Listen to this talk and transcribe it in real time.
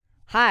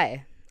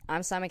Hi,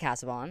 I'm Simon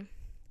Cassavon,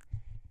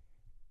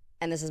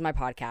 and this is my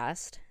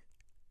podcast.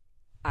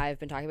 I've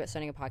been talking about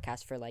starting a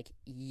podcast for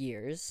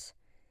years.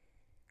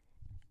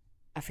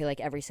 I feel like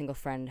every single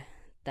friend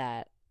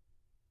that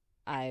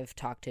I've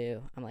talked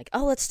to, I'm like,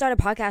 oh, let's start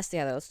a podcast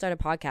together. Let's start a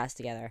podcast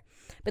together.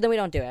 But then we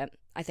don't do it.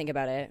 I think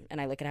about it, and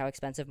I look at how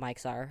expensive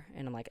mics are,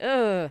 and I'm like,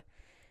 ugh,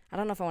 I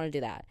don't know if I want to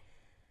do that.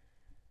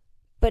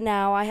 But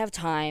now I have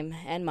time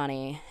and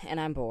money,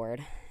 and I'm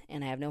bored,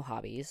 and I have no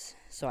hobbies.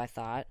 So I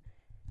thought,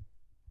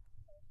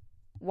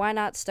 why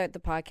not start the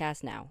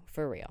podcast now,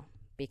 for real?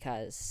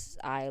 Because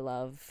I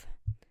love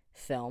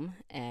film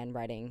and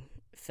writing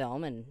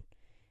film and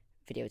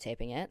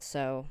videotaping it.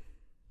 So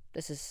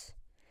this is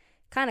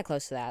kind of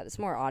close to that. It's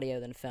more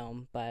audio than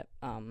film, but,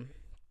 how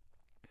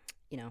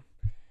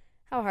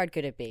hard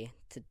could it be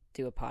to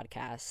do a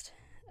podcast?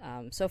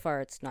 So far,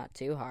 it's not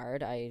too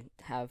hard. I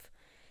have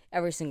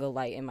every single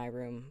light in my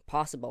room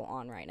possible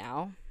on right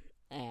now,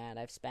 and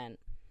I spent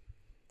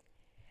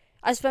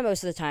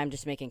most of the time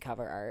just making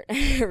cover art.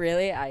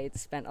 Really, I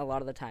spent a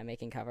lot of the time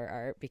making cover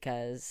art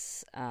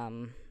because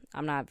I'm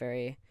not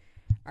very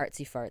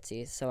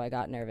artsy-fartsy, so I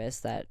got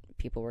nervous that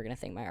people were going to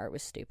think my art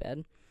was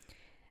stupid.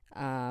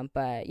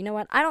 But you know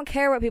what? I don't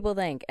care what people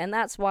think, and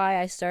that's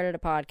why I started a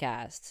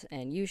podcast,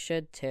 and you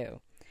should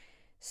too.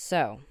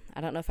 So,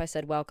 I don't know if I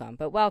said welcome,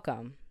 but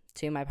welcome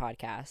to my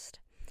podcast.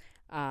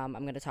 I'm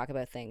going to talk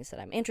about things that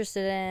I'm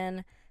interested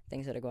in,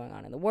 things that are going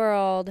on in the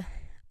world,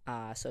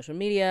 social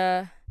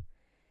media.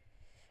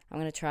 I'm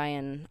going to try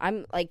and,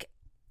 on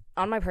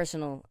my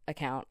personal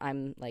account, I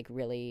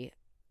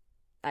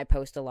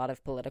post a lot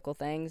of political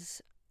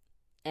things,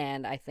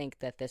 and I think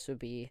that this would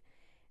be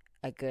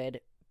a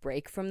good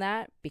break from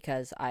that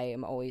because I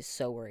am always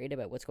so worried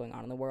about what's going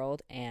on in the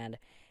world and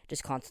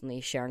just constantly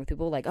sharing with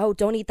people oh,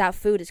 don't eat that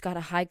food. It's got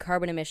a high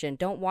carbon emission.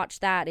 Don't watch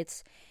that.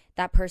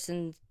 That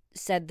person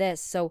said this.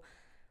 So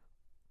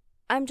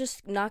I'm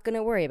just not going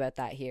to worry about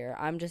that here.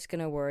 I'm just going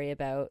to worry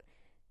about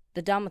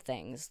the dumb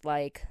things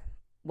like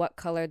what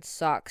colored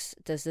socks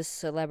does this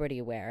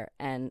celebrity wear?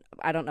 And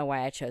I don't know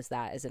why I chose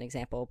that as an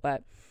example,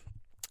 but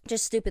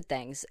just stupid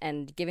things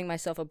and giving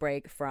myself a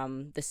break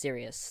from the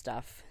serious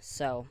stuff.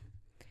 So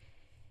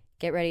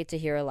get ready to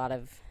hear a lot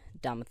of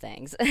dumb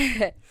things.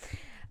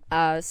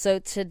 So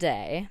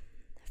today,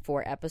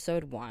 for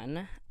episode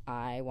 1,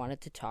 I wanted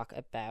to talk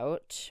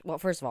about, well,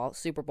 first of all,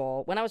 Super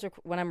Bowl.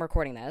 When I'm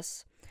recording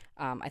this,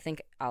 I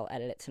think I'll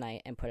edit it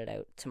tonight and put it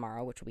out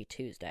tomorrow, which will be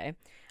Tuesday.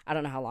 I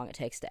don't know how long it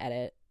takes to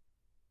edit.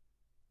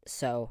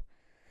 So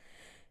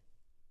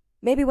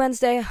maybe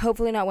Wednesday,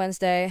 hopefully not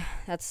Wednesday.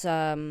 That's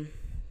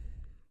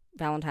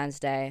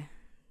Valentine's Day,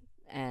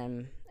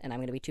 and I'm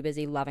going to be too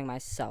busy loving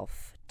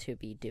myself to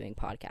be doing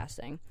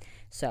podcasting.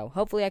 So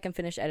hopefully I can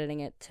finish editing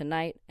it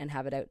tonight and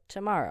have it out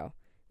tomorrow,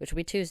 which will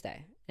be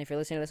Tuesday. And if you're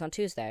listening to this on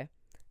Tuesday,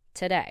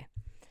 today.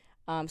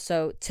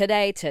 So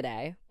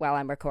today, while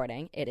I'm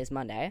recording, it is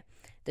Monday.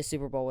 The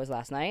Super Bowl was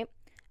last night.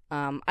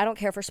 I don't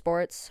care for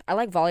sports. I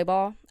like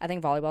volleyball. I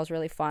think volleyball is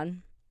really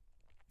fun.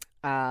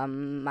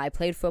 I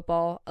played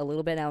football a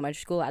little bit in elementary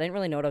school. I didn't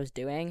really know what I was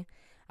doing.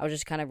 I was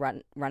just kind of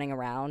running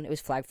around. It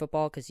was flag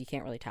football because you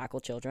can't really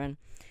tackle children.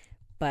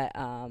 But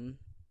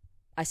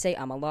I say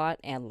a lot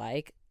and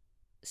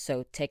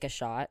so take a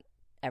shot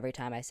every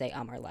time I say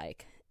or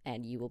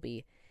and you will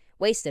be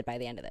wasted by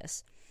the end of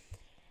this.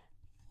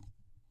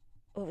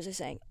 What was I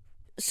saying?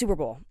 Super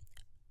Bowl.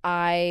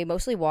 I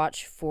mostly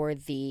watch for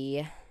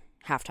the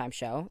halftime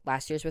show.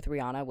 Last year's with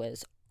Rihanna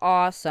was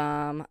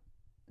awesome.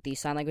 The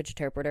sign language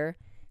interpreter,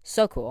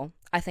 so cool.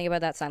 I think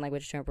about that sign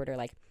language interpreter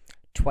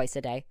twice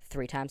a day,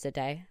 3 times a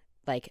day,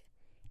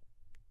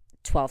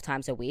 12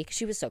 times a week.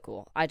 She was so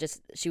cool.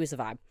 She was the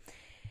vibe.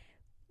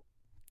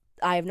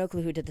 I have no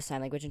clue who did the sign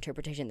language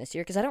interpretation this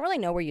year because I don't really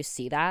know where you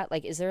see that.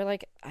 Is there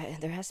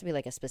there has to be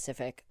a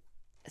specific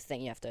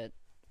thing you have to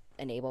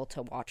enable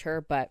to watch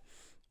her, but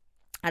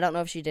I don't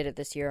know if she did it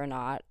this year or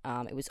not.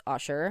 It was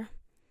Usher.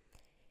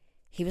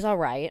 He was all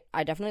right.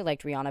 I definitely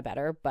liked Rihanna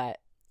better, but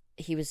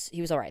he was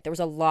all right. There was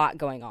a lot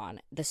going on.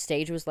 The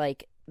stage was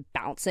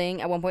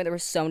bouncing. At one point there were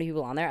so many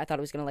people on there. I thought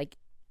it was going to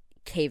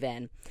cave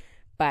in.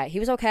 But he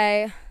was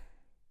okay.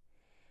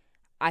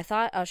 I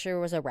thought Usher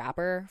was a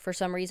rapper for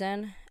some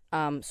reason.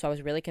 So I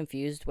was really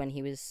confused when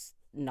he was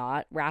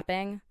not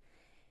rapping.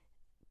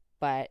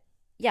 But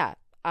yeah,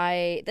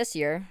 this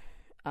year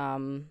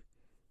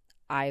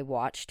I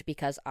watched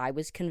because I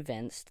was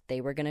convinced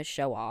they were going to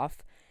show off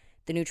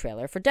the new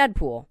trailer for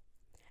Deadpool.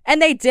 And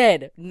they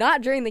did.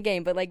 Not during the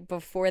game, but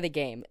before the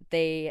game.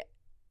 They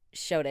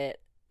showed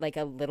it,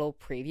 a little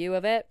preview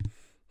of it,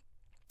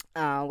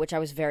 which I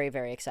was very,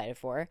 very excited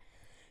for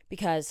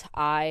because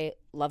I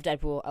love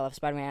Deadpool. I love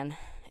Spider-Man.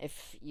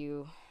 If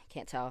you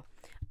can't tell,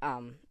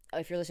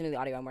 if you're listening to the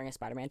audio, I'm wearing a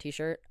Spider-Man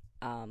t-shirt.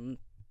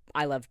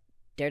 I love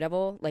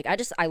Daredevil.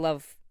 I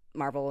love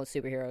Marvel and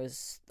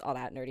superheroes, all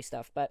that nerdy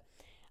stuff. But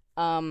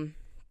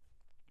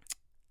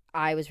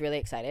I was really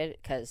excited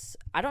because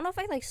I don't know if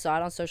I saw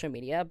it on social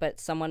media, but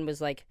someone was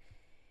this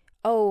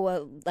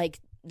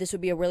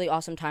would be a really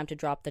awesome time to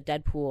drop the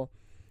Deadpool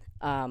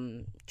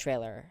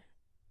trailer.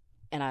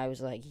 And I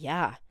was like,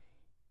 yeah,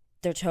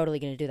 they're totally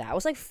going to do that. I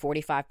was like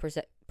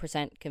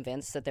 45%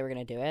 convinced that they were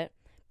going to do it,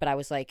 but I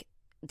was like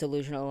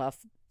delusional enough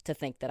to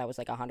think that I was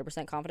like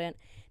 100% confident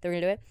they were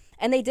going to do it.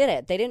 And they did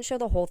it. They didn't show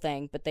the whole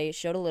thing, but they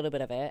showed a little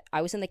bit of it.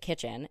 I was in the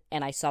kitchen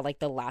and I saw like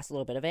the last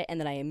little bit of it, and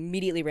then I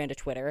immediately ran to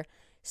Twitter,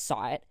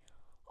 saw it.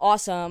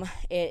 Awesome.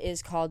 It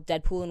is called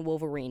Deadpool and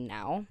Wolverine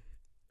now,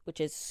 which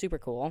is super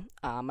cool.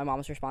 My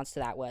mom's response to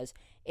that was,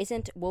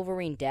 "Isn't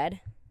Wolverine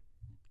dead?"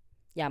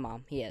 Yeah,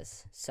 Mom, he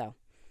is. So,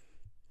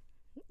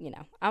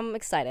 I'm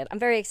excited. I'm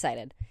very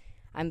excited.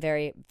 I'm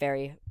very,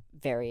 very,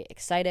 very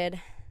excited.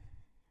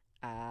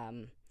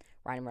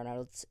 Ryan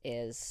Reynolds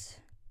is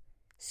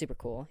super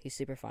cool. He's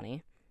super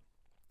funny.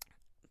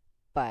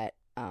 But,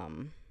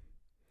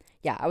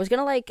 yeah, I was going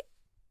to, like,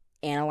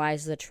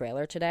 analyze the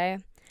trailer today,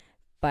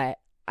 but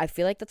I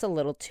feel like that's a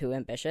little too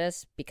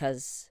ambitious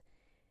because,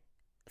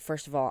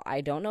 first of all,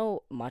 I don't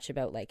know much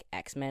about, like,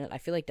 X-Men. I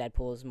feel like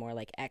Deadpool is more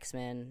like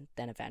X-Men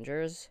than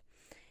Avengers.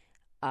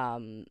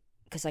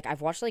 Because, like, I've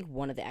watched, like,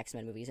 one of the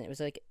X-Men movies, and it was,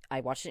 like, I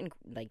watched it in,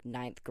 like,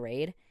 9th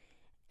grade,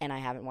 and I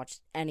haven't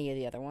watched any of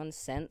the other ones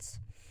since.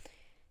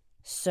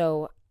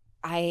 So,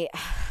 I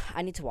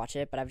need to watch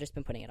it, but I've just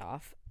been putting it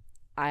off.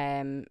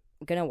 I'm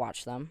gonna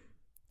watch them.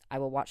 I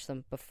will watch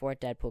them before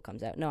Deadpool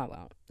comes out. No, I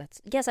won't.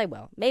 Yes, I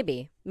will.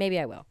 Maybe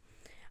I will.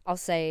 I'll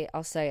say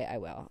I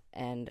will,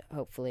 and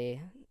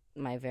hopefully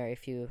my very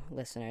few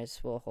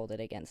listeners will hold it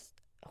against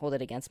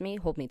me,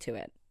 hold me to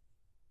it.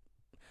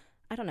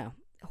 I don't know.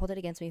 Hold it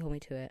against me, hold me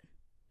to it.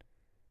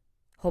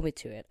 Hold me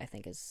to it, I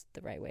think is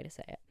the right way to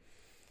say it.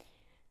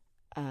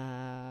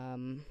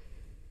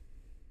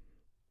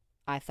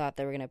 I thought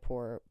they were going to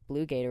pour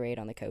blue Gatorade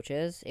on the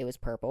coaches. It was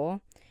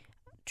purple.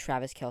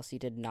 Travis Kelce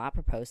did not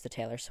propose to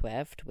Taylor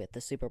Swift with the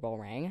Super Bowl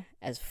ring,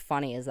 as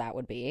funny as that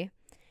would be.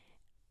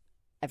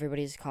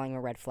 Everybody's calling him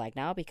a red flag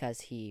now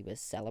because he was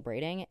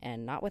celebrating,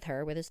 and not with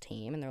her, with his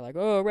team, and they're like,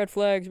 oh, red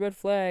flags, red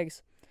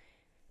flags.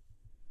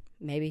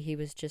 Maybe he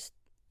was just,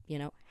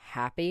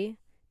 happy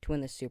to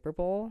win the Super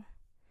Bowl.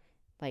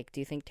 Like,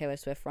 do you think Taylor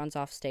Swift runs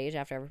off stage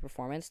after every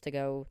performance to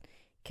go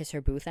kiss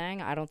her boo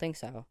thing? I don't think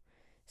so.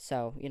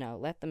 So,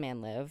 let the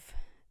man live.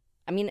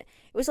 I mean, it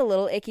was a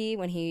little icky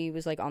when he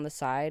was, like, on the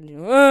side.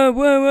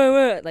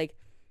 Like,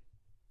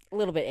 a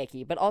little bit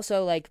icky. But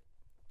also, like,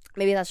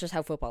 maybe that's just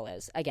how football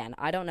is. Again,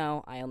 I don't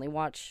know. I only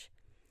watch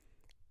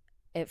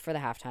it for the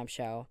halftime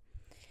show.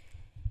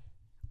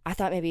 I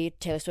thought maybe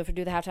Taylor Swift would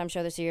do the halftime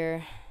show this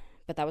year.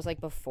 But that was, like,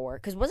 before.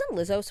 Because wasn't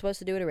Lizzo supposed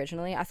to do it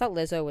originally? I thought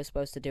Lizzo was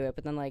supposed to do it.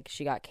 But then, like,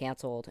 she got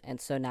canceled.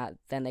 And so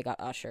then they got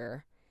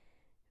Usher.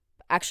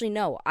 Actually,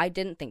 no, I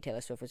didn't think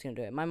Taylor Swift was going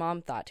to do it. My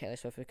mom thought Taylor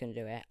Swift was going to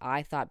do it.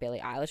 I thought Billie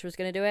Eilish was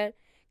going to do it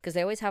because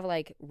they always have,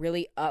 like,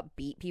 really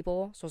upbeat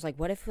people. So I was like,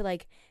 what if,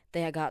 like,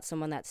 they had got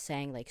someone that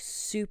sang, like,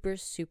 super,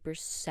 super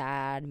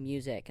sad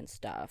music and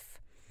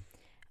stuff.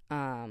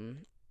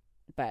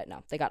 But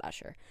no, they got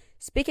Usher.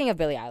 Speaking of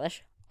Billie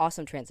Eilish,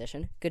 awesome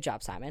transition. Good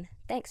job, Simon.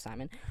 Thanks,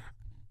 Simon.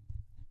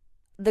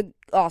 The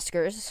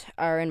Oscars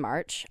are in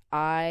March.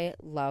 I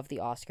love the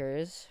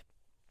Oscars.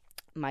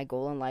 My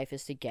goal in life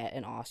is to get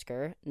an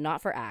Oscar,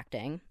 not for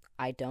acting.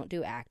 I don't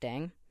do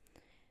acting.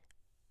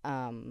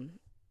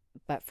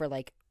 But for,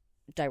 like,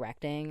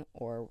 directing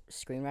or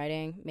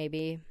screenwriting,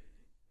 maybe.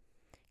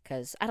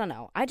 Because, I don't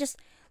know. I just,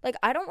 like,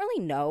 I don't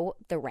really know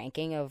the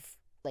ranking of,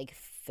 like,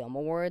 film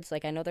awards.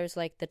 Like, I know there's,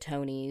 like, the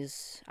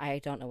Tonys. I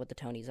don't know what the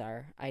Tonys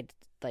are. I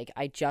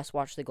just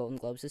watched the Golden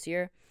Globes this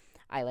year.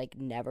 I, like,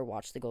 never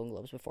watched the Golden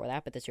Globes before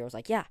that. But this year I was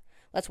like, yeah,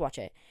 let's watch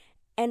it.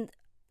 And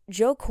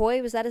Joe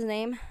Coy, was that his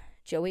name?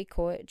 Joey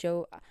Coy,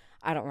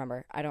 I don't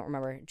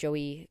remember.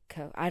 Joey,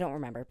 I don't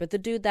remember. But the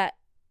dude that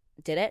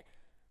did it,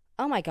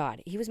 oh my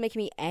God, he was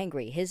making me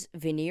angry. His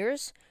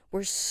veneers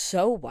were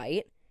so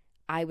white,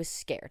 I was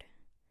scared.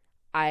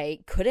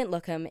 I couldn't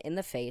look him in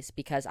the face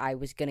because I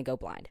was going to go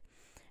blind.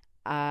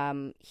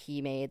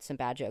 He made some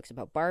bad jokes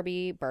about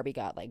Barbie. Barbie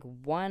got, like,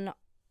 1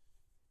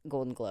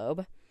 Golden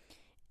Globe.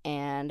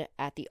 And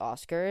at the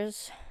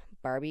Oscars,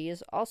 Barbie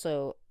is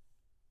also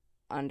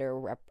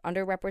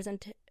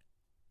underrepresented.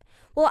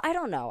 Well, I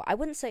don't know. I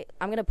wouldn't say...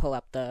 I'm going to pull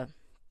up the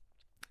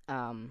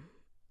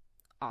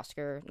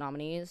Oscar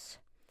nominees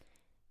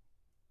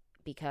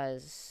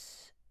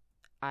because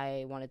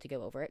I wanted to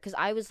go over it. Because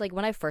I was, like,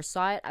 when I first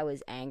saw it, I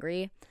was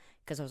angry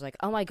because I was like,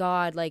 oh my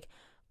God, like,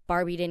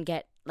 Barbie didn't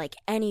get, like,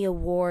 any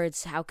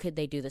awards. How could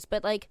they do this?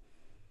 But, like,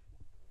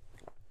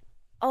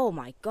 oh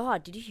my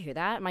God, did you hear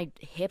that? My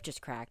hip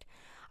just cracked.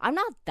 I'm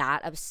not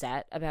that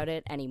upset about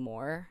it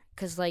anymore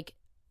because, like,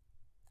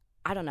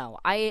 I don't know.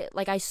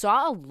 I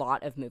saw a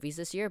lot of movies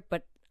this year,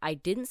 but I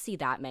didn't see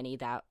that many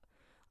that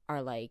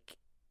are, like,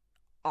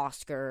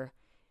 Oscar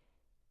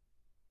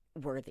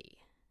worthy.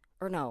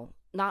 Or no,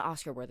 not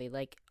Oscar worthy,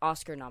 like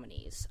Oscar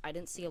nominees. I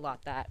didn't see a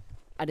lot that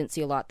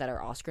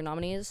are Oscar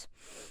nominees.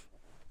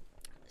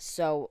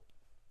 So,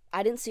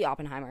 I didn't see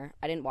Oppenheimer.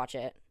 I didn't watch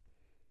it.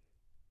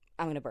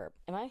 I'm going to burp.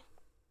 Am I?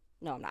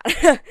 No, I'm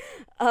not.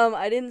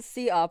 I didn't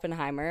see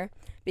Oppenheimer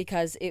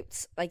because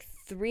it's, like,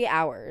 3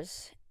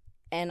 hours.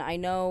 And I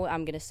know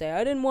I'm going to say,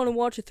 I didn't want to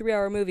watch a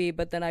 3-hour movie,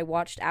 but then I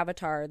watched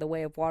Avatar, The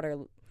Way of Water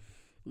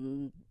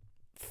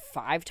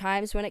 5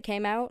 times when it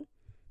came out.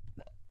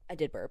 I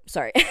did burp.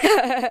 Sorry.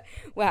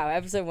 Wow,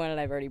 episode 1 and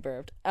I've already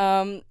burped.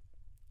 I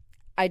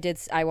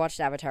watched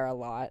Avatar a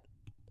lot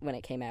when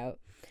it came out.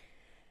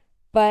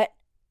 But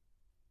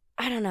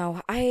I don't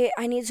know. I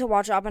need to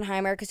watch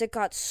Oppenheimer because it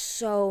got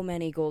so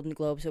many Golden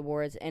Globes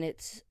awards and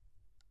it's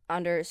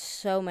under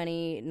so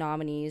many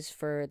nominees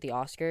for the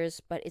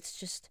Oscars, but it's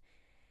just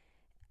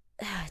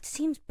it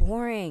seems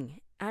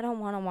boring. I don't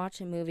want to watch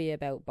a movie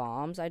about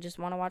bombs. I just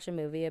want to watch a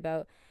movie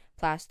about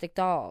plastic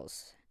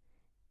dolls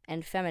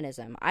and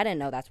feminism. I didn't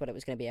know that's what it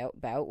was going to be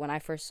about. When I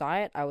first saw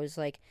it, I was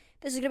like,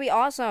 this is going to be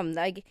awesome.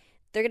 Like,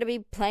 they're going to be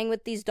playing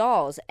with these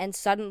dolls. And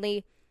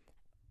suddenly,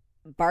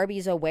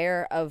 Barbie's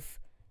aware of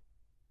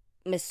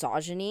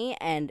misogyny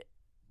and,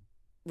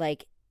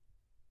 like,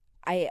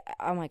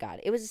 oh my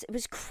God. It was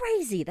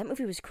crazy. That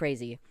movie was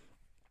crazy.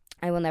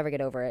 I will never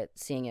get over it,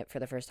 seeing it for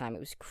the first time. It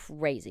was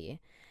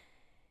crazy.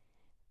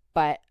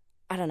 But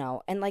I don't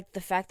know. And like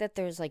the fact that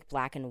there's like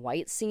black and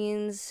white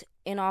scenes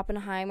in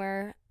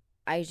Oppenheimer,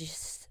 I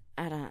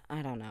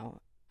don't know.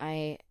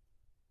 I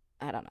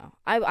don't know.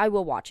 I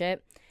will watch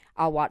it.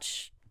 I'll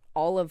watch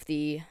all of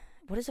the,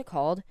 what is it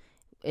called?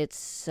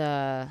 It's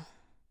Best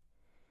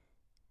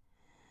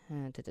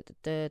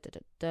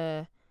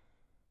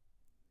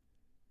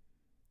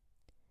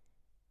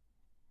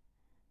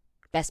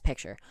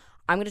Picture.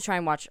 I'm going to try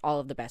and watch all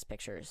of the Best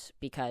Pictures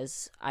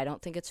because I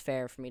don't think it's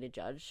fair for me to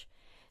judge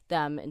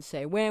them and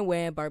say,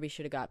 wham, Barbie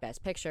should have got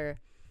Best Picture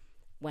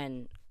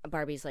when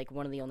Barbie's like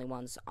one of the only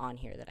ones on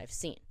here that I've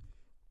seen.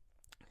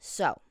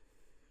 So,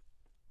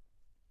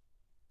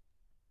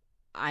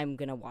 I'm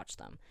going to watch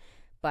them.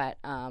 But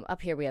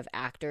up here we have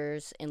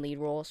actors in lead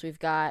roles. So we've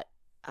got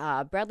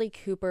Bradley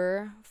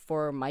Cooper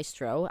for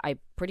Maestro. I'm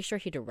pretty sure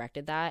he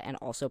directed that and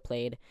also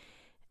played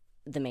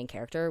the main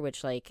character,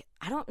 which, like,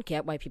 I don't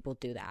get why people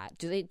do that.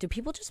 Do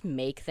people just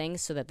make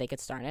things so that they could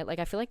star in it? Like,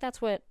 I feel like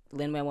that's what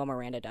Lin-Manuel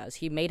Miranda does.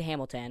 He made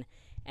Hamilton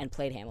and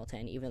played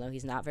Hamilton, even though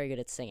he's not very good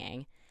at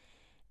singing.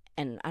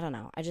 And I don't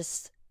know. I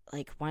just,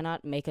 like, why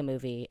not make a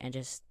movie and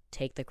just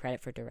take the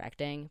credit for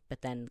directing,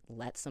 but then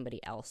let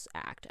somebody else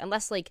act?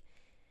 Unless, like,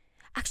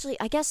 actually,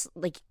 I guess,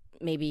 like,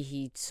 maybe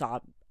he saw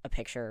a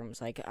picture and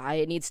was like,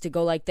 it needs to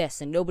go like this,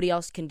 and nobody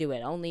else can do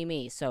it, only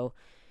me. So,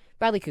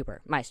 Bradley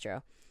Cooper,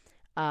 Maestro.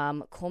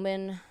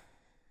 Coleman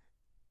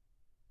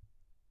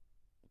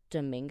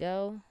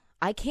Domingo.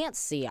 I can't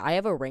see. I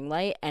have a ring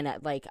light, and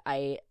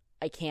I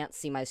can't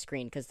see my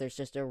screen because there's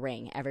just a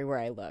ring everywhere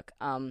I look.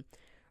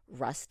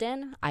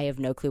 Rustin. I have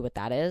no clue what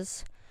that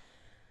is.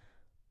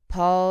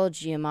 Paul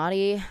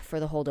Giamatti for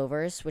The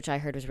Holdovers, which I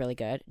heard was really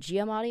good.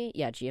 Giamatti?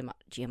 Yeah,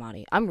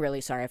 Giamatti. I'm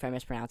really sorry if I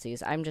mispronounce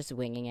these. I'm just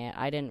winging it.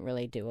 I didn't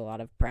really do a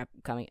lot of prep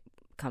coming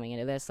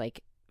into this,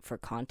 like, for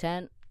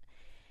content.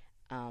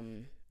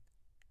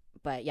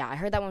 But yeah, I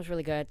heard that one was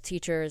really good.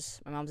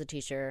 Teachers. My mom's a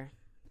teacher.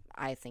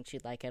 I think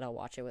she'd like it. I'll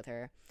watch it with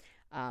her.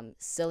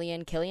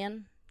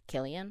 Killian?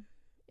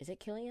 Is it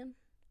Killian?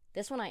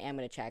 This one I am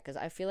going to check because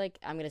I feel like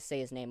I'm going to say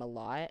his name a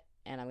lot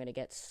and I'm going to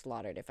get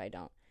slaughtered if I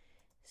don't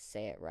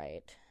say it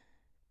right.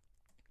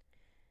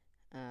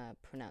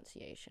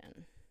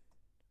 Pronunciation.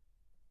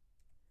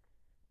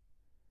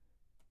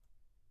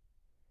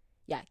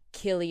 Yeah,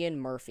 Cillian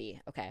Murphy.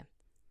 Okay.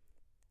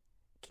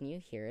 Can you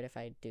hear it if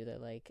I do the,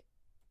 like...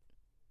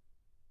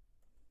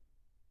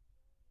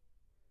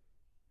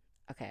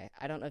 Okay,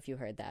 I don't know if you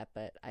heard that,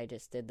 but I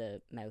just did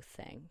the mouth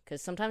thing. Because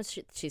sometimes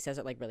she says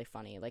it, like, really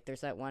funny. Like,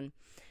 there's that one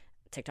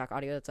TikTok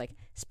audio that's like,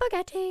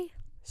 spaghetti,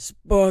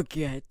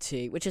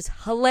 which is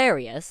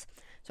hilarious.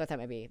 So I thought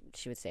maybe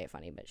she would say it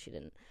funny, but she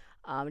didn't.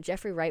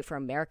 Jeffrey Wright for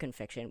American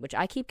Fiction, which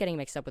I keep getting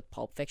mixed up with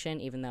Pulp Fiction,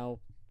 even though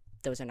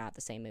those are not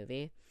the same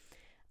movie.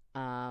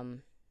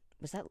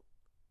 Was that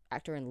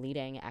actor in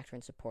leading, actor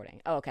in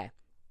supporting? Oh, okay.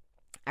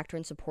 Actor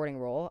in supporting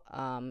role.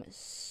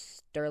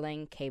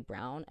 Sterling K.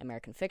 Brown,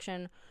 American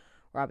Fiction.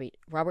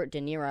 Robert De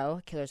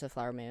Niro, Killers of the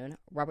Flower Moon.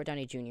 Robert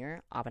Downey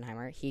Jr.,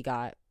 Oppenheimer. He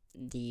got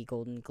the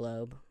Golden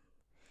Globe.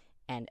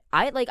 And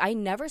I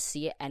never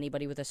see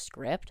anybody with a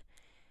script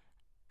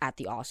at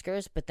the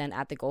Oscars, but then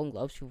at the Golden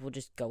Globes, people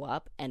just go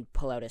up and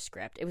pull out a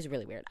script. It was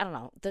really weird. I don't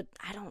know.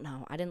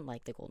 I didn't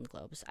like the Golden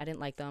Globes. I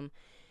didn't like them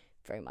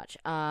very much.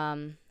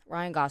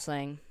 Ryan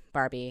Gosling,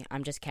 Barbie.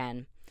 I'm just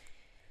Ken.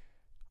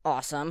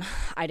 Awesome.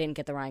 I didn't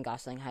get the Ryan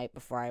Gosling hype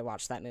before I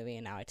watched that movie,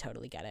 and now I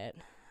totally get it.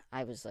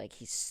 I was like,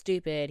 he's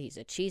stupid, he's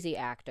a cheesy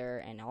actor,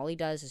 and all he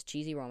does is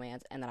cheesy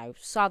romance. And then I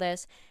saw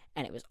this,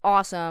 and it was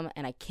awesome,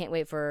 and I can't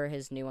wait for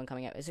his new one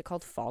coming out. Is it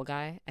called Fall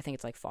Guy? I think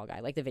it's like Fall Guy,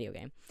 like the video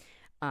game,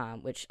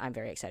 which I'm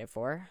very excited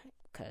for,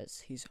 because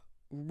he's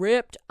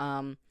ripped.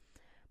 Mark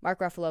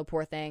Ruffalo,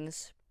 Poor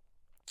Things.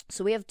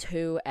 So we have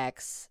 2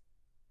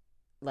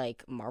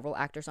 like, Marvel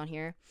actors on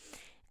here,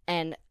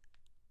 and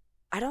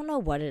I don't know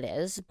what it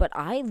is, but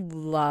I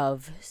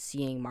love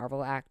seeing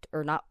Marvel act,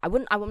 or not,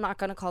 I'm not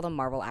going to call them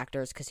Marvel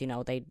actors, because, you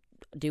know, they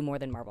do more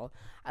than Marvel.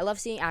 I love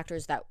seeing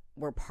actors that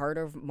were part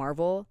of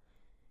Marvel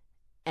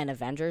and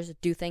Avengers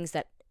do things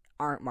that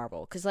aren't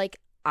Marvel. Because, like,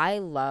 I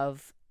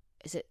love,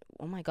 is it,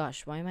 oh my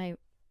gosh, why am I,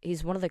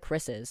 he's one of the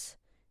Chris's.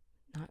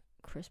 Not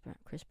Chris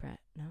Pratt,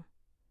 no.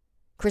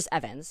 Chris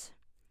Evans.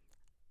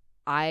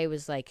 I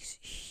was, like,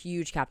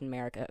 huge Captain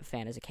America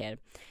fan as a kid.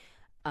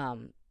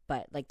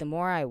 But, like, the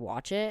more I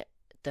watch it,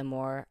 the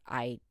more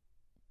I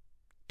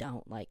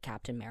don't like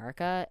Captain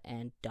America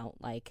and don't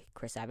like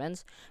Chris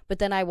Evans. But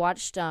then I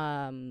watched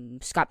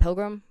Scott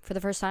Pilgrim for the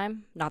first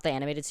time. Not the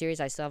animated series.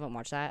 I still haven't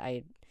watched that.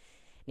 I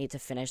need to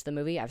finish the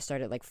movie. I've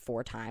started like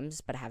 4 times,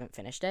 but I haven't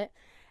finished it.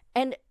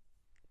 And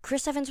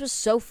Chris Evans was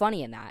so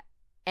funny in that.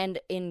 And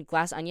in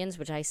Glass Onions,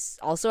 which I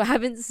also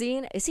haven't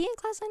seen. Is he in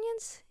Glass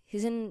Onions?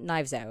 He's in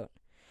Knives Out.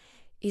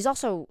 He's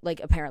also,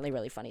 like, apparently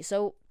really funny.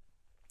 So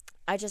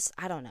I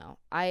don't know.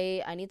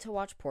 I need to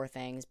watch Poor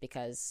Things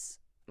because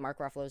Mark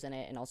Ruffalo's in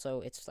it, and also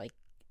it's like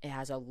it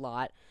has a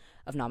lot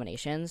of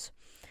nominations.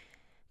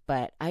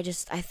 But I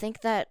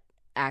think that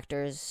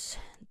actors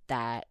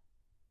that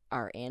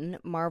are in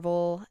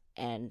Marvel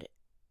and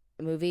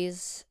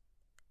movies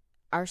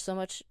are so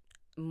much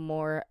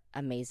more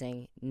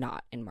amazing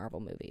not in Marvel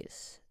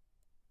movies.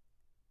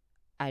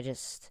 I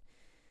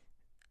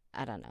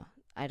don't know.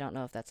 I don't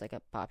know if that's like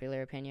a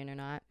popular opinion or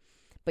not.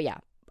 But yeah,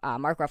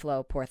 Mark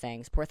Ruffalo, Poor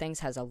Things. Poor Things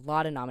has a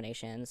lot of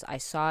nominations. I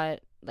saw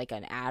it, like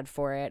an ad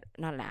for it.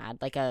 Not an ad,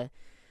 like a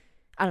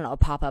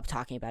pop-up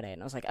talking about it.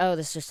 And I was like, oh,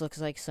 this just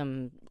looks like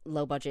some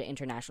low-budget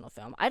international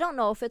film. I don't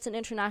know if it's an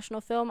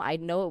international film. I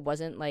know it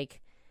wasn't,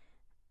 like,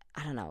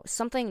 I don't know,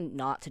 something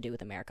not to do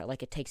with America.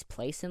 Like, it takes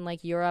place in,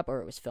 like, Europe,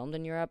 or it was filmed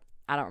in Europe.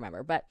 I don't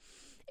remember. But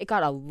it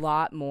got a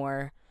lot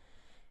more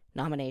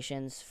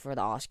nominations for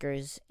the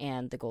Oscars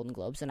and the Golden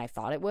Globes than I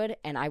thought it would,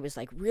 and I was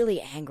like really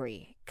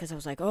angry because I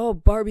was like, oh,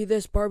 Barbie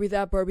this, Barbie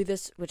that, Barbie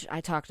this, which I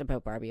talked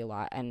about Barbie a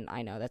lot, and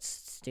I know that's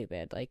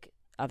stupid, like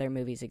other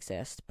movies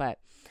exist, but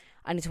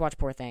I need to watch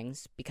Poor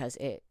Things because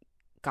it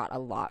got a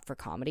lot for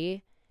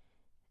comedy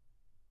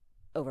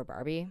over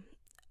Barbie,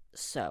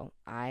 so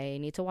I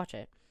need to watch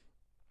it.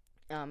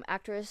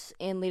 Actress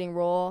in leading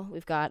role,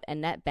 we've got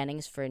Annette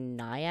Benings for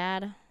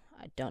Naiad.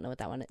 I don't know what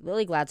that one is.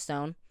 Lily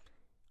Gladstone,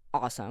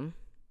 awesome.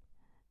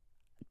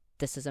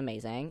 This is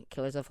amazing.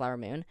 Killers of the Flower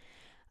Moon.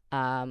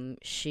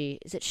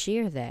 Is it she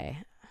or they?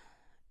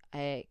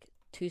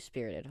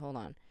 Two-Spirited. Hold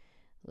on.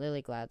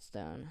 Lily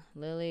Gladstone.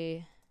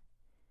 Lily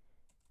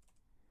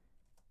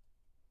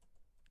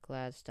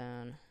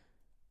Gladstone.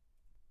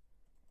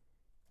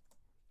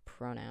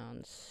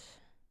 Pronouns.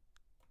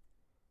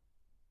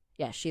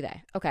 Yeah, she,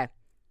 they. Okay.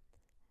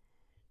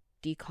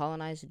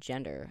 Decolonize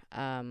gender.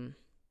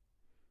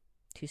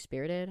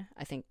 Two-Spirited?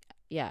 I think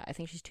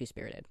she's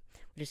Two-Spirited,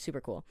 which is super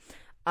cool.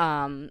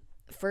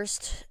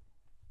 First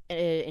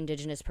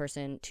Indigenous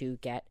person to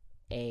get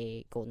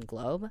a Golden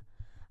Globe.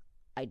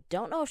 I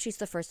don't know if she's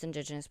the first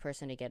Indigenous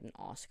person to get an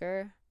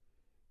Oscar.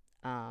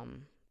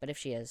 But if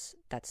she is,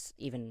 that's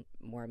even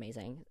more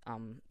amazing.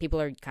 People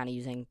are kind of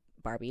using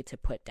Barbie to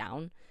put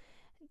down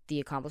the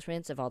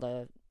accomplishments of all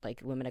the,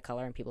 like, women of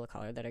color and people of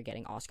color that are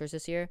getting Oscars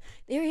this year.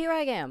 Here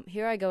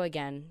I go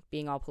again,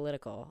 being all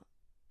political.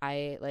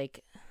 Oh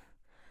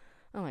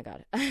my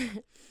god.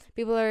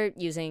 People are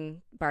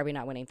using Barbie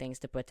not winning things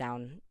to put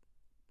down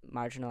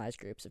marginalized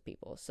groups of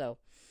people. So,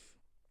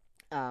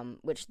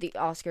 which the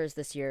Oscars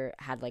this year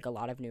had, like, a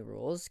lot of new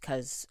rules,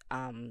 because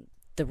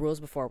the rules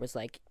before was,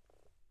 like,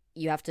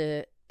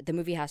 the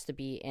movie has to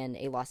be in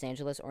a Los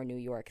Angeles or New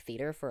York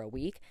theater for a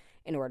week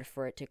in order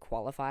for it to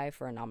qualify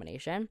for a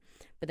nomination.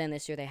 But then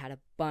this year they had a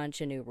bunch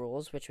of new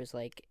rules, which was,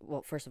 like,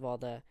 well, first of all,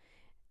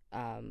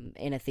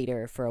 in a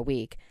theater for a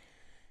week.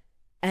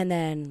 And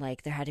then,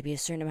 like, there had to be a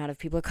certain amount of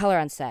people of color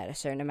on set, a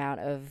certain amount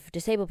of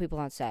disabled people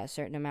on set, a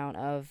certain amount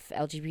of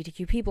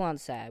LGBTQ people on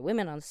set,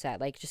 women on set,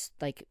 like, just,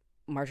 like,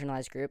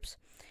 marginalized groups.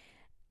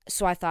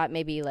 So I thought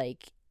maybe,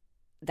 like,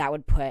 that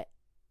would put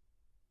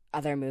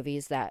other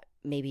movies that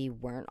maybe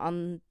weren't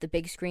on the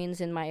big screens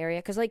in my area.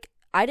 Because, like,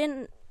 I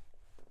didn't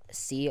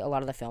see a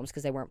lot of the films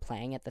because they weren't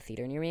playing at the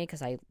theater near me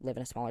because I live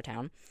in a smaller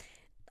town.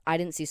 I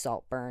didn't see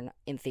Saltburn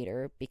in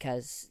theater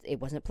because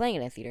it wasn't playing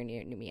in a theater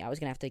near me. I was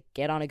going to have to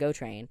get on a GO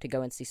train to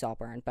go and see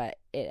Saltburn, but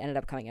it ended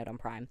up coming out on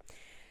Prime.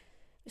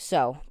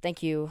 So,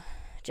 thank you,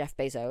 Jeff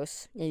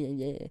Bezos.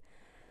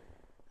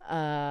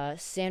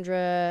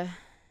 Sandra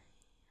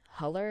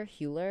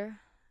Hüller?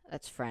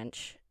 That's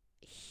French.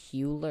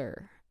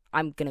 Hüller.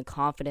 I'm going to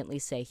confidently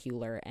say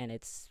Hüller, and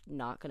it's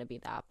not going to be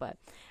that, but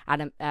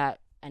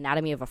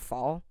Anatomy of a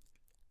Fall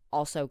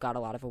also got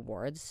a lot of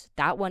awards.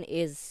 That one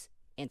is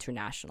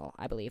international,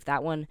 I believe.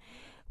 That one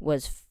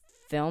was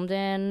filmed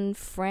in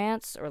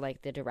France, or,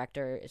 like, the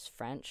director is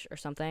French or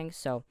something.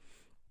 So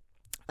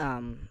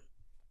I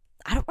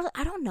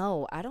don't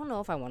know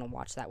if I want to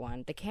watch that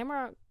one. The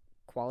camera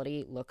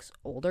quality looks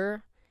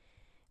older,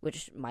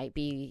 which might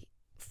be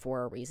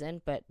for a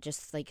reason, but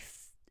just like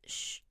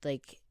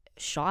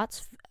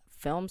shots,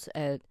 films,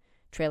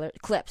 trailer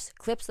clips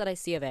that I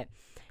see of it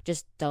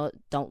just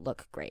don't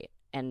look great,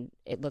 and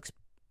it looks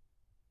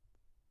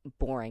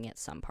boring at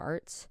some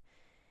parts.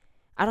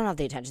 I don't have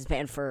the attention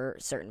span for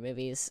certain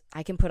movies.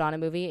 I can put on a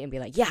movie and be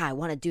like, yeah, I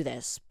want to do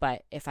this.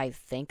 But if I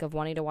think of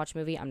wanting to watch a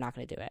movie, I'm not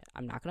going to do it.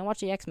 I'm not going to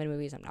watch the X-Men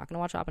movies. I'm not going to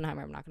watch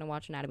Oppenheimer. I'm not going to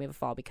watch Anatomy of a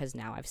Fall because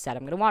now I've said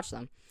I'm going to watch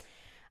them.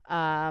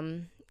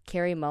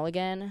 Carey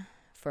Mulligan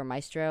for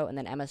Maestro, and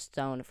then Emma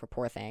Stone for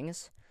Poor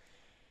Things.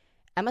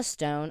 Emma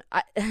Stone,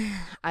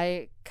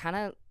 I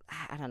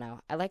don't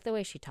know. I like the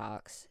way she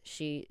talks.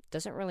 She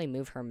doesn't really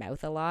move her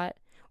mouth a lot.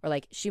 Or,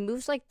 like, she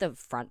moves, like, the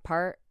front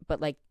part, but,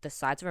 like, the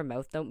sides of her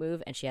mouth don't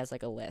move, and she has,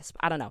 like, a lisp.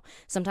 I don't know.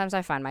 Sometimes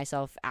I find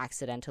myself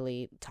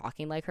accidentally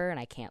talking like her, and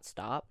I can't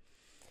stop.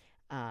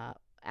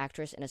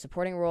 Actress in a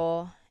supporting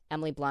role,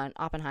 Emily Blunt,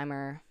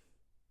 Oppenheimer,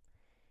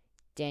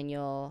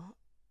 Daniel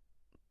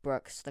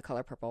Brooks, The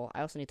Color Purple. I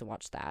also need to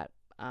watch that.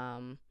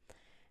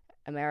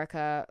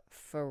 America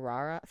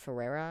Ferrera,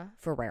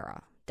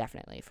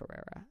 definitely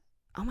Ferrera.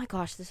 Oh my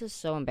gosh, this is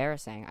so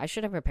embarrassing. I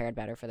should have prepared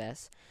better for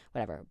this.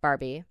 Whatever.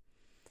 Barbie.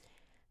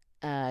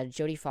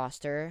 Jodie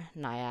Foster,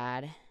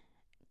 Nyad,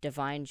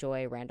 Divine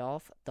Joy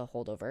Randolph, The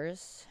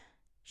Holdovers.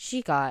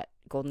 She got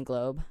Golden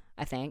Globe,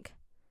 I think.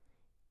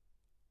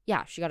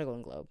 Yeah, she got a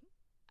Golden Globe,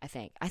 I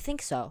think. I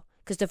think so,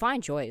 because Divine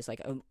Joy is,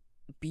 like, a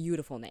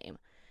beautiful name,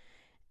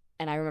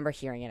 and I remember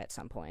hearing it at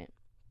some point.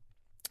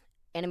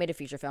 Animated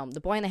feature film,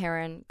 The Boy and the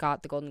Heron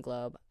got the Golden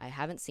Globe. I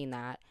haven't seen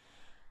that.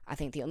 I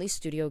think the only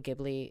Studio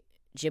Ghibli?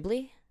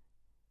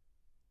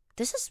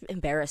 This is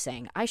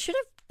embarrassing. I should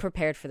have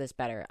prepared for this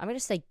better. I'm going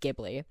to say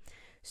Ghibli.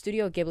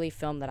 Studio Ghibli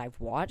film that I've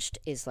watched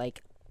is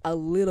like a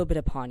little bit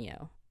of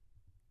Ponyo.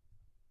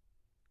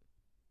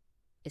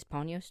 Is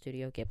Ponyo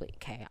Studio Ghibli?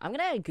 Okay, I'm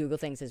going to Google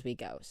things as we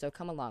go, so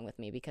come along with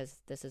me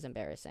because this is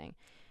embarrassing.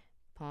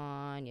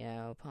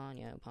 Ponyo.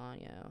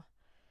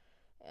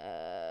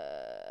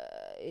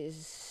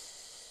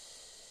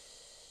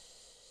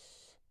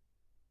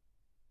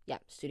 Yeah,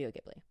 Studio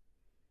Ghibli.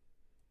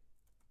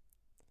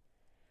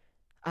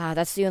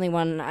 That's the only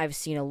one I've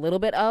seen a little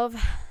bit of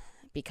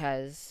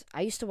because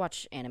I used to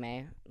watch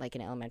anime like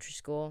in elementary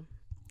school.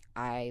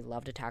 I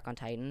loved Attack on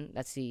Titan.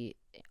 That's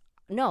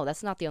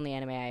not the only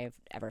anime I've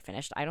ever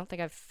finished. I don't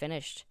think I've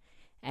finished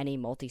any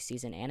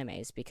multi-season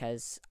animes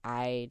because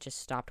I just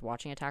stopped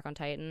watching Attack on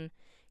Titan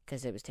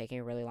because it was taking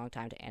a really long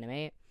time to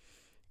animate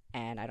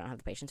and I don't have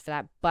the patience for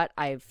that. But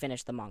I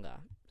finished the manga.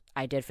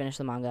 I did finish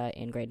the manga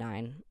in grade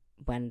 9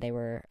 when they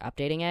were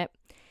updating it.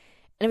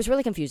 And it was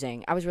really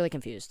confusing. I was really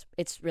confused.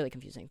 It's really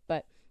confusing.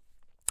 But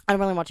I don't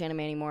really watch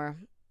anime anymore.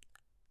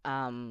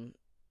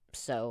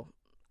 So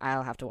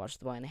I'll have to watch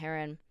The Boy and the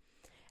Heron.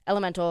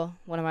 Elemental,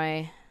 one of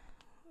my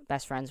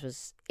best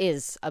friends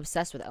is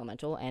obsessed with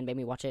Elemental and made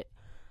me watch it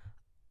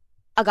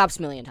a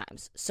gobsmillion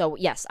times. So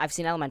yes, I've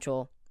seen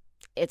Elemental.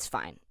 It's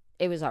fine.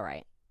 It was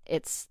alright.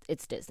 It's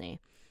Disney.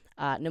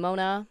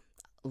 Nimona,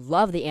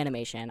 love the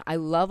animation. I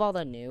love all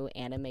the new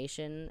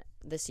animation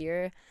this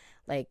year.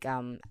 Like,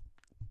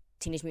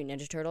 Teenage Mutant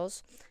Ninja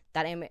Turtles.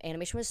 That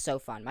animation was so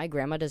fun. My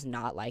grandma does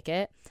not like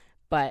it,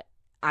 but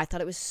I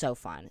thought it was so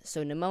fun.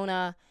 So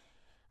Nimona,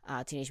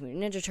 Teenage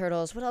Mutant Ninja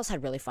Turtles. What else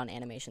had really fun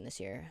animation this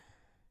year?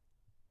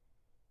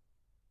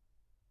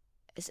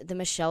 Is it the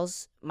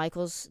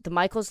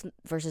Michaels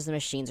versus the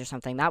Machines or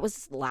something? That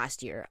was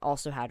last year.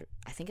 Also had,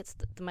 I think it's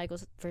the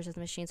Michaels versus the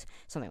Machines,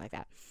 something like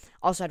that.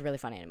 Also had really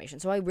fun animation.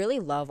 So I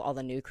really love all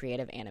the new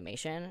creative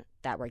animation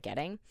that we're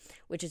getting,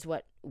 which is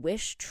what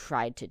Wish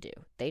tried to do.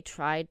 They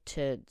tried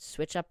to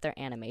switch up their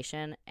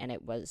animation, and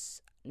it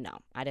was, no,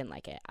 I didn't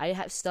like it.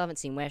 Still haven't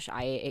seen Wish.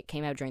 It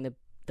came out during the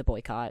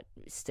boycott,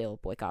 still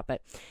boycott,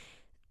 but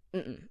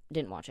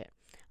didn't watch it.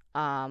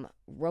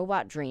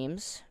 Robot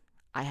Dreams.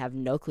 I have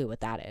no clue what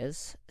that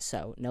is,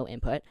 so no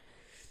input.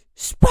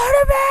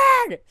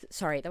 Spider-Man!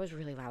 Sorry, that was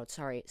really loud.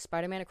 Sorry.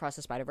 Spider-Man Across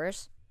the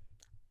Spider-Verse.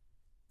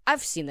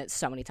 I've seen it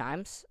so many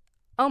times.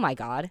 Oh my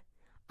god.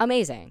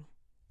 Amazing.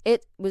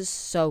 It was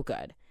so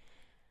good.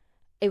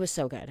 It was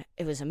so good.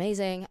 It was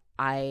amazing.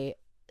 I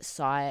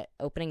saw it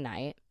opening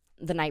night,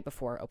 the night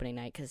before opening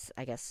night, because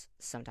I guess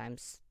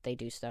sometimes they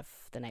do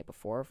stuff the night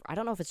before. I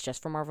don't know if it's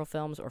just for Marvel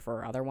films or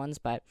for other ones,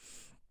 but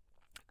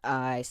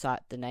I saw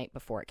it the night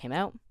before it came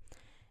out.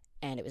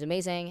 And it was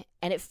amazing,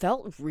 and it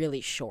felt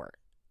really short,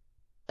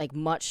 like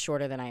much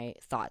shorter than I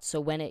thought. So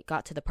when it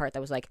got to the part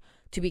that was like,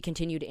 to be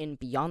continued in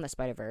Beyond the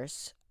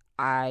Spider-Verse,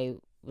 I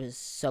was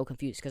so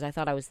confused, because I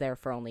thought I was there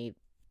for only,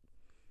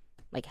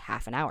 like,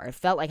 half an hour. It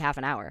felt like half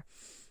an hour.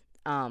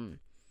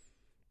 Yeah,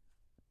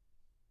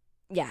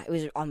 it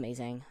was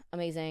amazing.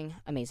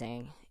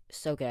 Amazing.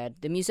 So good.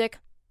 The music,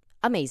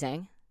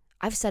 amazing.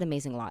 I've said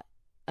amazing a lot.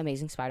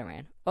 Amazing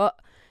Spider-Man. Oh, it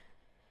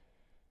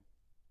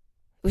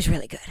was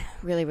really good.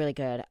 Really, really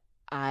good.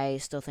 I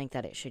still think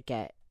that it should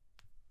get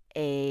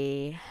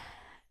an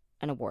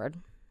award,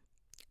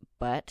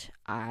 but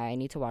I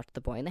need to watch The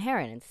Boy and the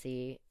Heron and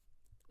see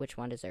which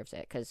one deserves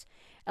it, because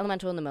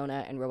Elemental,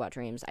 Nimona, and Robot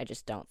Dreams I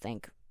just don't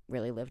think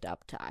really lived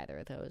up to either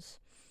of those.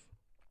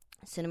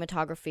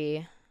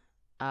 Cinematography,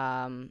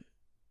 El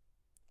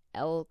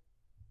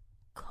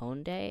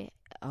Conde?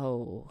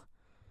 Oh.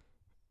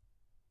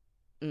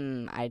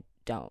 I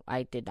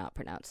did not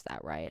pronounce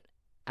that right.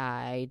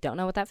 I don't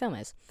know what that film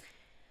is.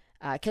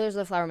 Killers of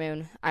the Flower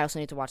Moon. I also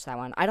need to watch that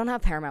one. I don't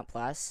have Paramount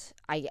Plus.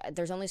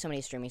 There's only so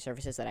many streaming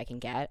services that I can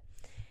get,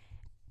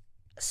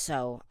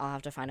 so I'll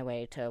have to find a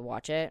way to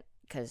watch it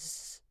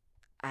because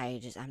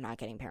I'm not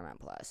getting Paramount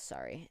Plus.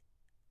 Sorry,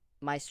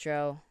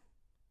 Maestro.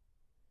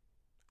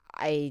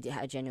 I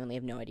genuinely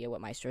have no idea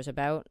what Maestro's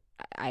about.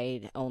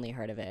 I only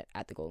heard of it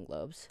at the Golden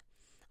Globes.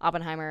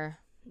 Oppenheimer,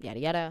 yada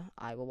yada.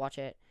 I will watch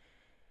it.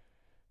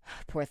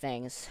 Poor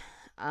Things.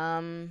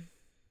 I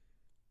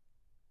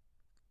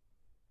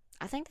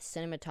think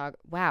the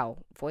wow,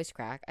 voice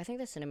crack. I think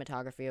the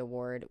cinematography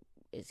award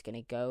is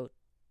gonna go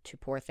to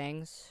Poor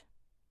Things,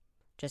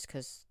 just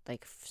because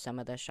like some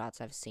of the shots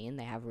I've seen,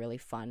 they have really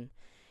fun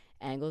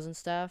angles and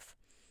stuff.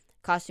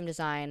 Costume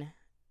design,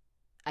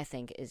 I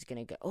think, is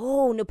gonna go.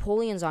 Oh,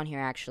 Napoleon's on here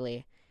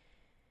actually.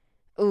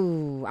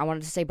 Ooh, I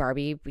wanted to say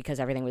Barbie because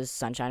everything was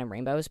sunshine and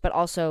rainbows, but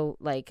also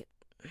like,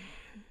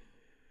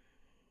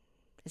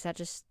 is that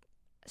just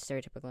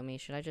stereotypical of me?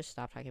 Should I just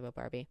stop talking about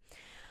Barbie?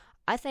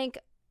 I think.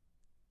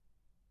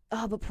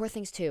 Oh, but Poor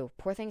Things too.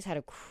 Poor Things had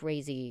a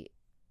crazy.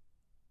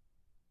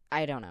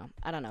 I don't know.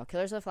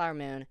 Killers of the Flower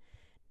Moon,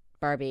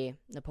 Barbie,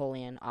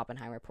 Napoleon,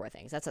 Oppenheimer, Poor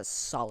Things. That's a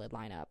solid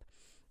lineup.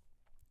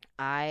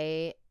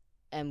 I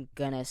am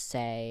gonna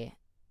say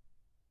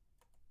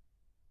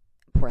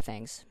Poor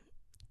Things.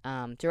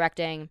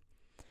 Directing.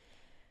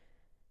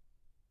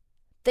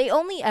 They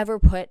only ever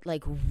put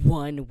like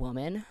one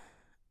woman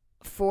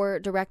for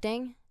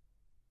directing.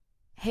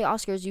 Hey,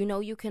 Oscars,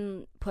 you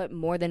can put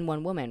more than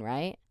one woman,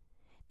 right?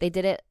 They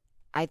did it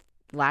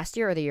last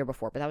year or the year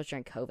before, but that was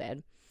during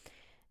COVID.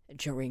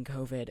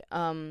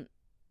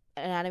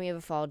 Anatomy of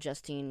a Fall,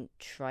 Justine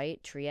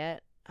Triet.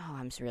 Oh,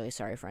 I'm really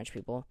sorry, French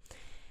people.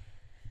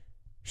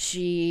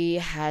 She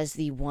has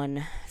the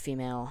one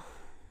female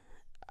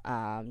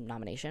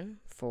nomination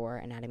for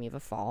Anatomy of a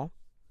Fall.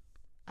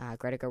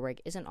 Greta Gerwig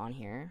isn't on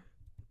here,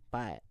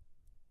 but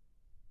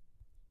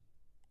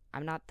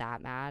I'm not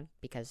that mad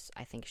because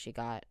I think she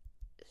got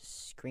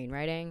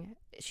screenwriting.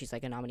 She's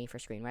like a nominee for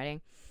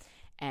screenwriting.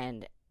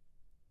 And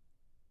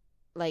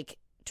like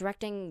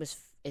directing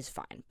is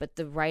fine, but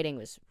the writing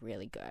was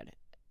really good.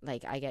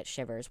 Like I get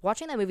shivers.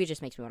 Watching that movie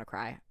just makes me want to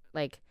cry.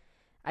 Like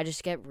I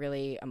just get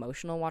really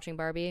emotional watching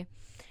Barbie.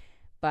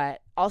 But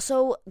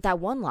also that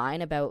one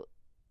line about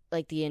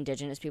like the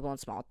indigenous people and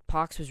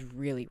smallpox was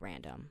really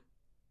random.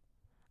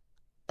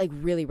 Like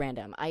really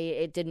random.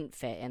 It didn't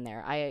fit in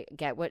there. I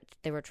get what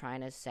they were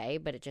trying to say,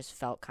 but it just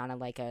felt kind of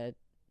like a,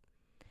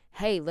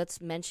 hey, let's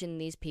mention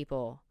these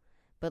people.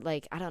 But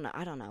like I don't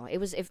know.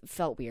 It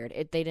felt weird.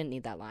 They didn't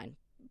need that line.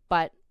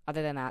 But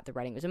other than that, the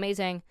writing was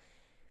amazing.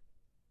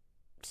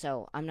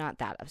 So I'm not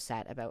that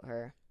upset about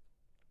her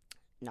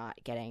not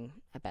getting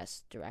a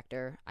Best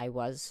Director. I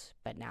was,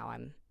 but now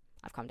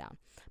I've calmed down.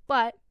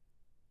 But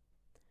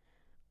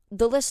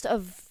the list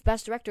of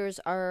Best Directors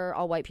are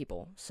all white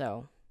people.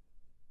 So,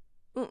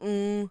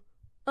 what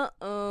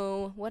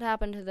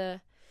happened to the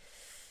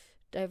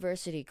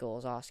diversity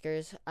goals,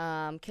 Oscars?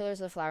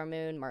 Killers of the Flower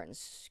Moon, Martin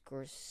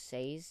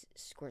Scorsese.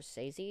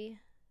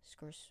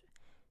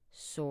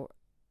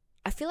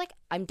 I feel like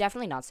I'm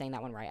definitely not saying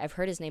that one right. I've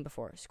heard his name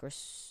before.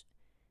 Scorsese.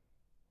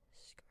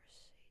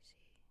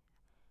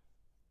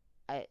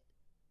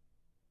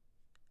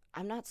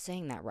 I'm not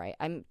saying that right.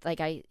 I'm like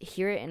I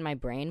hear it in my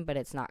brain, but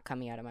it's not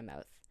coming out of my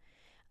mouth.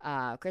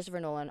 Christopher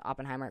Nolan,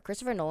 Oppenheimer.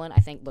 Christopher Nolan, I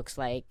think, looks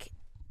like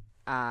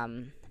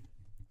Abijah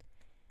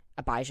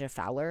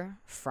Fowler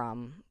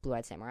from Blue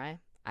Eyed Samurai.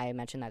 I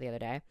mentioned that the other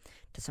day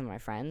to some of my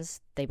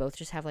friends. They both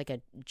just have like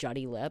a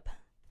jutty lip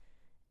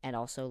and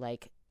also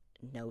like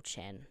no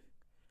chin.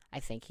 I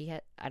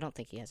don't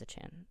think he has a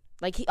chin.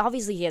 Like he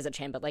has a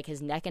chin, but like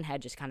his neck and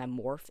head just kind of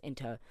morph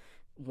into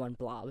one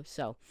blob.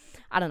 So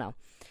I don't know.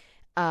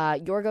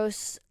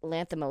 Yorgos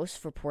Lanthimos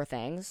for Poor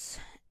Things,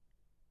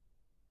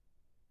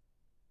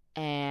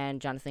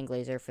 and Jonathan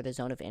Glazer for The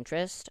Zone of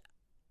Interest.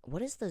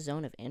 What is The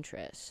Zone of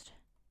Interest?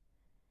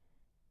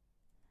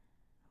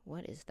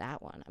 What is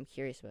that one? I'm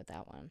curious about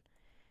that one.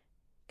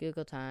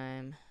 Google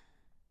time.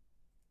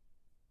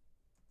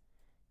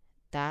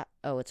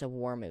 It's a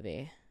war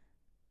movie.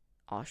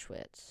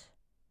 Auschwitz.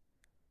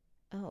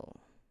 Oh,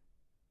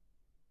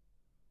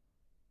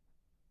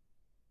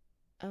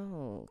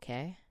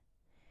 okay.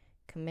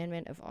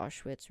 Commandment of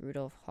Auschwitz,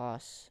 Rudolf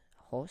Haas,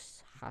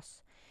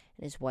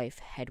 and his wife,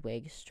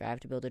 Hedwig, strive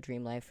to build a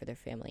dream life for their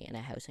family in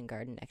a house and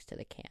garden next to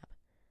the camp.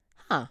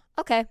 Huh,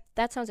 okay.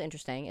 That sounds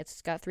interesting.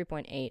 It's got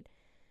 3.8.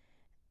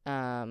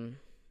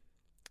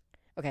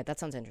 Okay, that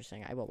sounds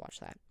interesting. I will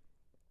watch that.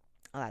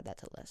 I'll add that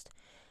to the list.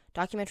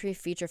 Documentary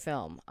feature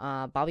film.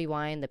 Bobby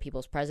Wine, The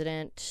People's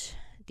President.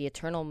 The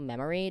Eternal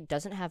Memory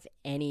doesn't have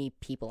any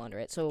people under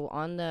it. So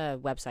on the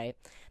website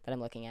that I'm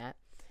looking at,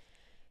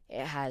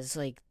 it has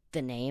like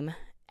the name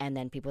and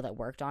then people that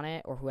worked on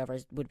it or whoever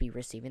would be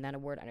receiving that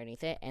award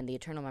underneath it. And The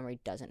Eternal Memory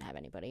doesn't have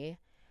anybody.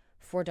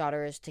 4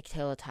 Daughters, To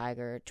Kill a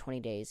Tiger, 20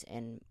 Days,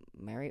 and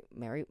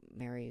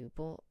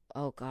Mariupol.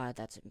 Oh God,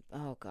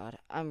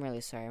 I'm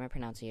really sorry. My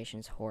pronunciation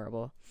is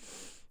horrible.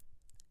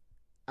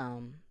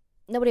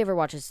 Nobody ever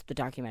watches the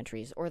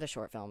documentaries or the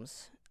short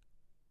films.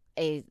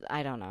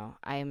 I don't know.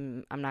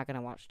 I'm not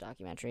gonna watch a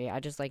documentary. I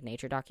just like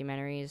nature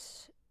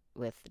documentaries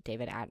with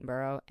David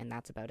Attenborough, and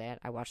that's about it.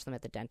 I watch them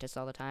at the dentist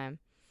all the time.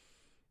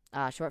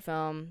 Short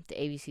film, the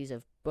ABCs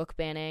of book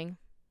banning.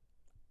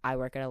 I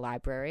work at a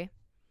library,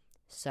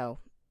 so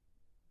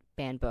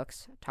ban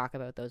books. Talk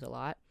about those a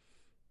lot.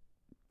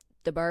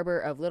 The Barber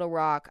of Little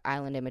Rock,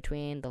 Island in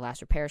Between, The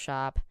Last Repair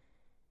Shop.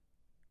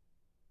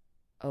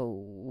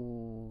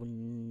 Oh,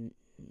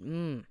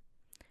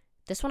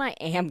 this one I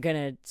am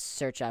gonna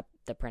search up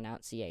the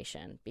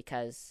pronunciation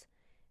because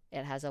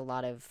it has a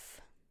lot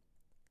of,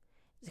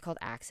 is it called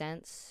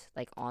accents,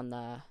 like on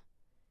the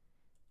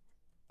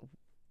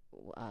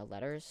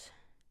letters?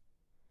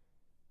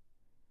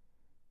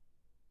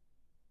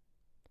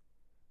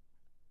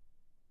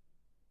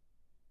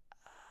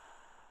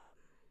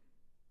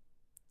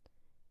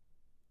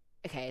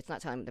 Okay, it's not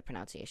telling me the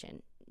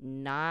pronunciation.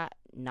 Not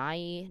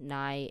Nai,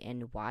 Nai,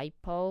 and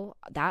Waipo.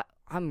 That,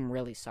 I'm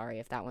really sorry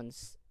if that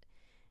one's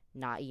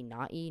Nai,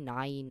 Nai,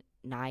 Nai,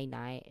 Nai,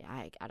 Nai.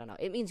 I don't know.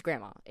 It means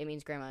grandma. It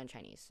means grandma in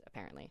Chinese,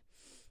 apparently.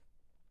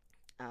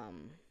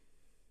 Um,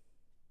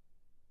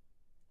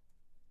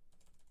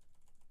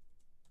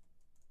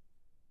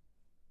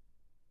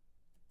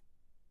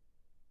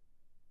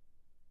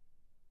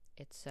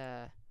 it's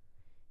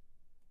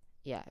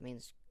yeah, it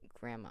means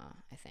grandma,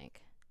 I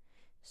think.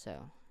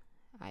 So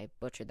I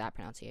butchered that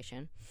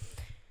pronunciation.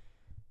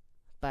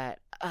 But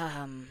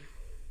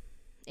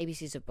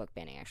ABCs of book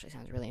banning actually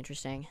sounds really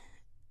interesting.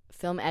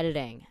 Film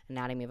editing,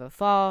 Anatomy of a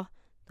Fall,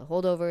 The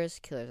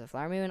Holdovers, Killers of the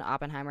Flower Moon,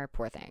 Oppenheimer,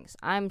 Poor Things.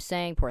 I'm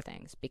saying Poor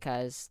Things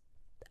because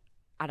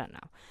I don't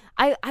know.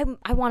 I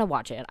want to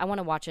watch it. I want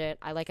to watch it.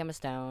 I like Emma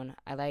Stone.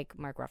 I like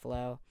Mark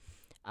Ruffalo,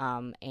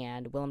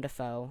 and Willem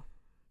Dafoe,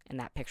 and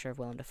that picture of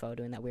Willem Dafoe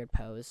doing that weird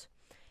pose.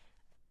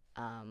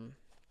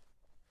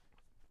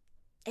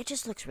 It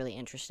just looks really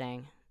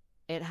interesting.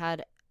 It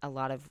had a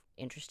lot of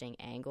interesting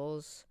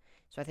angles,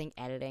 so I think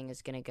editing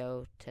is gonna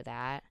go to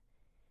that.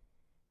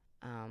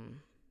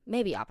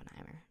 Maybe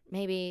Oppenheimer.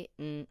 Maybe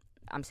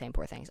I'm saying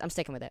Poor Things. I'm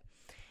sticking with it.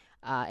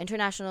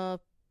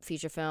 International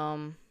feature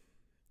film,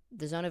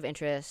 The Zone of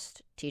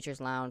Interest, Teacher's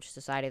Lounge,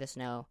 Society of the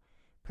Snow,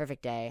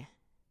 Perfect Day.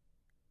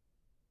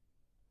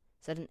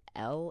 Is that an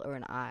L or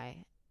an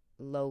I?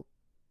 Lo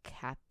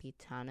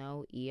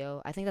Capitano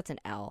Io? I think that's an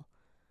L.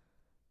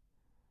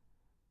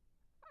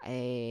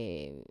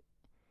 I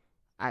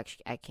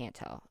can't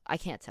tell. I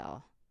can't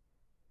tell.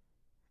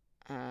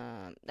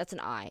 That's an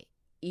I.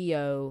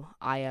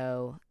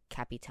 Io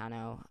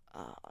Capitano.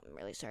 Oh, I'm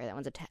really sorry. That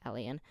one's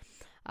Italian.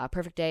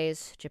 Perfect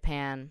Days,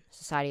 Japan.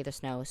 Society of the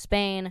Snow,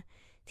 Spain.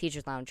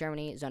 Teachers Lounge,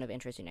 Germany. Zone of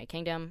Interest, United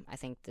Kingdom. I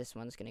think this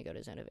one's going to go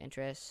to Zone of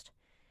Interest.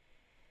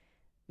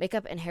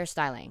 Makeup and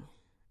hairstyling.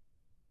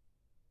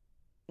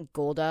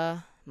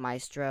 Golda,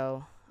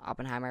 Maestro,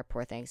 Oppenheimer,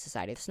 Poor Things,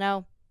 Society of the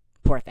Snow.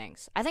 Poor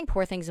Things. I think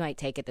Poor Things might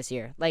take it this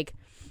year. Like,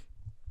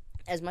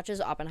 as much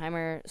as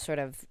Oppenheimer sort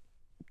of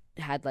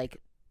had, like,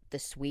 the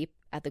sweep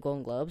at the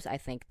Golden Globes, I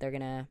think they're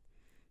going to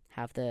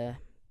have the,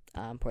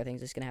 Poor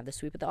Things is going to have the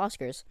sweep at the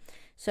Oscars.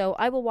 So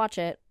I will watch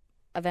it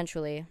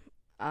eventually.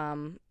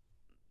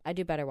 I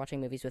do better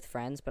watching movies with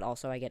friends, but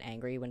also I get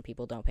angry when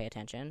people don't pay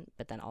attention,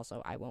 but then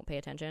also I won't pay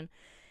attention.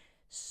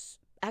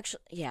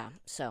 Actually, yeah,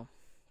 so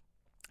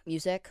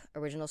music,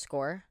 original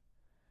score,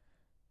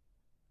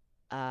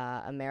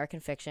 American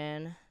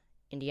Fiction,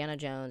 Indiana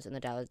Jones, and the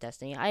Dial of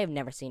Destiny. I have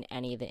never seen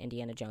any of the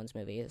Indiana Jones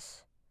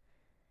movies.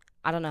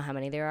 I don't know how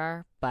many there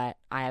are, but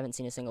I haven't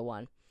seen a single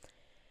one.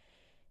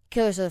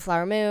 Killers of the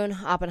Flower Moon,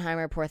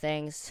 Oppenheimer, Poor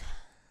Things.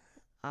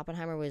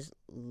 Oppenheimer was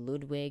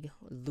Ludwig.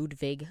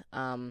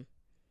 I'm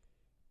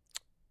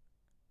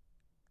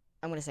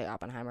going to say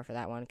Oppenheimer for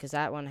that one, because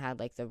that one had,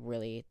 like, the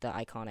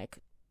iconic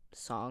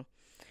song.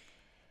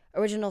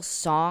 Original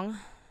song,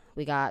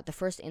 we got The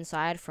First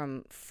Inside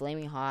from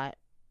Flaming Hot.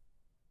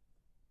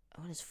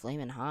 What is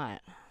Flamin'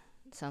 Hot?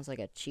 It sounds like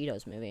a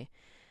Cheetos movie.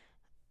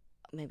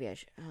 Maybe I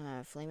should.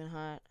 Flamin'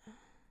 Hot.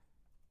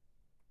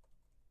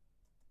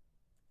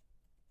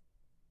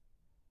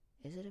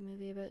 Is it a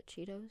movie about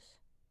Cheetos?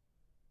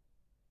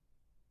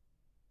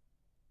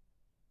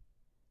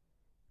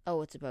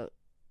 Oh, it's about.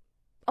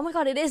 Oh my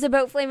god, it is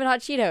about Flamin' Hot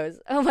Cheetos.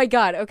 Oh my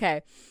god,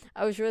 okay.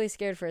 I was really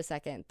scared for a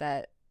second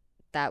that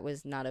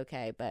was not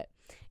okay, but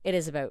it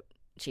is about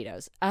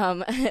Cheetos.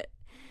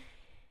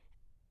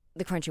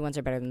 The crunchy ones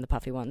are better than the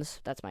puffy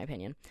ones. That's my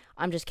opinion.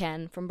 I'm Just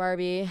Ken from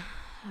Barbie.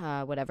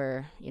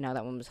 Whatever.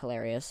 That one was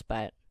hilarious,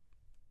 but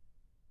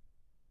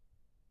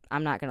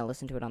I'm not going to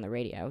listen to it on the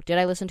radio. Did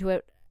I listen to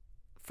it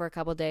for a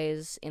couple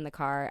days in the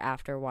car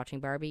after watching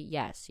Barbie?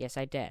 Yes,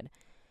 I did.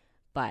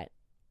 But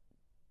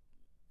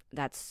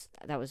that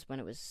was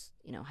when it was,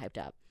 hyped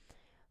up.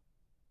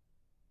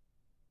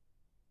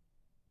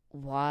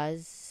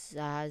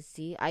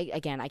 Wazazi.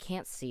 I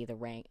can't see the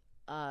rank.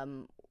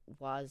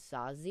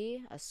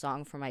 Wazazi, A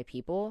Song for My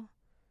People,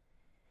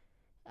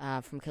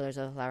 from Killers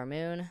of the Flower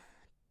Moon.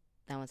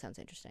 That one sounds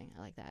interesting.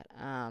 I like that.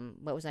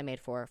 What Was I Made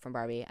For from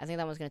Barbie. I think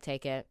that one's going to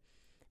take it.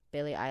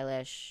 Billie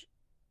Eilish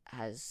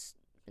has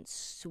been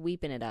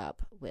sweeping it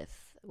up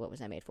with What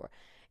Was I Made For.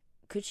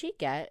 Could she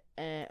get,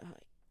 I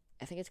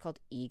think it's called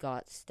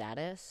EGOT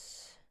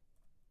status.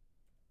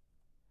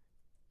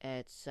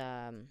 It's,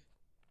 Emmy,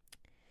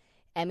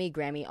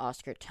 Grammy,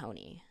 Oscar,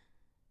 Tony.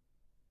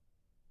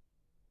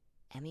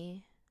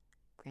 Emmy,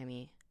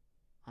 Grammy,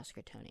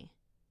 Oscar, Tony.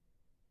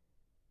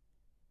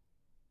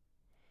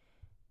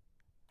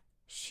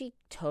 She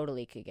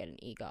totally could get an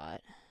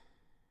EGOT.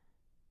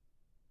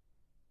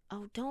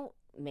 Oh, don't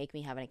make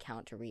me have an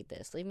account to read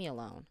this. Leave me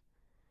alone.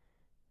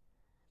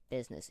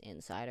 Business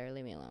Insider,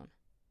 leave me alone.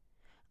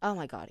 Oh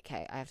my god,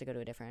 okay, I have to go to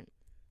a different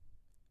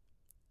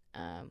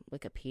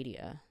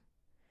Wikipedia.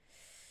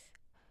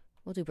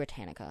 We'll do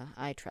Britannica.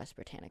 I trust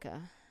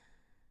Britannica.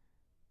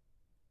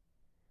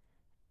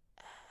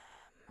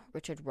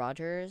 Richard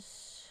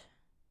Rogers,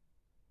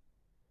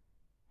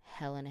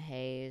 Helen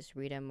Hayes,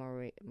 Rita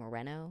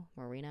Moreno.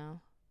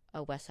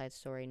 Oh, West Side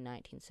Story,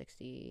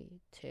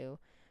 1962.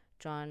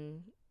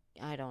 John,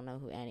 I don't know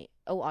who any.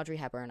 Oh, Audrey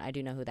Hepburn. I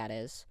do know who that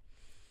is.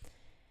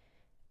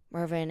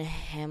 Mervyn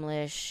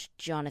Hamlish,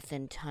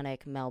 Jonathan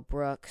Tunick, Mel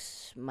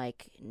Brooks,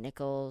 Mike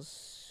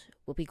Nichols,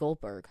 Whoopi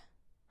Goldberg.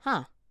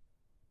 Huh.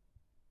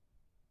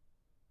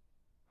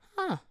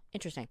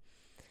 Interesting.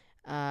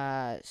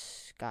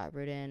 Scott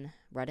Rudin,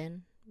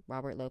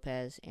 Robert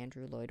Lopez,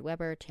 Andrew Lloyd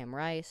Webber, Tim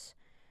Rice,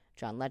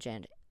 John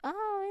Legend.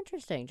 Oh,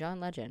 interesting. John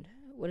Legend.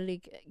 What did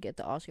he get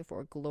the Oscar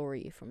for?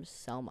 Glory from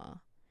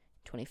Selma,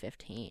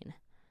 2015.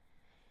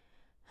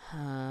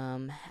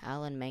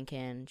 Alan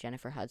Menken,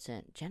 Jennifer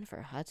Hudson.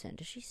 Jennifer Hudson,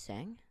 does she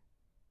sing?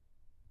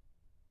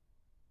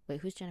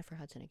 Wait, who's Jennifer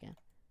Hudson again?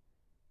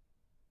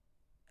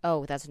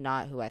 Oh, that's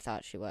not who I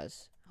thought she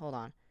was. Hold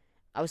on.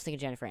 I was thinking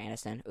Jennifer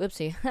Aniston.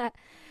 Oopsie.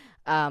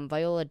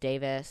 Viola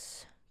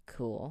Davis.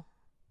 Cool.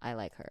 I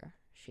like her.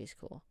 She's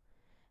cool.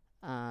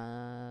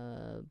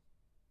 And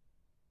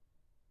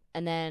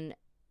then...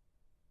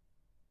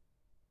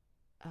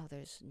 Oh,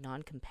 there's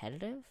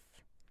non-competitive?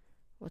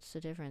 What's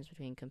the difference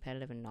between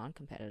competitive and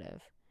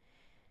non-competitive?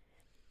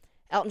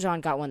 Elton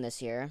John got one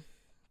this year,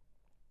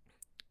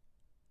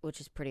 which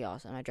is pretty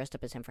awesome. I dressed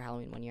up as him for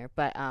Halloween one year.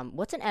 But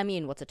what's an Emmy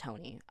and what's a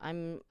Tony? I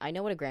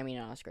know what a Grammy and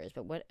an Oscar is,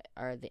 but what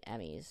are the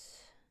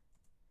Emmys?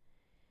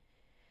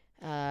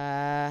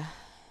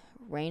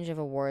 Range of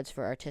awards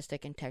for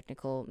artistic and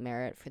technical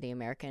merit for the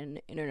American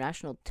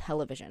International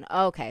Television.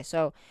 Okay,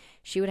 so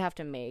she would have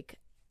to make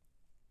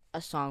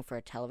a song for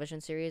a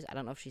television series. I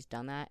don't know if she's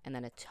done that. And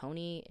then a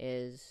Tony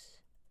is...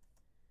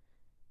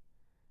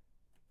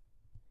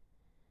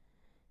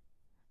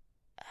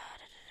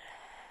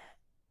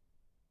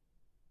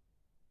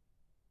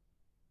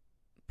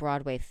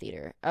 Broadway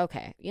theater.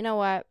 Okay, you know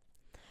what?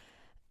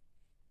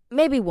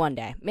 Maybe one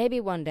day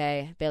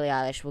Billie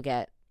Eilish will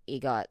get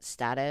EGOT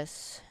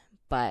status,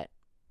 but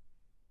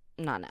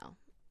not now.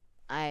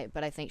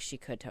 But I think she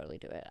could totally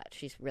do it.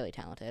 She's really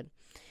talented.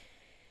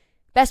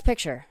 Best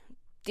Picture.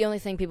 The only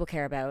thing people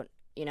care about,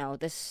 you know,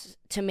 this,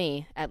 to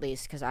me, at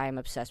least, because I am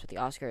obsessed with the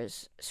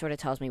Oscars, sort of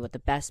tells me what the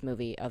best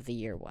movie of the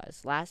year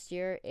was. Last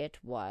year, it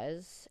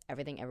was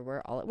Everything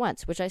Everywhere All at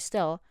Once, which I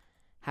still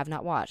have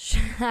not watched.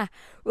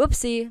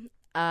 Whoopsie.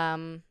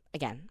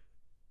 Again,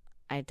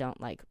 I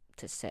don't like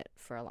to sit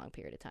for a long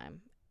period of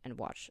time and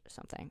watch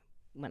something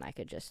when I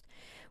could just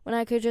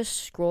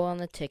scroll on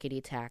the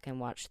tickety-tack and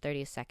watch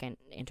 30-second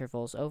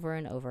intervals over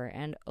and over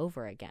and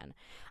over again.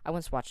 I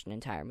once watched an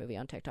entire movie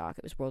on TikTok.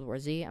 It was World War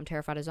Z. I'm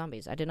terrified of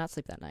zombies. I did not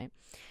sleep that night.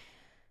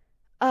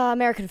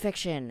 American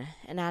Fiction,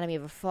 Anatomy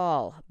of a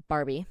Fall,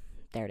 Barbie,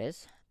 there it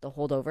is, The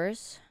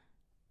Holdovers,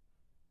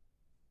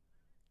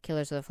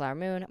 Killers of the Flower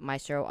Moon,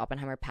 Maestro,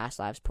 Oppenheimer, Past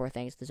Lives, Poor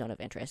Things, The Zone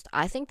of Interest.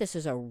 I think this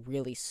is a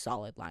really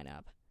solid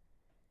lineup.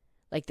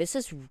 Like, this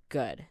is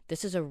good.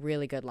 This is a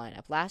really good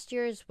lineup. Last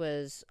year's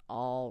was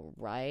all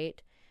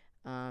right.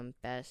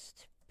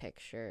 Best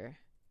Picture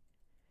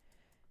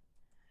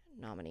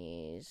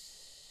nominees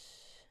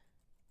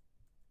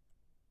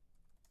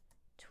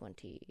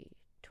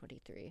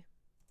 2023.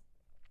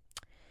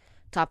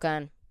 Top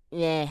Gun,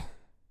 yeah.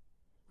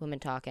 Women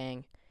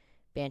Talking,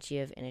 Banshee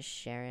of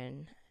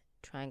Inisherin,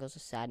 Triangles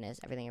of Sadness,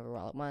 Everything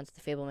Everywhere All at Once,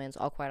 The Fablemans,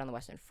 All Quiet on the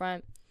Western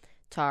Front,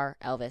 Tar,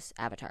 Elvis,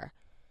 Avatar.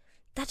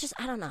 That just,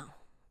 I don't know.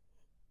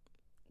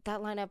 That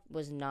lineup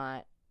was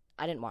not,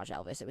 I didn't watch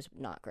Elvis. It was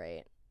not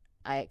great.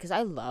 Because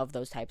I love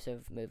those types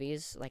of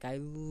movies. Like, I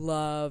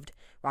loved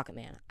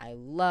Rocketman. I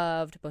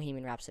loved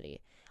Bohemian Rhapsody.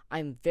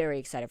 I'm very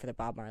excited for the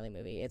Bob Marley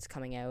movie. It's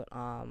coming out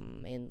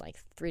in like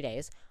 3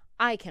 days.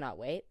 I cannot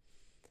wait.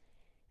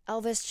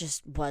 Elvis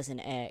just wasn't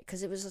it.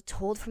 Because it was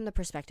told from the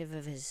perspective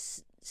of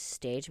his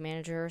stage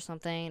manager or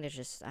something. It's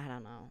just, I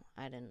don't know.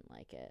 I didn't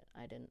like it.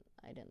 I didn't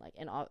like it.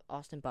 And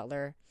Austin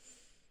Butler,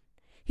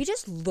 he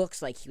just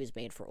looks like he was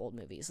made for old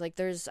movies. Like,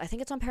 there's, I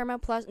think it's on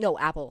Paramount Plus. No,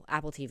 Apple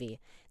TV.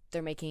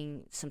 They're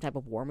making some type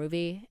of war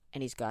movie,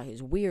 and he's got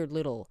his weird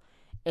little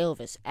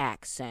Elvis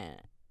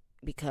accent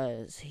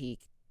because he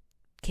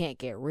can't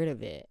get rid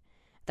of it.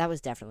 That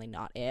was definitely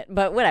not it,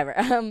 but whatever.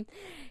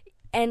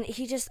 And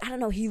he just, I don't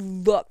know, he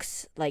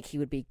looks like he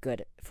would be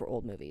good for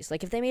old movies.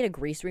 Like, if they made a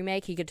Grease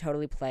remake, he could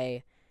totally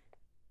play,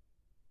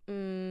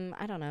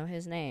 I don't know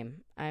his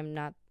name. I'm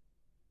not...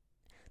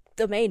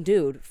 the main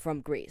dude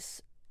from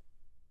Grease.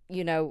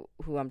 You know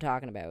who I'm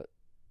talking about.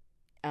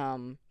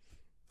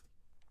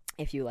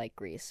 If you like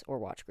Grease or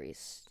watch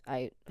Grease,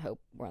 I hope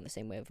we're on the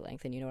same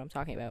wavelength and you know what I'm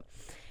talking about.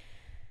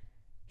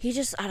 He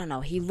just, I don't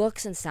know, he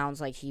looks and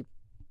sounds like he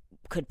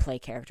could play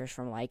characters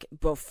from, like,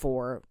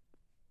 before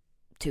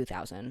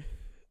 2000.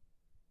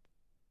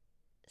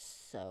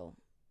 So,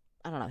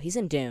 I don't know, he's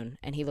in Dune,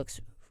 and he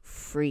looks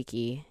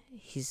freaky.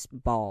 He's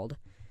bald.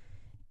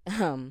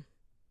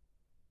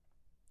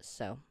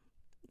 So,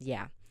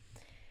 yeah.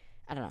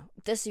 I don't know.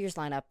 This year's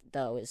lineup,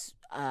 though, is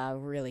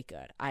really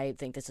good. I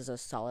think this is a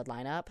solid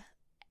lineup.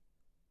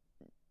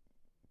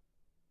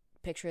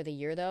 Picture of the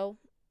year, though,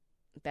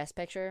 best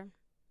picture,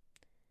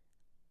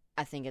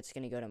 I think it's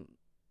going to go to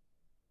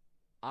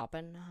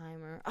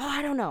Oppenheimer. Oh,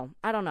 I don't know,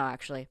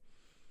 actually.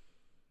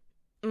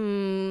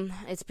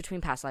 It's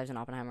between Past Lives and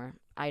Oppenheimer.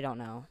 I don't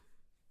know.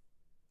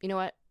 You know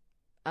what?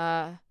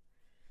 I'm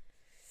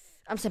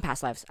saying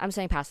Past Lives.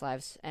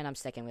 And I'm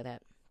sticking with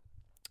it.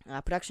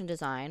 Production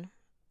design,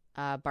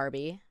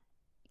 Barbie,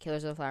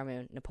 Killers of the Flower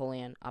Moon,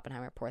 Napoleon,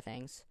 Oppenheimer, Poor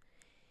Things.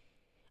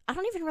 I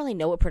don't even really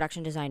know what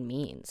production design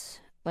means.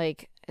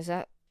 Like, is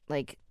that,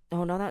 like,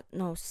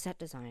 set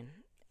design.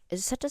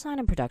 Is set design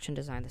and production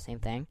design the same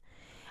thing?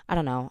 I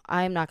don't know.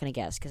 I'm not going to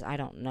guess because I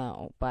don't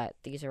know, but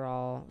these are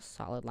all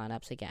solid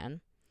lineups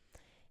again.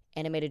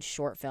 Animated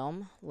short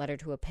film, Letter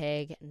to a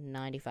Pig,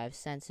 95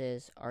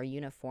 Senses, Our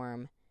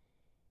Uniform.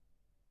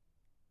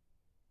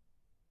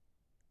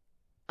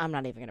 I'm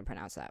not even going to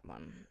pronounce that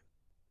one.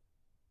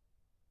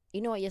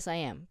 You know what? Yes, I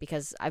am,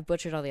 because I've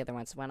butchered all the other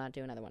ones, so why not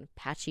do another one?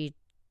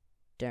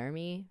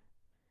 Pachydermy?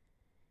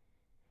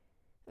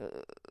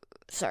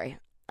 Sorry.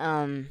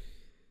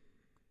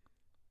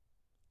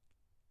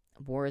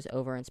 War is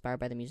Over, inspired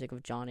by the music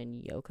of John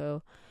and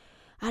Yoko.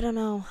 I don't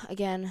know.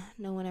 Again,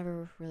 no one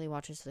ever really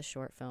watches the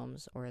short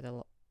films or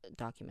the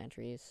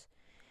documentaries.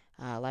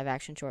 Live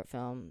action short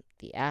film,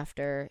 The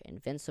After,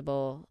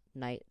 Invincible,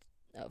 Night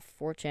of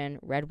Fortune,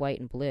 Red, White,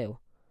 and Blue.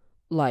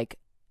 Like,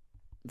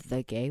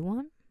 the gay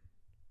one?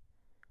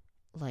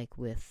 Like,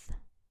 with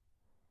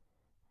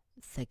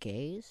the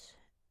gays?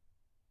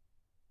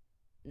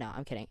 No,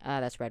 I'm kidding.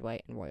 That's Red,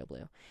 White, and Royal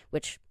Blue.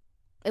 Which,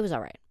 it was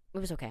alright. It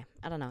was okay.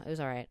 I don't know. It was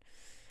alright.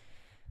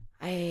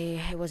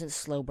 It wasn't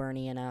slow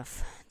burny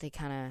enough. They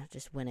kind of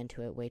just went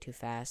into it way too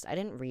fast. I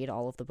didn't read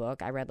all of the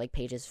book. I read, like,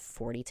 pages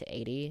 40 to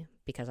 80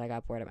 because I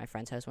got bored at my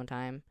friend's house one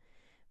time.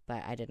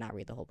 But I did not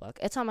read the whole book.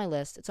 It's on my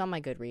list. It's on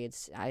my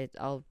Goodreads.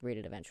 I'll read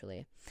it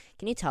eventually.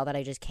 Can you tell that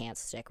I just can't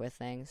stick with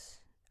things?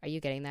 Are you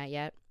getting that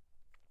yet?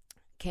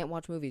 Can't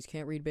watch movies.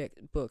 Can't read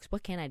books.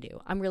 What can I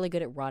do? I'm really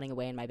good at rotting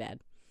away in my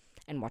bed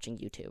and watching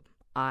YouTube.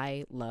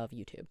 I love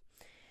YouTube.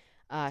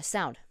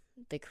 Sound.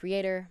 The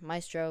Creator,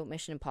 Maestro,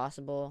 Mission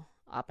Impossible,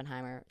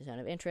 Oppenheimer, Zone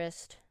of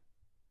Interest.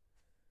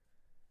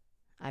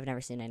 I've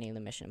never seen any of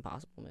the Mission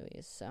Impossible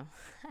movies, so.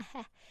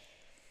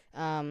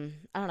 I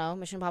don't know.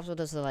 Mission Impossible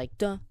does the, like,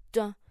 dun,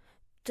 dun,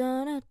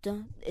 dun, dun,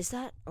 dun. Is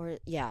that, or,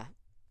 yeah.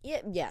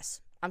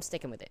 Yes. I'm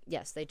sticking with it.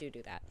 Yes, they do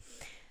that.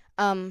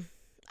 I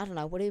don't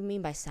know. What do you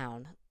mean by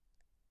sound?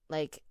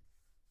 Like,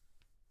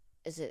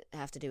 does it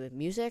have to do with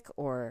music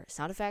or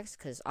sound effects?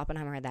 Because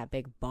Oppenheimer had that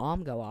big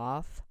bomb go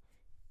off.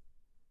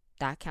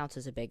 That counts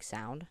as a big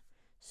sound.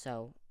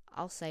 So,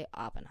 I'll say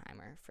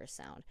Oppenheimer for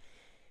sound.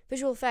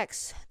 Visual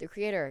effects. The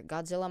Creator,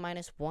 Godzilla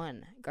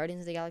 -1,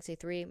 Guardians of the Galaxy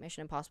 3,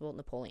 Mission Impossible,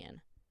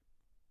 Napoleon.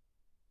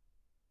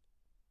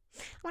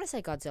 I want to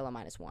say Godzilla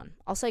 -1.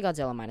 I'll say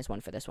Godzilla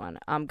 -1 for this one.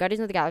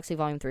 Guardians of the Galaxy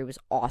Volume 3 was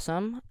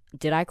awesome.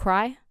 Did I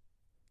cry?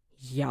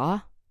 Yeah.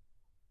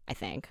 I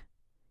think.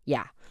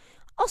 Yeah.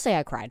 I'll say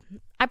I cried.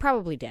 I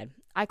probably did.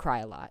 I cry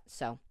a lot,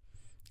 so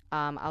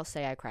I'll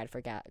say I cried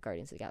for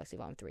Guardians of the Galaxy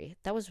Volume 3.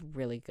 That was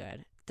really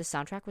good. The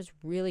soundtrack was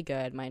really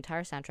good. My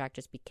entire soundtrack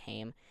just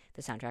became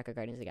the soundtrack of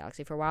Guardians of the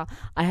Galaxy for a while.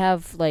 I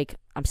have, like,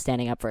 I'm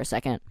standing up for a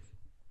second.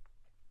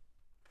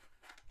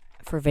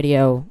 For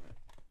video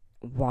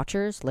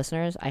watchers,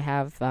 listeners, I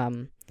have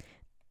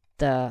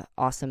the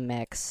Awesome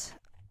Mix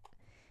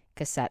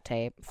cassette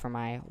tape for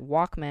my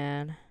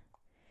Walkman.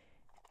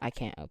 I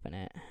can't open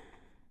it.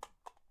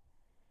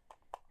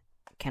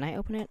 Can I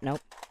open it?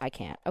 Nope, I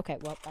can't. Okay,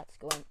 well, that's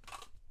going...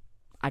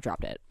 I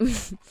dropped it.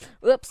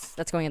 Whoops,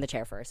 that's going in the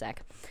chair for a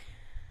sec.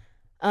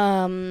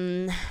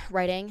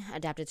 Writing,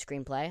 adapted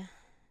screenplay.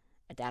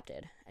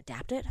 Adapted?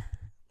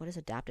 What does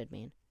adapted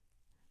mean?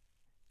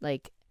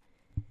 Like,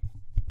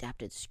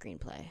 adapted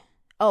screenplay.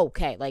 Oh,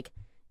 okay, like,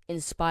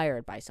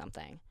 inspired by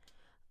something.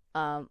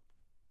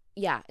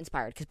 Yeah,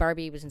 inspired, because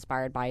Barbie was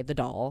inspired by the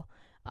doll.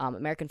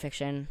 American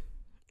fiction,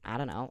 I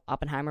don't know.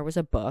 Oppenheimer was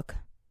a book.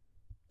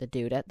 The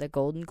dude at the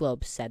Golden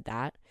Globes said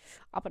that.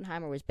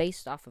 Oppenheimer was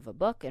based off of a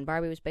book, and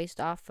Barbie was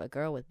based off a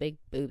girl with big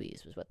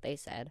boobies, was what they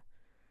said.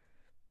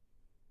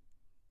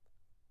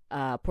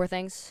 Poor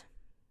Things.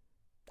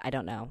 I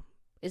don't know.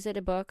 Is it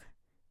a book?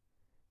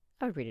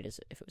 I would read it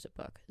as if it was a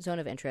book. Zone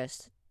of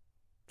Interest.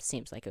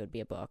 Seems like it would be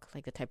a book.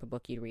 Like the type of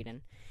book you'd read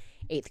in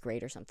 8th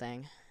grade or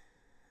something.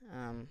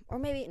 Or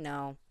maybe,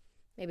 no.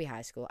 Maybe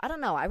high school. I don't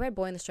know. I read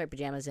Boy in the Striped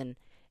Pajamas in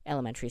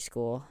elementary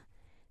school.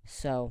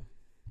 So,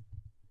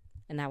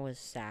 and that was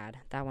sad.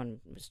 That one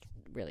was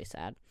really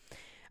sad.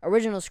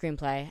 Original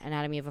screenplay,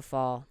 Anatomy of a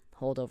Fall,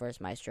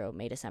 Holdovers, Maestro,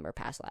 May December,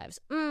 Past Lives.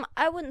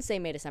 I wouldn't say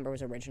May December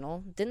was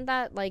original. Didn't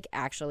that, like,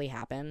 actually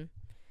happen?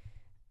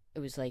 It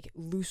was, like,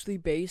 loosely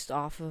based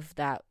off of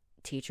that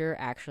teacher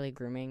actually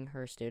grooming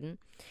her student.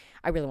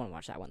 I really want to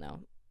watch that one, though,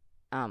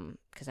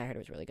 because I heard it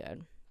was really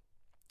good.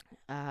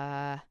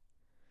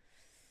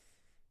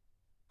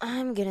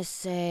 I'm gonna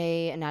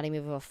say Anatomy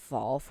of a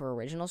Fall for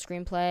original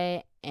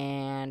screenplay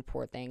and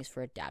Poor Things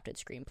for adapted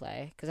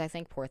screenplay, because I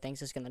think Poor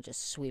Things is gonna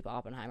just sweep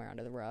Oppenheimer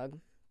under the rug,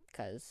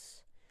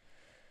 because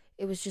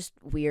it was just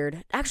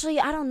weird. Actually,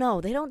 I don't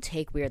know. They don't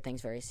take weird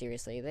things very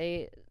seriously.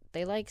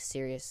 They like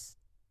serious.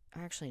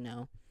 Actually,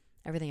 no.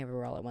 Everything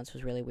Everywhere All at Once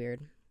was really weird.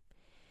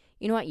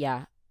 You know what?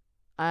 Yeah,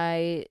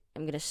 I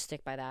am gonna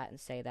stick by that and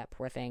say that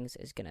Poor Things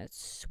is gonna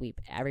sweep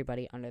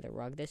everybody under the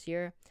rug this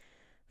year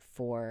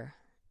for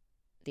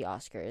the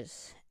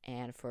Oscars,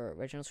 and for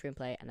original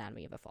screenplay,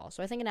 Anatomy of a Fall.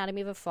 So I think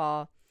Anatomy of a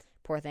Fall,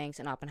 Poor Things,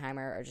 and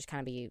Oppenheimer are just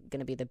kind of going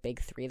to be the big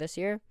three this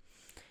year.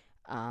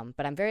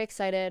 But I'm very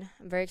excited.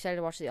 I'm very excited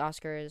to watch the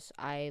Oscars.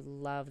 I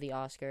love the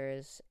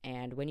Oscars,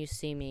 and when you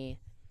see me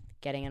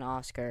getting an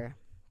Oscar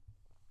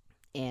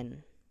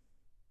in...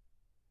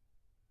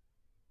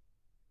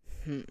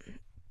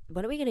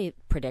 When are we going to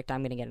predict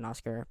I'm going to get an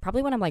Oscar?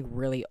 Probably when I'm, like,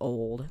 really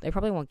old. They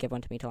probably won't give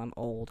one to me till I'm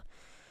old.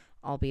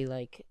 I'll be,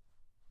 like,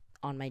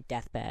 on my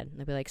deathbed.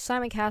 They'll be like,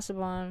 Simon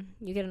Casaubon,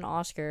 you get an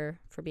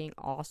Oscar for being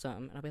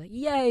awesome. And I'll be like,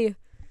 yay!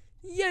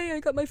 Yay, I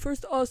got my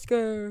first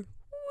Oscar!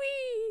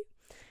 Whee!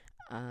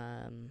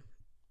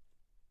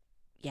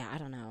 Yeah, I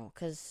don't know.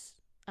 Because,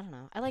 I don't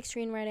know. I like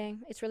screenwriting.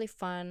 It's really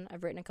fun.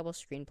 I've written a couple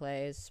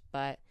screenplays,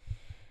 but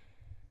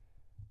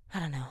I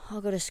don't know.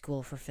 I'll go to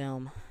school for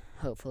film,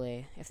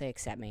 hopefully, if they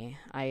accept me.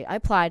 I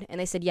applied,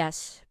 and they said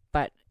yes,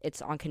 but it's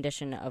on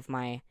condition of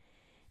my,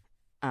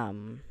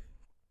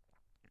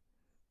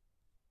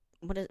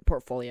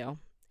 portfolio.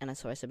 And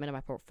so I submitted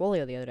my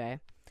portfolio the other day,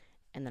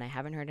 and then I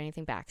haven't heard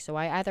anything back. So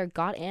I either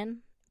got in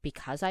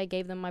because I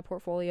gave them my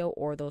portfolio,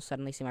 or they'll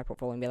suddenly see my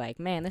portfolio and be like,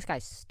 man, this guy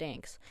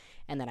stinks,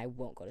 and then I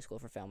won't go to school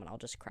for film and I'll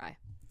just cry.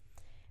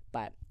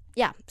 But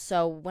yeah,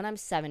 so when I'm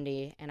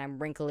 70 and I'm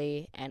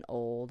wrinkly and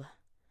old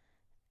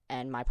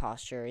and my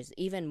posture is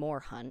even more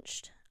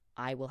hunched,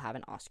 I will have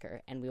an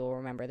Oscar, and we will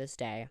remember this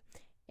day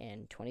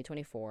in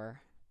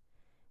 2024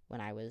 when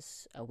I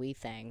was a wee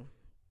thing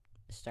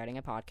starting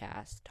a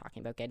podcast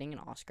talking about getting an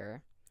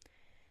Oscar.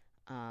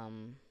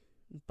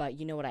 But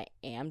you know what I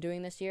am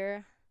doing this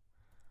year?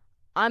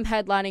 I'm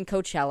headlining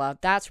Coachella.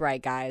 That's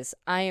right, guys.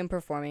 I am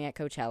performing at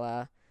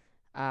Coachella.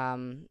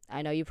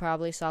 I know you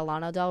probably saw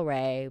Lana Del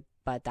Rey,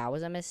 but that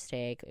was a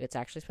mistake. It's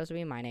actually supposed to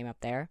be my name up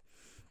there.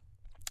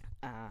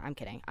 I'm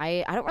kidding.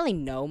 I don't really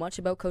know much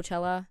about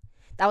Coachella.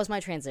 That was my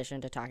transition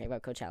to talking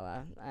about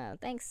Coachella.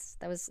 Thanks.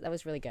 That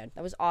was really good.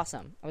 That was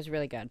awesome. That was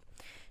really good.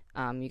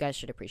 You guys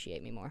should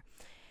appreciate me more.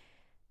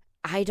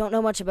 I don't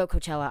know much about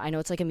Coachella. I know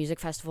it's like a music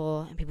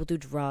festival and people do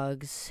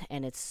drugs,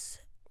 and it's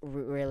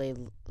really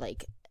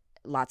like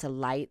lots of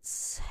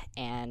lights,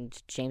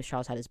 and James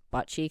Charles had his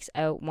butt cheeks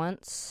out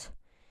once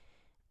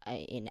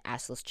in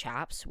assless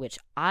chaps, which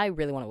I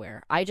really want to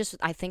wear. I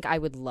think I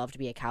would love to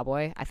be a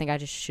cowboy. I think I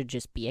should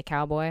just be a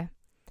cowboy.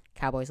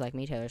 Cowboys Like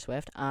Me, Taylor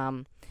Swift.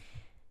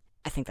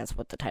 I think that's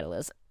what the title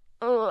is.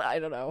 Oh, I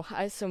don't know.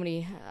 I have so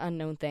many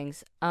unknown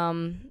things.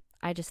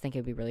 I just think it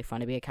would be really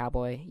fun to be a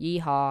cowboy.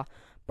 Yeehaw.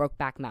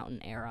 Brokeback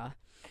Mountain era.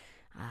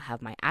 I'll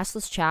have my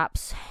assless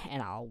chaps,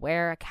 and I'll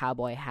wear a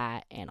cowboy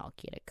hat, and I'll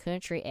get a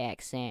country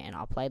accent, and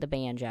I'll play the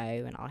banjo,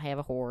 and I'll have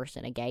a horse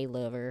and a gay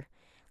lover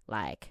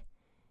like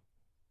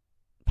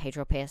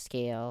Pedro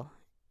Pascal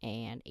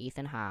and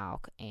Ethan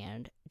Hawke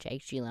and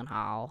Jake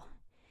Gyllenhaal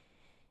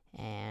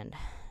and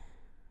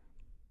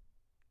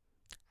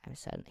I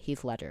said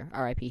Heath Ledger.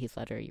 R.I.P. Heath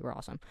Ledger. You were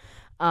awesome.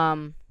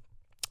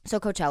 So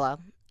Coachella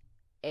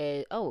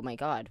is, oh my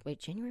god, wait,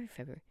 January,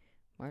 February,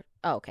 March.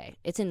 Oh, okay,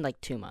 it's in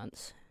like 2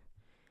 months.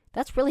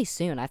 That's really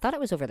soon. I thought it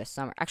was over the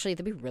summer. Actually,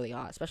 it'd be really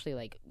hot, especially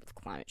like with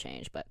climate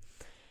change. But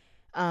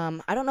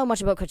I don't know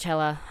much about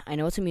Coachella. I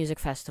know it's a music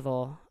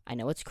festival. I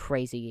know it's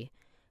crazy,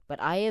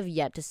 but I have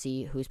yet to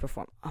see who's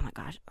performing. Oh my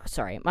gosh,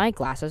 sorry, my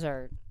glasses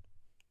are.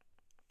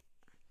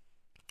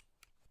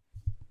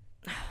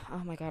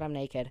 Oh my god, I'm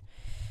naked.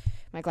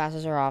 My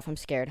glasses are off. I'm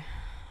scared.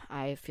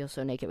 I feel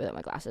so naked without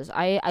my glasses.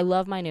 I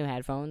love my new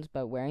headphones,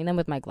 but wearing them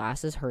with my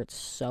glasses hurts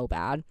so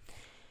bad.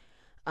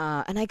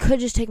 And I could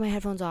just take my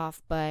headphones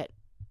off, but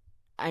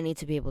I need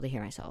to be able to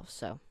hear myself.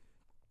 So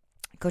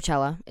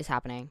Coachella is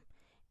happening,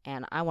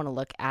 and I want to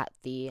look at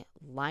the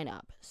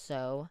lineup.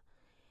 So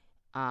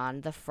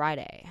on the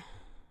Friday,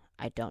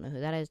 I don't know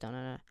who that is. Don't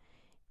know.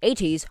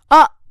 80s.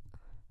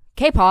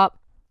 K-pop.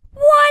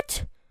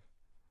 What?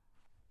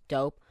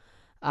 Dope.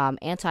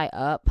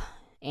 Anti-Up.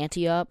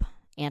 Anti-Up.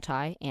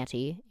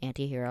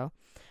 Anti-hero.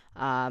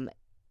 ANOTR.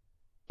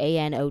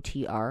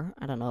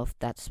 I don't know if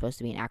that's supposed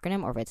to be an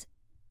acronym or if it's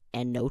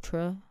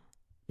Anotra.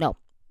 No,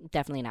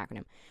 definitely an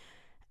acronym.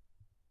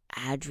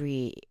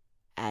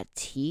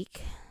 Adriatique.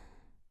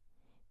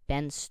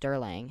 Ben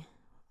Sterling.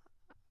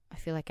 I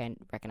feel like I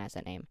recognize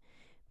that name.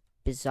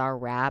 Bizarre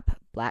Rap,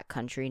 Black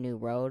Country, New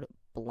Road,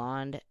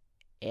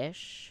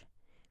 Blonde-ish,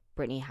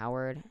 Brittany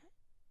Howard,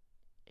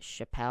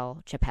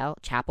 Chapel,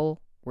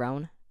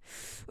 Roan.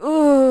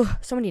 Ooh,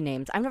 so many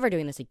names. I'm never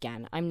doing this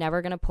again. I'm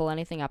never going to pull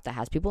anything up that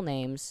has people's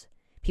names,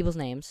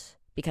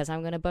 because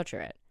I'm going to butcher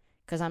it,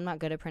 because I'm not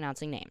good at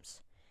pronouncing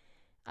names.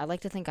 I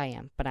like to think I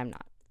am, but I'm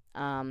not.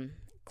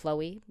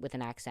 Chloe, with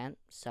an accent,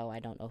 so I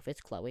don't know if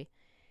it's Chloe.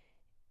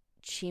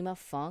 Kima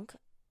Funk.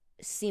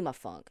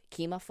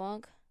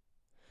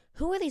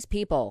 Who are these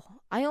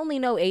people? I only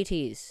know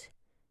ATs.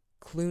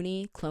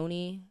 Clooney,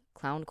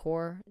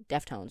 Clowncore,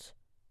 Deftones.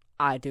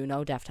 I do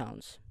know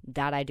Deftones.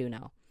 That I do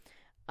know.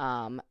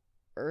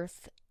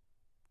 Earth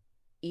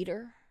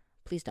Eater.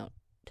 Please don't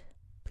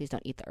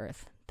eat the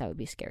earth. That would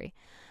be scary.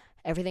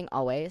 Everything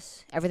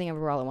Always. Everything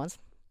Everywhere All at Once.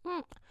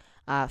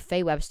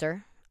 Faye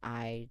Webster.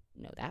 I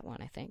know that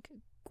one, I think.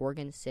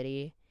 Gorgon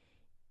City.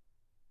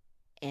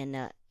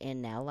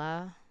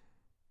 Inella.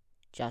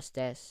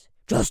 Justice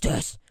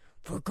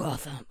for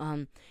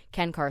Gotham.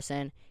 Ken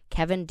Carson.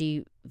 Kevin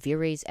D.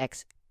 Vires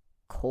X.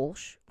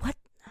 Kolsch. What?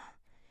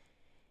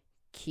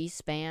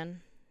 Keyspan.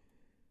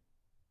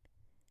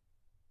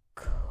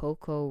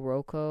 Coco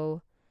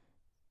Roco.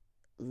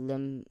 La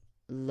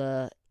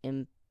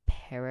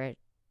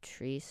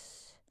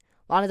Imperatrice.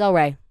 Lana Del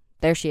Rey.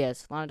 There she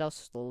is. Lana Del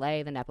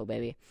Slay, the Nepo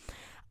baby.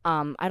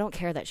 I don't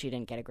care that she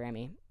didn't get a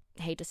Grammy.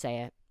 Hate to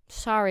say it.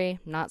 Sorry,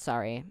 not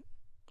sorry.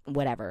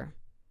 Whatever.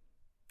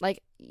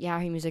 Like, yeah,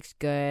 her music's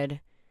good,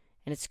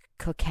 and it's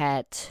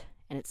coquette,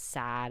 and it's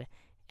sad,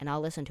 and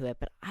I'll listen to it,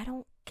 but I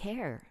don't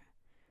care.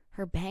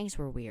 Her bangs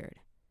were weird.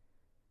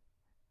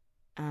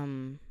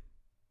 I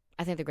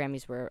think the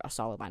Grammys were a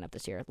solid lineup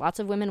this year. Lots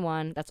of women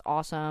won. That's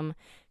awesome.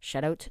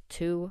 Shout out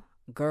to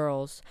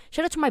girls.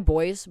 Shout out to my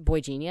boys,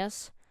 Boy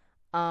Genius.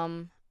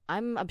 I'm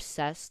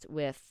obsessed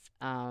with,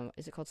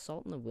 is it called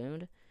Salt in the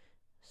Wound?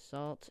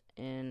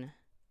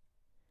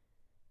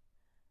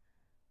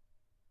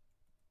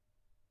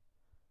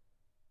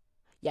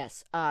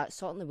 Yes,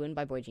 Salt in the Wound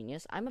by Boy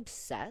Genius. I'm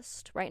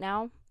obsessed right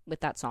now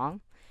with that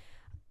song.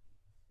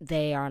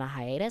 They are on a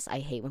hiatus. I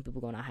hate when people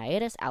go on a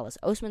hiatus. Alice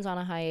Oseman's on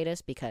a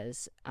hiatus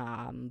because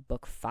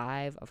book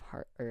 5 of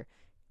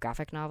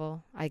graphic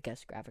novel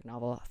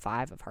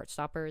 5 of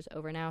Heartstopper is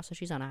over now, so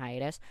she's on a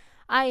hiatus.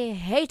 I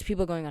hate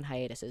people going on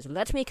hiatuses.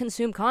 Let me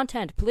consume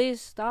content.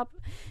 Please stop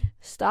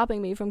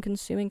stopping me from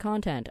consuming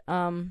content.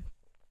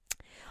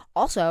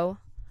 Also,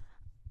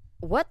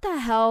 what the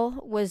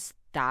hell was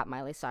that,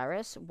 Miley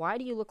Cyrus? Why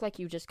do you look like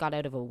you just got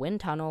out of a wind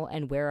tunnel,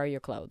 and where are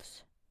your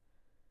clothes?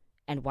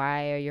 And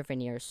why are your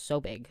veneers so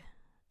big?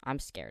 I'm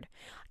scared.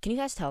 Can you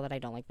guys tell that I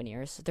don't like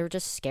veneers? They're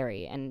just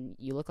scary, and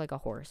you look like a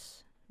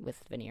horse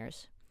with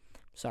veneers.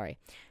 Sorry.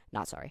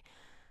 Not sorry.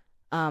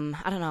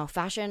 I don't know.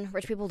 Fashion.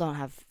 Rich people don't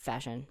have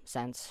fashion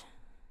sense.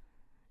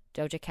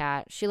 Doja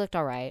Cat. She looked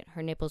alright.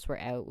 Her nipples were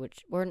out,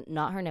 which were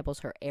not her nipples,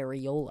 her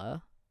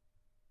areola.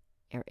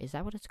 Is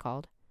that what it's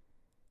called?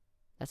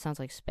 That sounds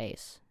like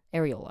space.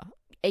 Areola.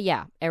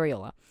 Yeah,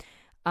 areola.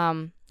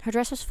 Her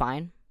dress was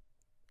fine.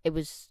 It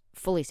was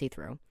fully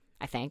see-through,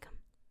 I think.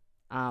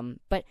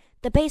 But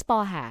the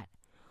baseball hat.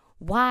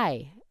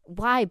 Why?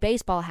 Why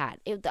baseball hat?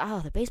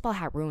 The baseball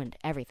hat ruined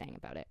everything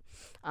about it.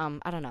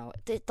 I don't know.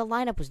 The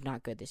lineup was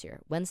not good this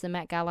year. When's the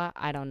Met Gala?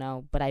 I don't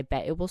know, but I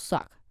bet it will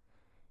suck.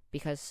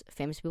 Because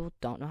famous people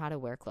don't know how to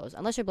wear clothes.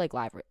 Unless you're Blake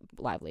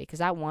Lively. Because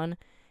that one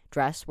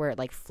dress where it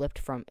like flipped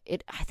from...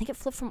 I think it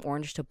flipped from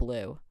orange to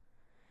blue.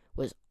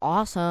 Was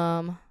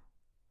awesome.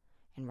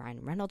 And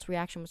Ryan Reynolds'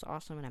 reaction was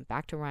awesome. And I'm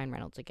back to Ryan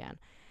Reynolds again.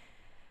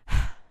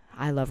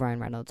 I love Ryan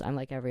Reynolds. I'm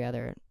like every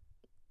other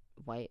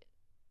straight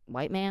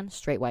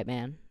white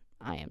man.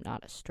 I am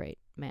not a straight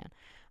man.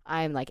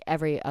 I'm like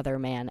every other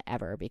man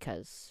ever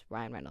because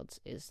Ryan Reynolds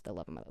is the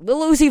love of my life.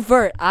 Lil Uzi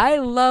Vert. I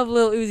love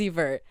Lil Uzi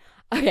Vert.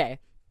 Okay.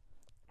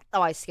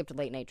 Oh, I skipped a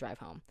late night drive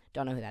home.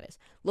 Don't know who that is.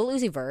 Lil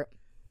Uzi Vert.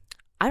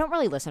 I don't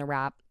really listen to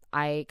rap.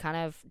 I kind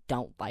of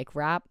don't like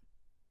rap.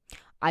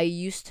 I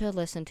used to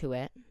listen to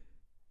it.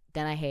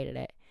 Then I hated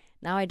it.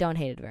 Now I don't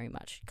hate it very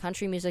much.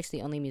 Country music's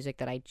the only music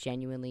that I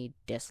genuinely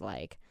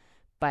dislike.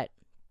 But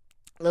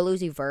Lil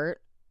Uzi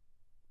Vert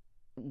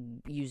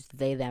used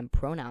they, them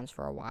pronouns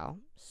for a while.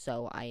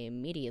 So I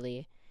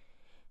immediately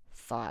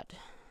thought,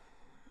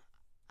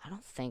 I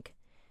don't think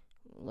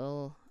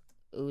Lil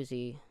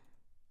Uzi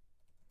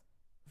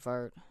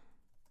Vert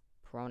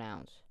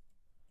pronouns.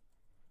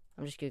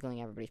 I'm just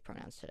Googling everybody's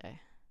pronouns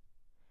today.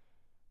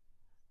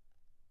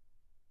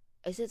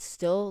 Is it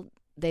still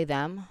they,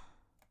 them?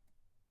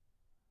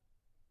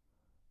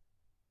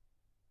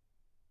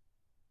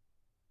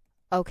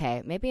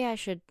 Okay, maybe I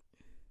should...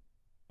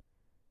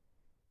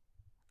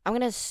 I'm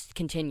gonna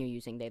continue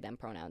using they, them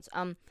pronouns.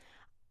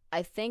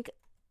 I think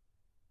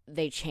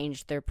they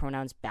changed their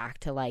pronouns back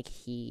to, like,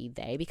 he,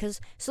 they, because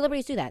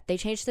celebrities do that. They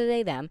change to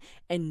they, them,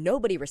 and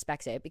nobody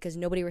respects it, because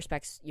nobody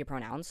respects your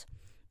pronouns,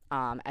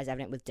 as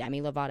evident with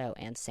Demi Lovato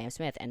and Sam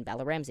Smith and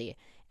Bella Ramsey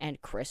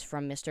and Chris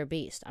from Mr.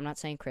 Beast. I'm not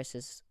saying Chris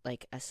is,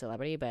 like, a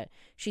celebrity, but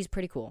she's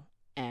pretty cool.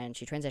 and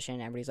she transitioned.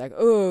 And everybody's like,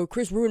 "Oh,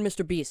 Chris ruined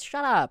Mr. Beast."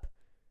 Shut up.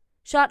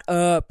 Shut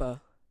up.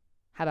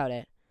 How about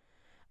it?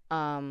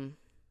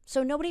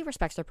 So nobody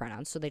respects their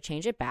pronouns, so they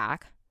change it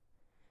back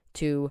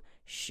to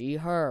she,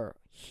 her,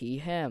 he,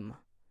 him,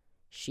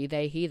 she,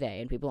 they, he, they,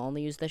 and people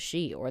only use the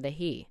she or the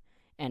he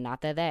and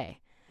not the they.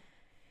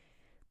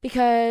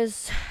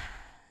 Because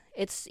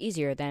it's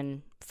easier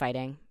than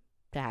fighting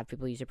to have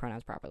people use your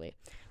pronouns properly.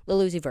 Lil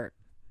Uzi Vert.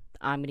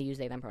 I'm going to use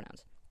they, them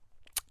pronouns.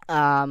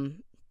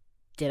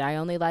 Did I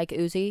only like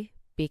Uzi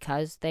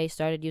because they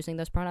started using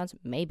those pronouns?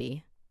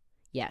 Maybe.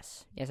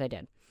 Yes, I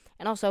did.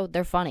 And also,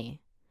 they're funny.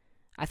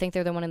 I think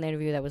they're the one in the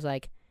interview that was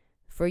like,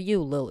 "For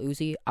you, Lil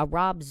Uzi, a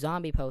Rob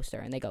Zombie poster."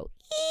 And they go,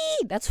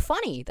 "Eee, that's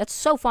funny. That's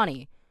so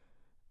funny."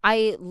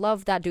 I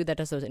love that dude that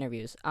does those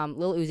interviews.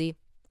 Lil Uzi,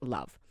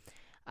 love.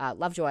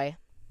 Lovejoy.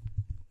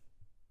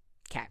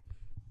 Okay.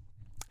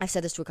 I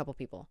said this to a couple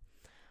people.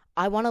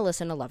 I want to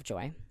listen to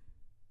Lovejoy.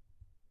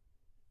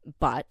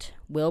 But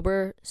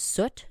Wilbur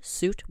Soot.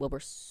 I'm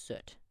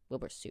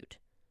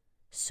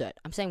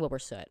saying Wilbur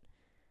Soot.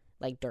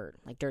 Like dirt,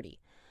 like dirty.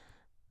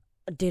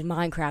 Did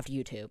Minecraft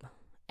YouTube.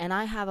 And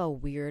I have a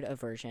weird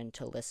aversion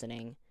to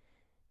listening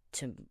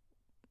to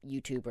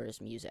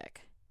YouTubers'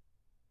 music.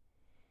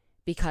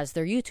 Because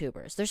they're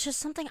YouTubers. There's just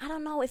something, I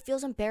don't know, it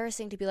feels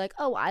embarrassing to be like,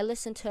 "Oh, I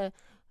listen to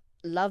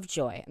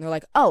Lovejoy." And they're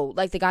like, "Oh,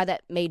 like the guy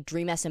that made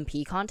Dream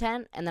SMP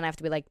content?" And then I have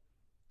to be like,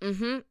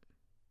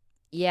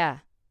 yeah.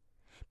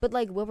 But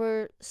like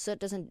Wilbur Soot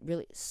doesn't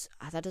really,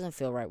 that doesn't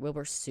feel right.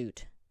 Wilbur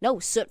Soot. No,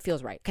 Soot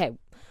feels right. Okay.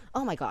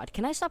 Oh my god,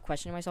 can I stop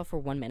questioning myself for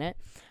 1 minute?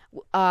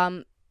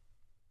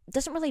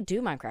 Doesn't really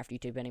do Minecraft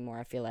YouTube anymore,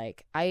 I feel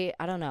like. I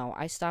don't know.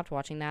 I stopped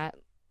watching that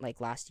like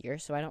last year,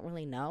 so I don't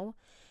really know.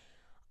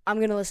 I'm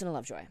going to listen to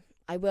Lovejoy.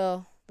 I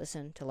will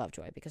listen to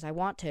Lovejoy because I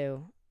want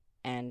to,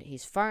 and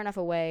he's far enough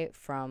away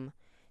from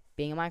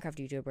being a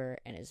Minecraft YouTuber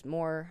and is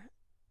more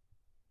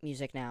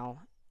music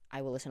now.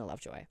 I will listen to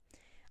Lovejoy.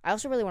 I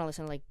also really want to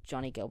listen to like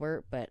Johnny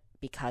Gilbert, but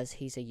because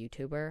he's a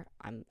YouTuber,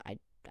 I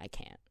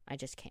can't. I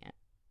just can't.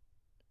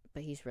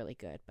 But he's really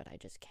good, but I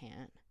just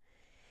can't.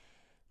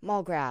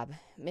 Mall Grab,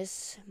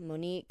 Miss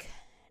Monique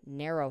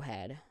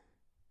Narrowhead,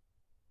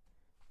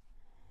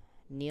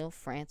 Neil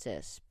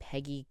Francis,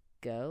 Peggy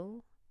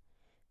Go,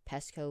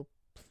 Pesco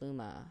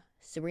Pluma,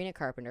 Sabrina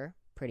Carpenter,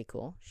 pretty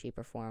cool. She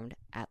performed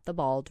at the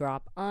Ball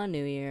Drop on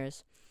New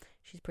Year's.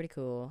 She's pretty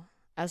cool.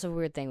 That's a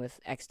weird thing with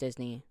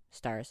ex-Disney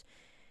stars.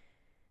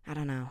 I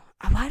don't know.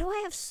 Why do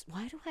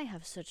I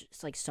have such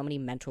like so many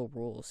mental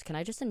rules? Can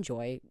I just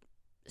enjoy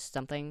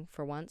something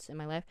for once in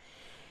my life?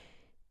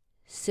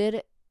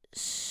 Sid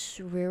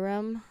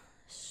Sriram,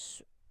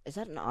 is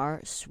that an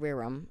R?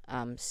 Sriram.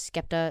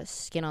 Skepta,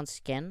 Skin on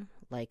Skin,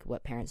 like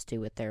what parents do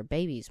with their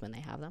babies when they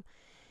have them.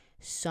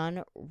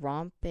 Sun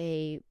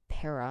Rompe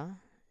Para,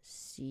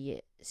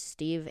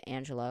 Steve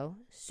Angelo,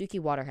 Suki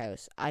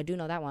Waterhouse. I do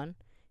know that one.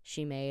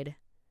 She made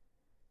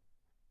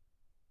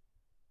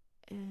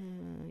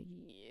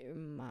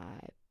my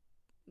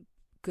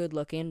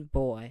good-looking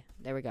boy.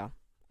 There we go.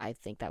 I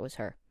think that was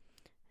her.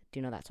 Do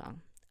you know that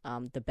song?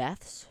 The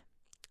Beths.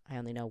 I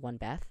only know one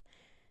Beth.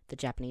 The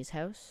Japanese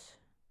House.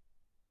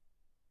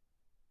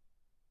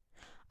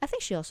 I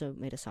think she also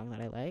made a song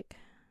that I like.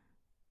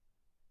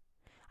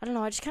 I don't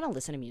know. I just kind of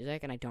listen to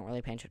music and I don't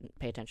really pay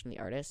attention to the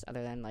artist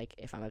other than like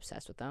if I'm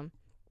obsessed with them.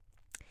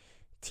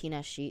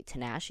 Tanashi.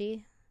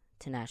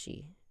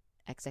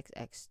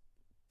 XXX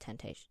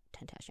Temptation.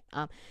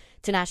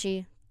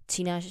 Tanashi.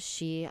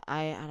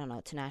 I don't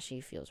know.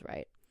 Tanashi feels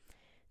right.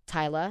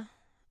 Tyla.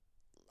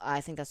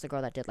 I think that's the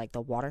girl that did like the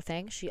water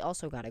thing. She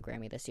also got a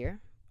Grammy this year.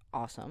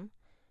 Awesome.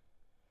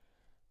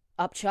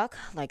 Upchuck,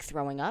 like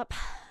throwing up.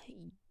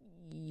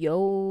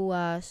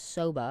 Yo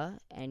Soba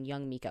and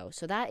Young Miko.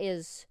 So that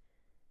is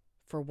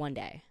for one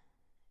day.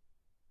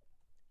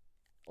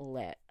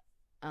 Lit.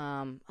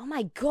 Oh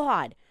my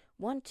god.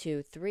 1,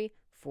 2, 3,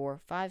 4,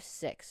 5,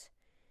 6.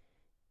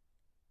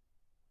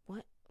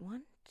 What?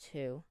 1,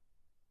 2.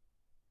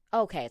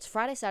 Okay, it's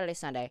Friday, Saturday,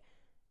 Sunday.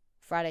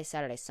 Friday,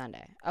 Saturday,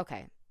 Sunday.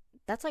 Okay.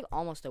 That's like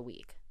almost a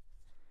week.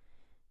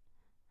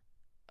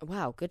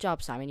 Wow, good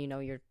job, Simon. You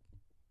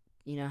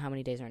know how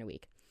many days are in a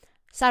week.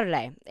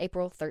 Saturday,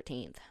 April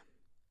 13th.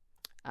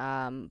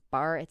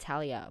 Bar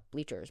Italia,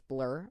 Bleachers,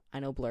 Blur. I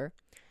know Blur.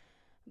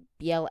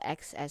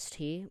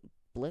 BLXST,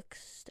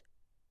 Blixt.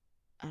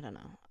 I don't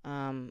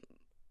know.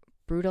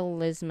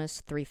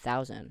 Brutalismus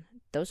 3000.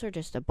 Those are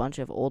just a bunch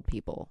of old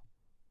people.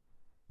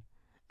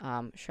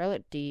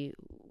 Charlotte D.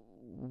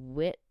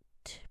 Witt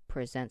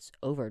presents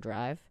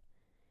Overdrive.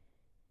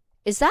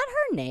 Is that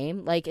her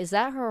name? Like, is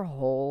that her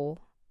whole...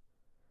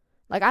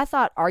 Like, I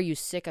thought Are You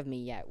Sick of Me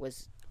Yet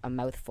was a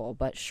mouthful,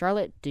 but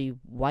Charlotte D.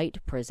 White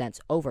presents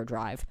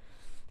Overdrive.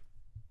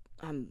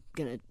 I'm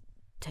gonna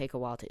take a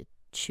while to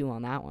chew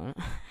on that one.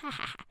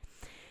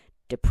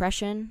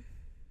 Depression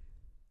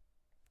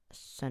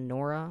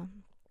Sonora.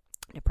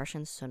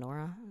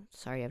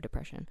 Sorry, I have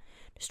depression.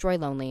 Destroy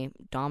Lonely.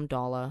 Dom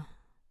Dalla.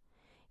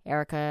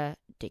 Erica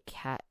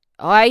Decat.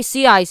 Oh, I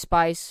see Ice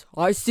Spice.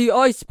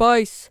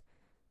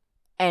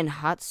 And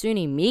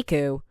Hatsune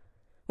Miku.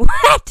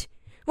 What?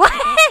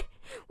 What?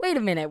 Wait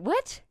a minute.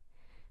 What?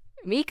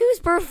 Miku's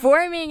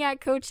performing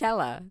at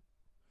Coachella.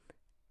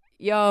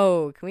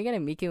 Yo, can we get a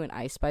Miku and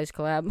Ice Spice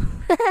collab?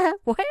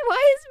 Why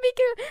is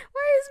Miku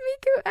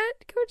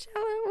at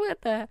Coachella?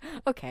 What the?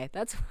 Okay,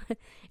 that's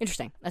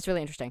interesting. That's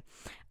really interesting.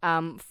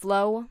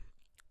 Flo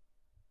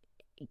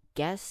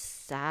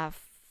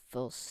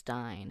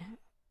Gesaffelstein.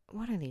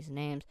 What are these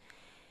names?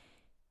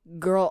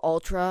 Girl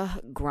Ultra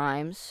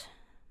Grimes.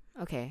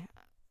 Okay.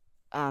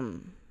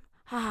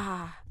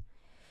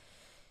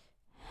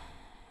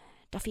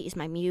 Duffy is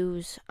my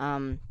muse.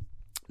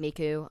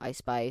 Miku, Ice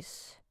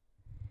Spice,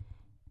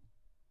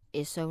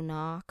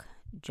 Isonok,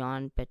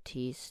 John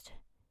Baptiste,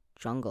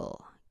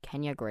 Jungle,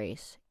 Kenya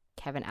Grace,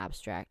 Kevin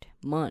Abstract,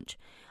 Munch,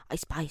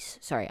 Ice Spice.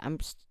 Sorry,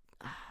 Ice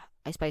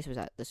Spice was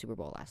at the Super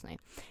Bowl last night.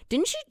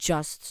 Didn't she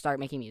just start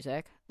making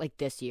music like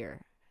this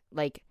year?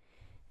 Like,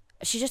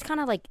 she just kind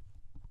of like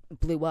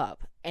blew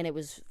up, and it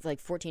was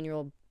like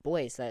 14-year-old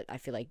boys that I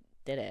feel like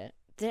did it.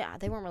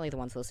 They weren't really the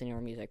ones listening to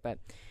her music, but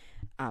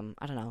I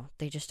don't know.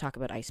 They just talk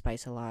about Ice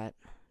Spice a lot.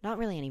 Not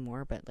really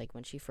anymore, but like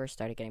when she first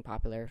started getting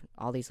popular,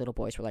 all these little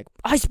boys were like,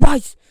 Ice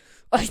Spice!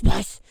 Ice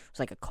Spice! It was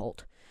like a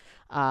cult.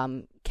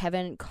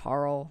 Kevin,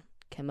 Carl,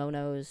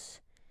 Kimonos,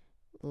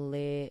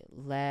 Le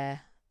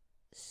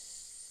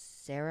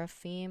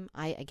Seraphim.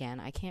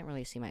 I can't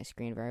really see my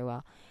screen very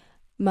well.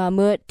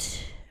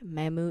 Mammoth,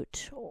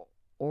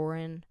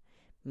 Oren,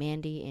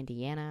 Mandy,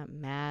 Indiana,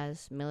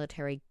 Maz,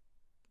 military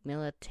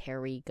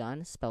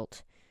gun,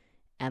 spelt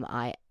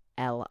Militarie.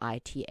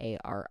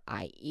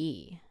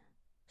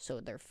 So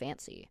they're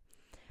fancy.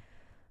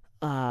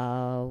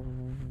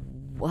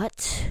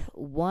 What?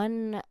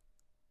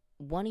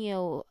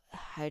 One-eo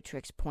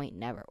Hytrix point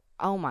never.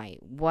 Oh my,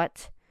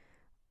 what?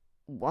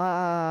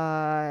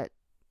 What?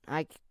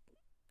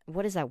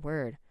 What is that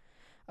word?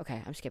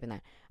 Okay, I'm skipping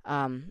that.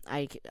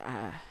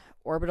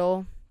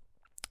 Orbital,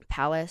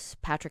 Palace,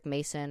 Patrick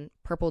Mason,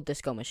 Purple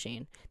Disco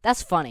Machine.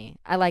 That's funny.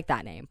 I like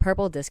that name.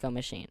 Purple Disco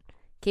Machine.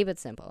 Keep it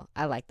simple.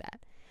 I like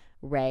that.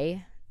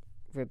 Ray,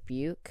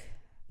 Rebuke,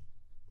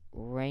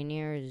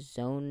 Rainier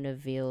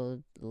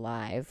Zonneville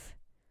Live,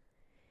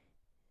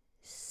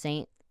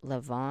 Saint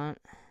Levant,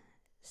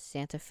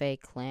 Santa Fe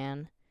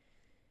Clan,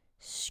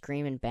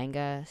 Screamin'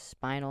 Benga,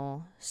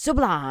 Spinal,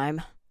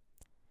 Sublime,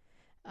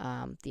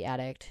 The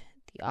Addict,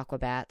 The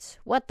Aquabats.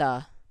 What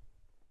the?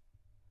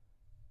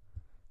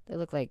 They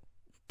look like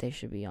they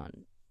should be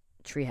on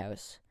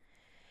Treehouse.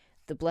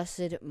 The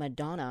Blessed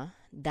Madonna.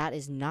 That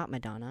is not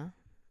Madonna.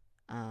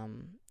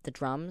 The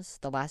Drums,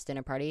 The Last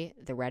Dinner Party,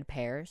 The Red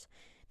Pears.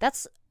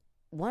 That's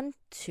 1,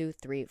 2,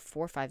 3,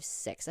 4, 5,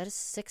 6. That is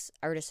 6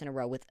 artists in a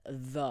row with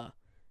the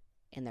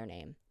in their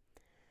name.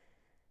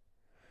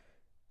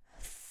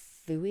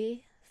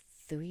 Thuy.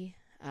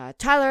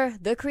 Tyler,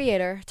 the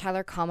creator.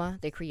 Tyler,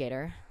 the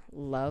creator.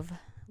 Love.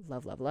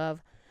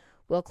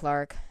 Will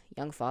Clark,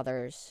 Young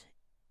Fathers,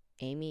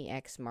 Amy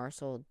X.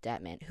 Marcel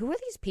Detman. Who are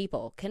these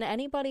people? Can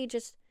anybody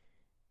just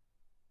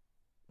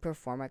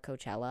perform at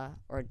Coachella?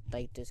 Or,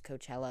 like, does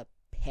Coachella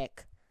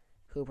pick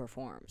who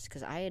performs?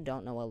 Because I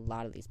don't know a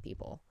lot of these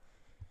people.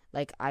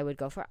 Like, I would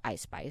go for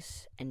Ice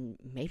Spice and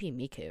maybe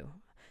Miku.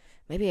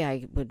 Maybe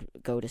I would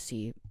go to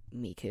see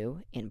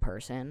Miku in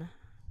person.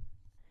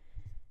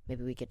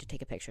 Maybe we get to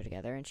take a picture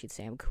together and she'd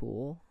say I'm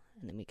cool.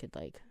 And then we could,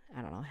 like,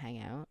 I don't know,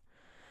 hang out.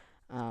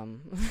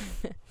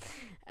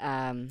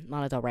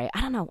 Lana Del Rey.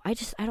 I don't know. I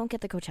don't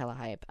get the Coachella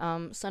hype.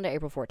 Sunday,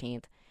 April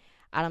 14th.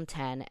 Adam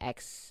 10,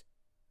 X,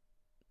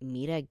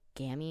 Mita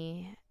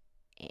Gami,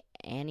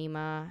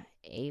 Anima,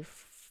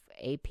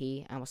 AP.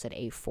 I almost said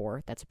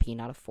A4. That's a P,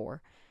 not a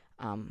 4.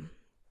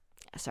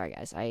 Sorry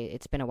guys.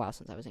 It's been a while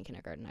since I was in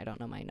kindergarten. I don't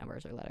know my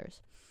numbers or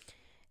letters.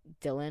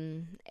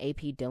 Dylan,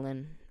 AP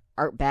Dylan,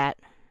 Art Bat,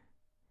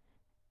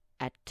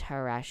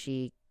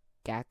 Atarashi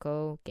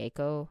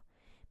Gecko.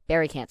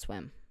 Barry can't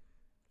swim.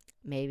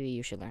 Maybe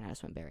you should learn how to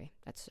swim, Barry.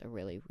 That's a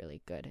really,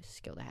 really good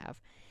skill to have.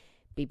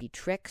 BB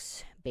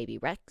Trix, BB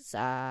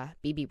Rexa.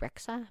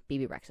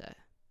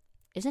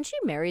 Isn't she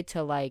married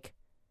to, like,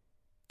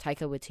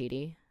 Taika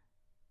Waititi?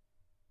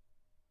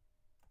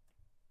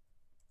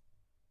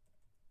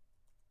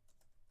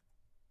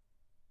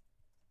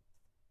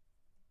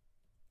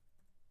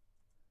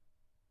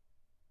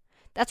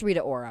 That's Rita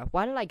Ora.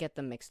 Why did I get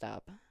them mixed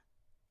up?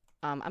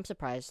 I'm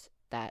surprised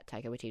that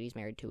Taika Waititi's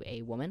married to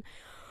a woman.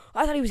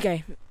 I thought he was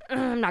gay.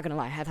 I'm not gonna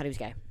lie. I thought he was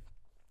gay.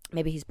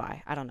 Maybe he's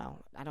bi. I don't know.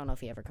 I don't know if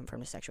he ever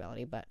confirmed his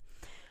sexuality, but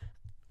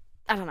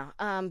I don't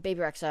know.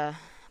 Baby Rexa,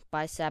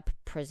 Bicep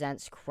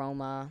Presents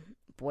Chroma,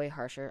 Boy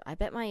Harsher.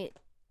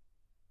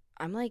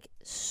 I'm like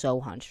so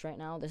hunched right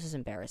now. This is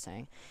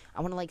embarrassing.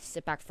 I want to like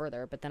sit back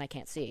further, but then I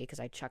can't see because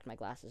I chucked my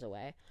glasses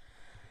away.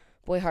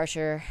 Boy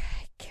Harsher,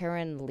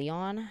 Karen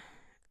Leon,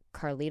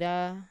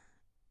 Carlita,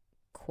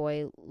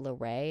 Coy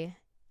Leray,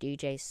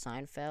 DJ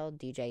Seinfeld,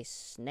 DJ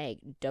Snake,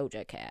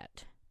 Doja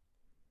Cat.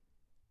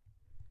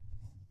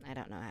 I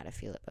don't know how to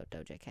feel about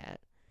Doja Cat.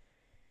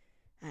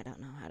 I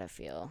don't know how to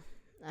feel.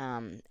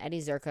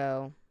 Eddie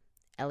Zirko,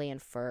 Ellie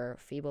and Fur,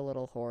 Feeble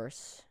Little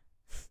Horse,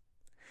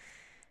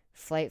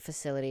 Flight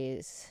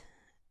Facilities,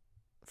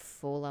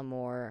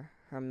 Fulamore,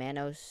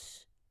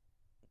 Hermanos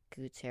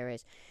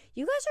Gutierrez.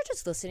 You guys are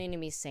just listening to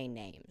me say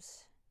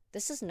names.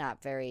 This is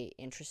not very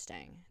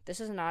interesting. This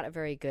is not a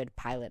very good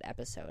pilot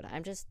episode.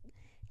 I'm just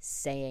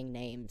saying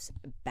names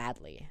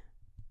badly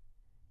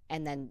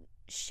and then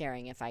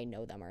sharing if I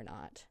know them or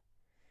not.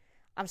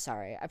 I'm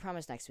sorry. I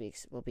promise next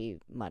week's will be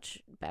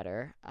much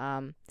better.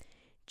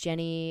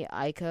 Jenny,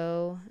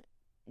 Aiko,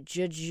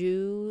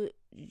 Juju,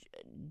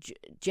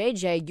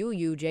 JJ,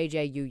 Yu,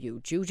 JJ, Yu,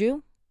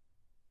 Juju?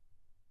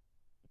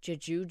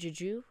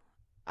 Juju?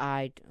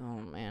 Oh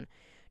man.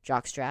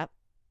 Jockstrap.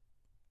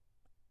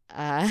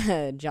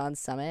 John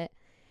Summit.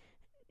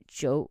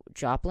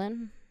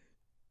 Joplin.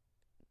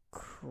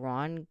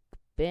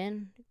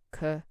 Kronbin.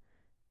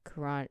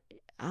 Kron.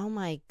 Oh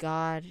my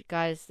god.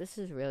 Guys, this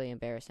is really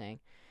embarrassing.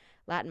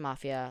 Latin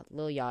Mafia.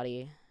 Lil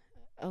Yachty.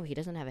 Oh, he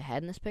doesn't have a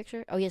head in this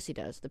picture? Oh, yes, he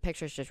does. The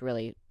picture's just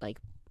really, like,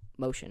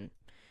 motion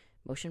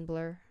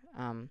blur.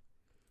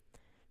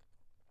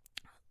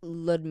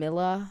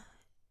 Ludmilla,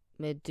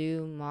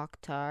 Midu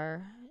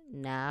Mokhtar,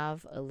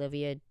 Nav,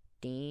 Olivia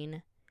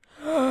Dean,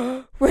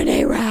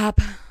 Renee Rapp.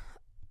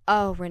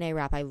 Oh, Renee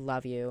Rapp, I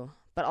love you.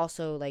 But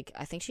also, like,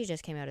 I think she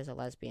just came out as a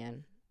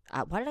lesbian.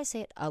 Why did I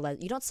say it?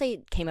 You don't say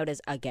it came out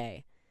as a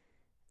gay.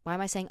 Why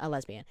am I saying a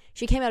lesbian?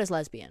 She came out as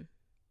lesbian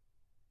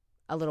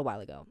a little while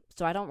ago.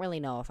 So I don't really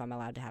know if I'm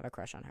allowed to have a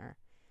crush on her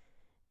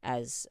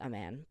as a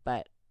man.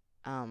 But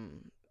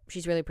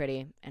she's really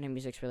pretty, and her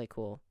music's really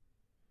cool.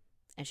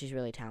 And she's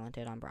really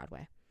talented on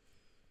Broadway.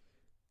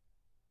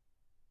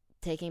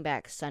 Taking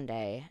Back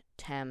Sunday,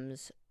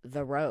 Thames,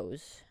 The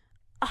Rose.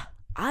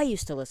 I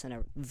used to listen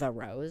to The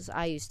Rose.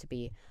 I used to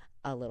be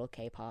a little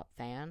K-pop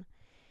fan.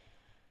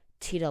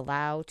 Tita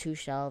Lau,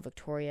 Tushel,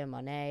 Victoria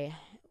Monet,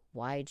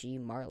 YG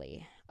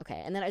Marley.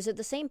 Okay, and then is it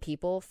the same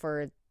people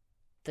for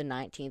the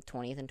 19th,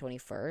 20th, and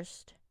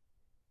 21st?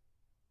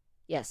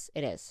 Yes,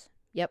 it is.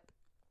 Yep.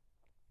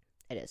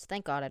 It is.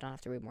 Thank God I don't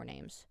have to read more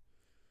names.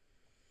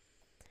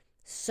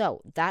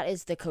 So, that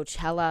is the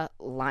Coachella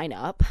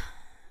lineup.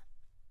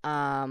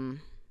 How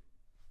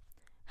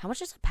much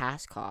does a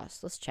pass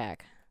cost? Let's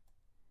check.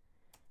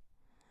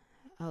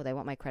 Oh, they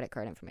want my credit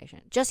card information.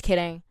 Just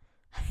kidding.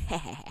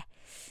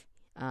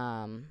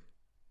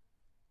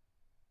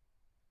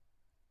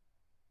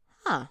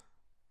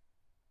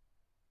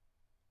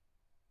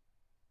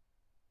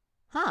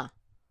 Huh.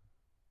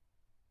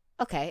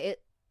 Okay,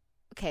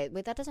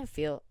 wait, that doesn't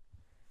feel...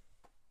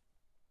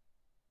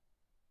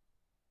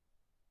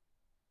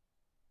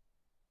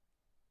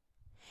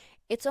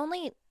 It's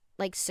only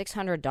like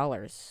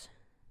 $600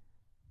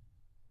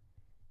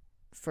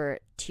 for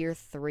tier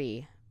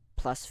 3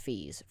 plus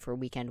fees for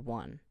weekend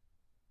 1.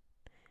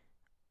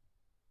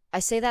 I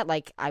say that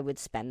like I would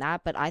spend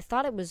that, but I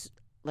thought it was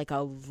like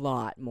a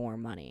lot more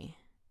money.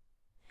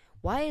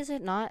 Why is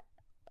it not?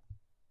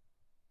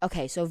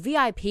 Okay, so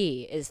VIP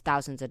is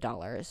thousands of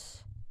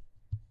dollars.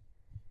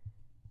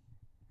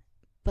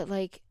 But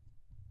like,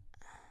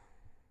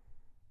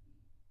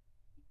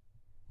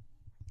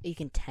 you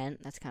can tent.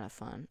 That's kind of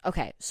fun.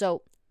 Okay,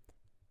 so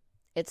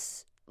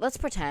let's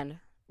pretend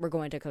we're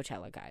going to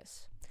Coachella,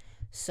 guys.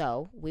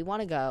 So we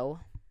want to go,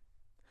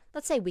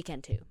 let's say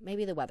weekend 2.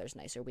 Maybe the weather's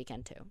nicer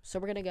weekend 2. So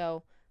we're going to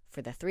go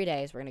for the 3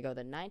 days. We're going to go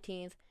the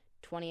 19th,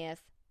 20th,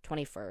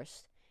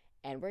 21st.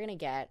 And we're going to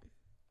get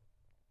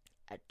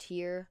a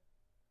tier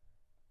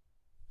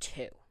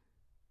 2.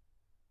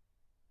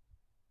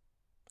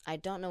 I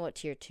don't know what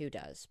tier 2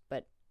 does,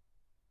 but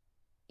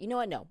you know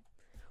what? No.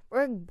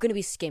 We're going to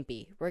be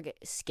skimpy.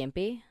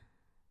 Skimpy?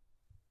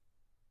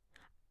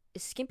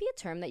 Is skimpy a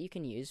term that you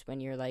can use when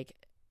you're like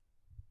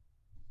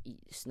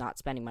not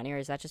spending money, or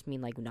does that just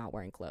mean like not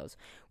wearing clothes?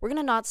 We're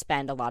going to not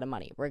spend a lot of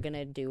money. We're going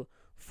to do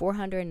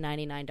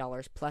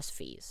 $499 plus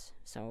fees.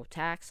 So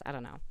tax, I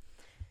don't know.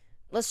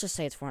 Let's just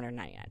say it's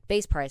 $499.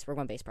 Base price, we're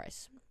going base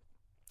price.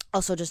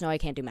 Also, just know I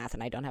can't do math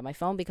and I don't have my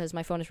phone because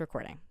my phone is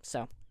recording.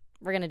 So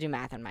we're going to do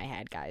math in my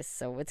head, guys.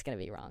 So it's going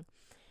to be wrong.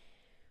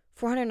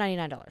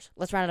 $499.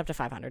 Let's round it up to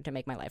 $500 to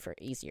make my life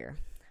easier.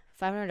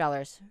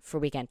 $500 for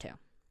weekend 2.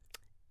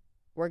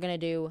 We're going to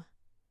do...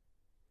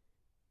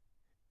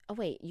 Oh,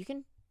 wait. You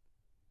can...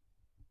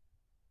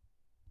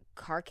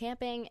 Car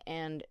camping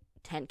and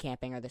tent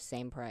camping are the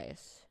same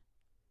price.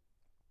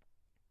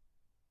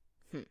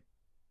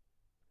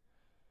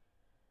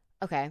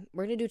 Okay,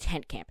 we're going to do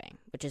tent camping,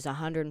 which is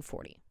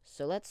 $140.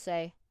 So let's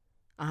say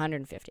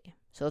 $150.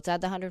 So let's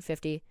add the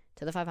 $150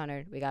 to the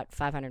 $500. We got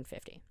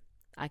 $550.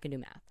 I can do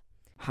math.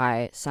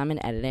 Hi,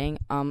 Simon Editing.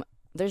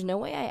 There's no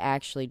way I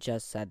actually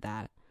just said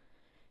that.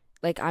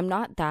 Like, I'm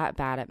not that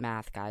bad at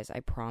math, guys, I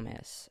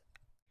promise.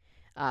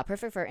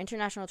 Perfect for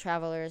international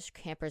travelers,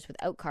 campers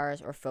without cars,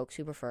 or folks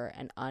who prefer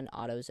an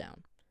unauto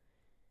zone.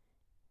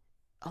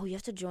 Oh, you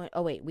have to join...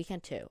 Oh, wait,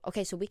 weekend 2.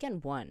 Okay, so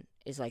weekend 1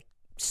 is, like,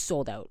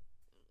 sold out.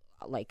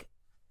 Like,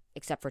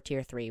 except for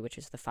tier 3, which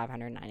is the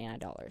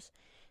 $599.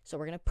 So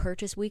we're going to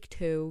purchase week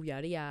 2,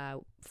 yada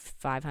yada,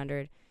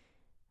 500...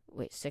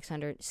 Wait,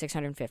 600...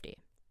 650.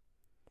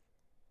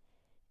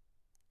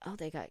 Oh,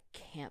 they got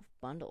camp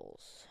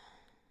bundles.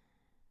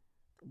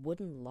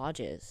 Wooden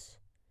lodges.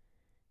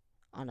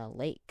 on a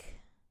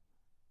lake.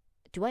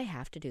 Do I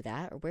have to do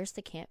that? Or where's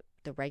the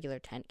regular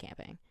tent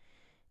camping?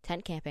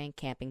 Tent camping,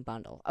 camping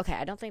bundle. Okay,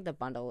 I don't think the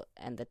bundle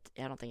I don't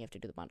think you have to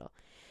do the bundle.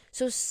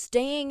 So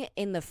staying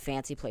in the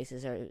fancy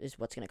places is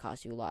what's going to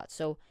cost you a lot.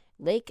 So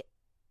Lake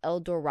El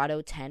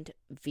Dorado tent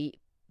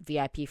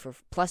VIP for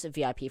plus a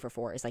VIP for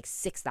 4 is like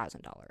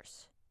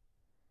 $6,000.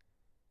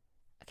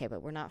 Okay,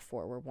 but we're not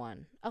 4, we're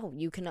 1. Oh,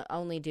 you can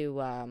only do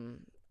a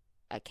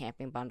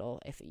camping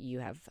bundle if you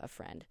have a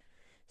friend.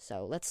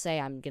 So let's say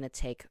I'm going to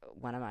take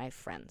one of my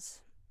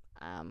friends.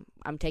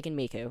 I'm taking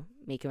Miku.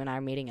 Miku and I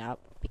are meeting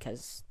up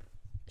because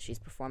she's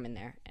performing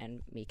there,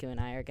 and Miku and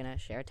I are going to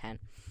share a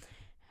tent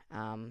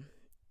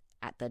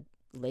at the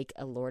Lake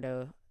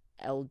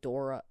El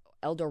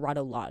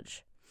Dorado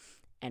Lodge.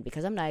 And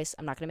because I'm nice,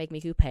 I'm not going to make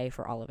Miku pay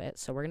for all of it,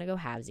 so we're going to go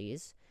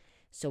halvesies.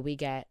 So we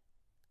get...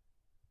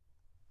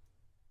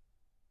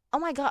 Oh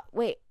my god,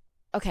 wait.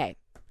 Okay.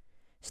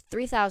 It's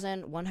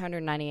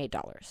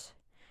 $3,198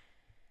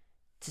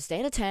 to stay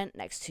in a tent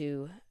next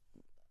to...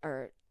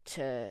 or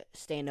to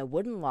stay in a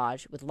wooden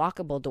lodge with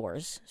lockable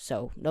doors,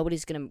 so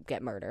nobody's going to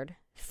get murdered.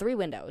 3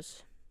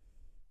 windows.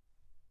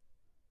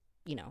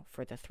 You know,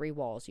 for the 3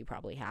 walls you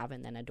probably have,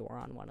 and then a door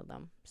on one of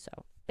them. So,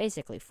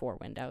 basically 4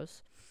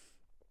 windows.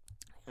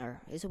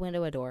 Or, is a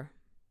window a door?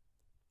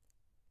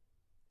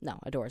 No,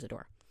 a door is a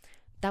door.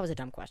 That was a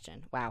dumb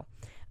question. Wow.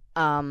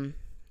 And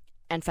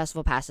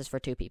festival passes for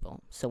 2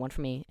 people. So, 1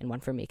 for me and 1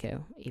 for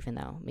Miku, even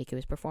though Miku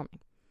is performing.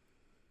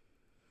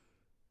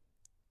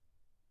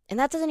 And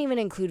that doesn't even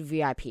include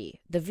VIP.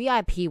 The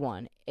VIP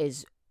one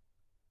is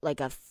like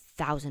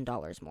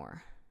 $1,000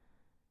 more.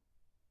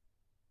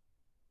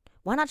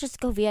 Why not just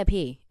go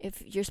VIP?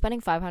 If you're spending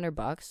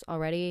 $500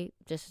 already,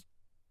 just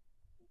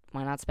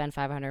why not spend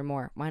 $500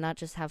 more? Why not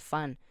just have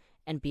fun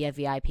and be a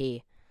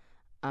VIP?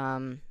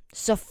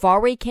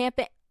 Safari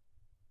camping.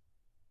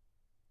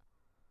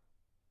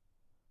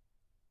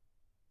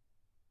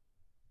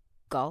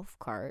 Golf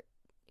cart.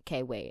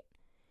 Okay, wait.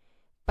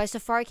 By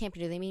safari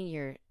camping, do they mean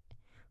you're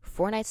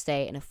 4-night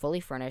stay in a fully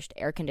furnished,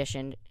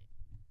 air-conditioned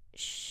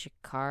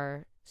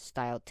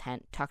shikar-style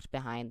tent tucked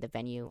behind the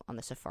venue on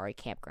the safari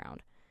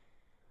campground?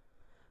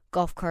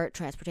 Golf cart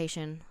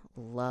transportation.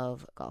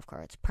 Love golf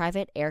carts.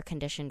 Private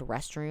air-conditioned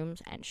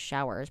restrooms and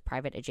showers.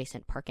 Private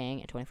adjacent parking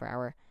and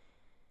 24-hour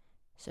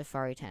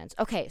safari tents.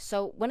 Okay,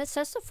 so when it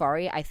says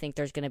safari, I think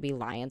there's going to be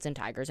lions and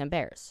tigers and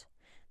bears.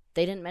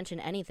 They didn't mention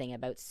anything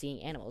about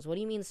seeing animals. What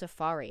do you mean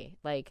safari?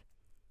 Like,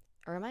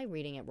 or am I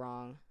reading it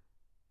wrong?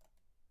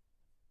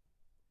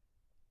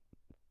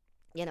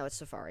 You know, it's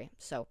safari.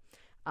 So,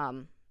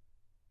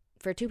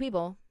 for 2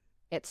 people,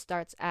 it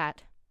starts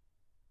at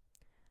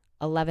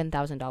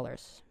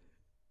 $11,000.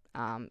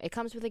 It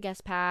comes with a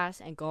guest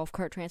pass and golf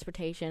cart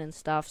transportation and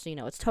stuff, so, you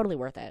know, it's totally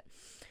worth it.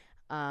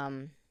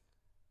 The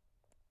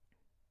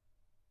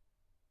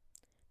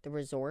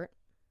resort,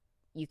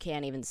 you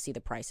can't even see the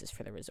prices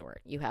for the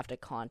resort. You have to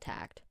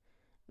contact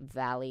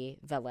Valley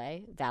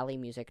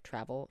Music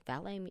Travel.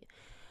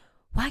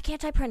 Why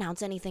can't I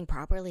pronounce anything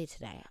properly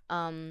today?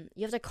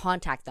 You have to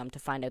contact them to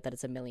find out that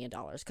it's $1 million,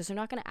 because they're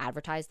not going to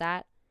advertise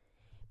that,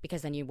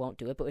 because then you won't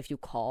do it. But if you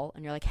call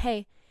and you're like,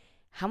 hey,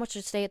 how much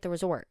to stay at the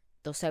resort?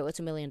 They'll say, oh, it's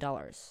 $1 million.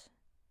 And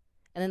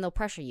then they'll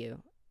pressure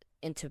you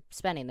into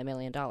spending the $1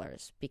 million,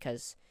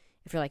 because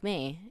if you're like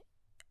me,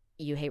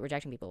 you hate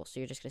rejecting people. So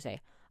you're just going to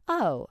say,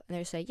 oh, and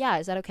they'll say, yeah,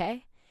 is that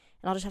okay?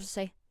 And I'll just have to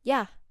say,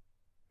 yeah.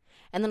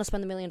 And then I'll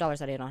spend the $1 million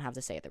that I don't have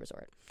to stay at the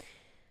resort.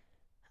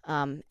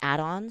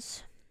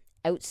 Add-ons.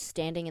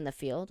 Outstanding in the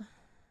field.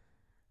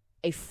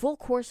 A full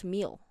course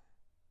meal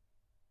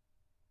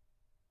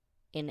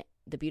in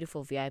the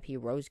beautiful VIP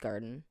Rose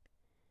Garden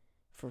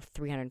for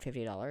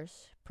 $350.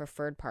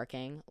 Preferred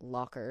parking,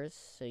 lockers,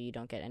 so you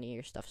don't get any of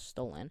your stuff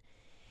stolen.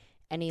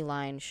 Any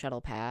line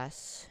shuttle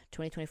pass.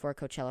 2024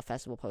 Coachella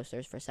Festival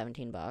posters for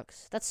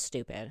 $17. That's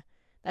stupid.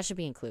 That should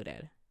be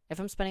included. If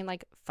I'm spending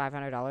like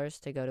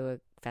 $500 to go to a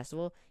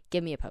festival,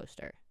 give me a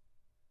poster,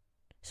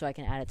 so I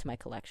can add it to my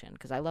collection,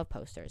 because I love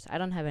posters. I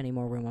don't have any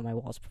more room on my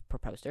walls for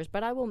posters,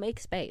 but I will make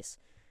space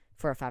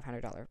for a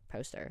 $500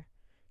 poster,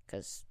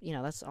 because, you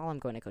know, that's all I'm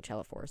going to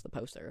Coachella for, is the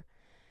poster.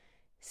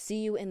 See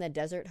You in the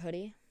Desert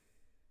hoodie.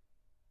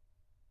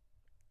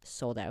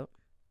 Sold out.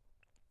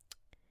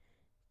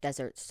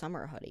 Desert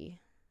Summer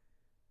hoodie.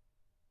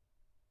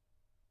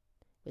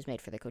 Was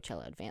made for the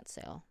Coachella advance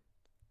sale.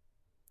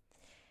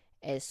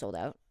 It is sold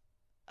out.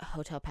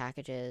 Hotel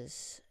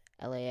packages.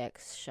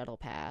 LAX shuttle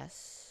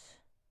pass.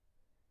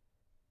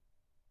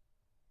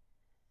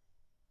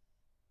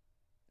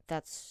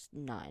 That's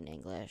not in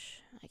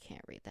English. I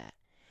can't read that.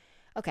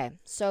 Okay,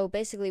 so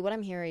basically what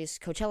I'm hearing is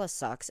Coachella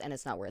sucks and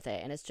it's not worth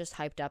it, and it's just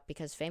hyped up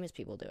because famous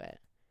people do it.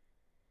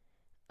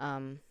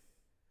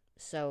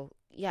 So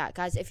yeah,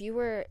 guys, if you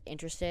were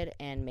interested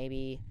in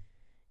maybe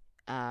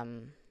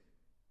going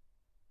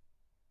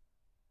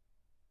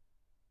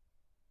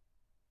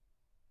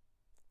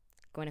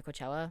to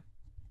Coachella,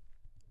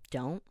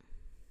 don't.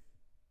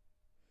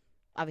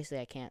 Obviously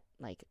I can't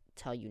like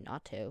tell you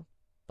not to,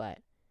 but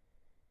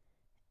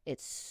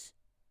it's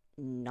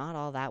not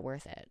all that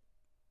worth it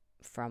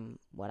from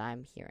what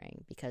I'm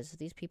hearing, because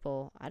these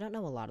people, I don't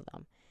know a lot of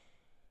them.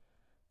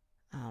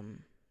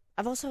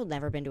 I've also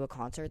never been to a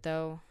concert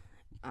though.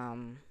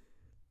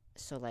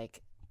 So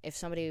like, if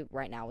somebody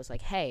right now was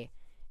like, "Hey,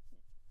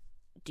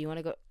 do you want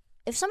to go?"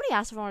 If somebody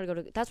asked if I want to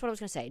go to, that's what I was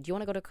gonna say. Do you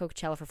want to go to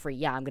Coachella for free?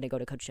 Yeah, I'm gonna go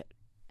to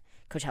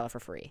Coachella for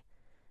free.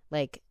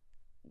 Like,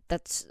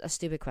 that's a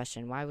stupid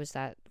question. Why was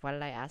that? Why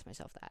did I ask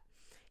myself that?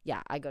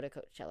 Yeah, I go to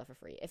Coachella for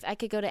free. If I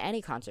could go to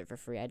any concert for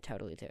free, I'd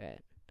totally do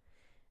it.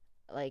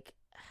 Like,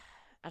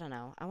 I don't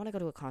know. I want to go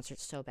to a concert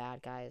so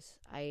bad, guys.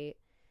 I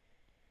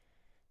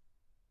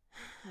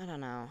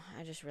don't know.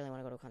 I just really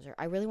want to go to a concert.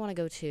 I really want to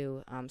go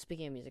to,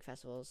 speaking of music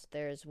festivals,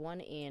 there's one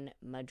in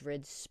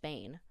Madrid,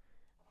 Spain.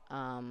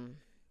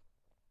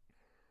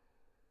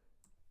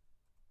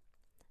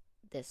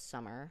 This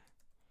summer.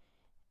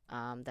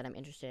 That I'm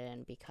interested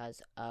in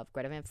because of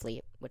Greta Van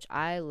Fleet, which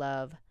I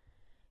love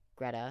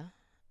Greta.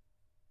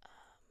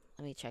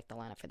 Let me check the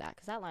lineup for that,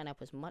 because that lineup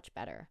was much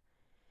better.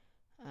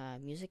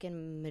 Music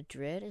in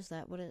Madrid, is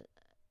that what it...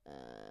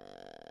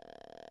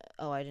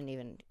 oh, I didn't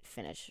even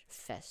finish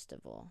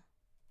festival.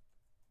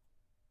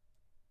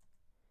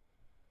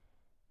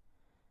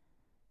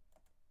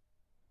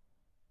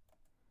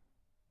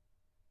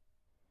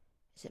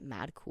 Is it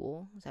Mad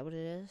Cool? Is that what it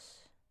is?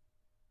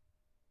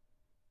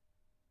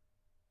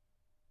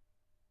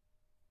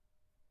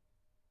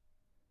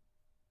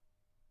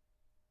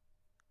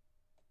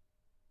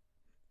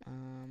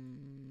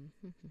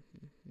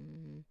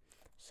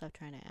 Stop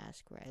trying to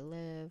ask where I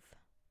live.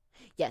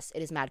 Yes,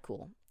 it is Mad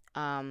Cool.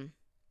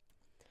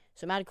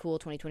 So Mad Cool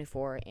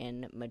 2024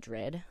 in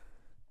Madrid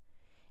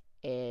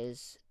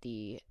is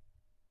the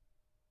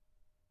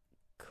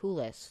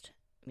coolest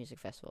music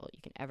festival you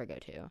can ever go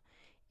to.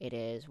 It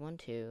is 4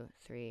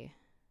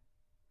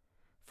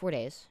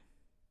 days,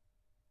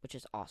 which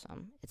is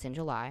awesome. It's in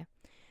July.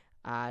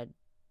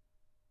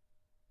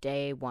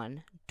 Day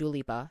 1, Dua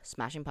Lipa,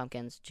 Smashing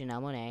Pumpkins,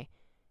 Janelle Monáe,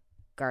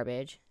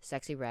 Garbage,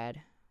 Sexy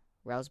Red,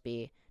 Rels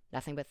B,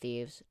 Nothing But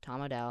Thieves,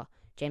 Tom Odell,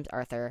 James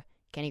Arthur,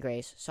 Kenny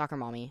Grace, Soccer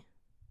Mommy.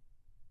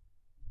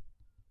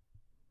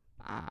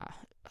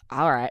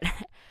 Alright.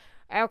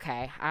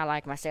 Okay, I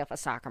like myself a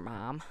soccer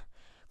mom.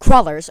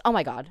 Crawlers, oh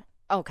my god.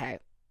 Okay.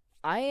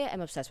 I am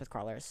obsessed with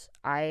Crawlers.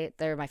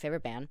 They're my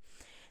favorite band.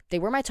 They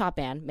were my top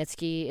band.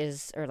 Mitski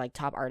is, or like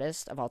top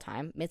artist of all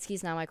time.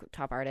 Mitski's now my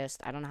top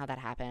artist. I don't know how that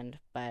happened,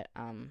 but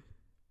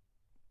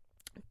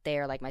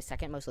they're like my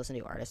second most listened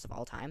to artist of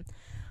all time.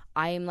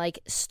 I'm like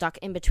stuck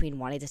in between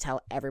wanting to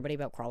tell everybody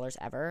about Crawlers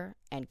ever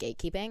and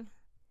gatekeeping,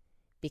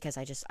 because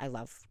I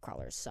love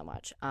Crawlers so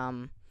much.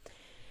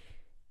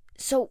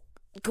 So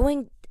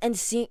going and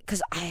seeing,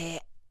 because I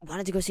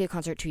wanted to go see a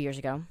concert 2 years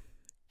ago,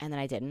 and then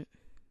I didn't.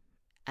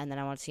 And then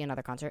I wanted to see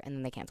another concert, and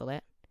then they canceled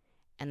it.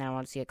 And then I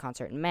wanted to see a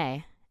concert in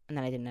May, and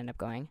then I didn't end up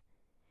going.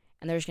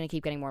 And they're just going to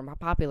keep getting more and more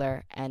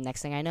popular, and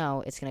next thing I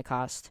know, it's going to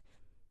cost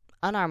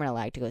an arm and a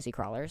leg to go see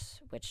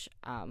Crawlers, which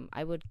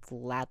I would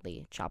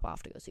gladly chop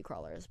off to go see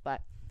Crawlers,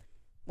 but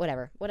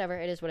whatever,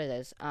 it is what it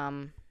is.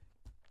 I'm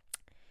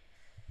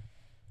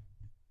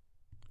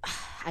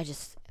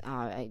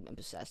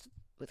obsessed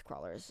with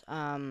Crawlers.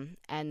 And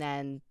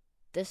then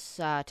this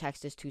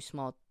text is too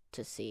small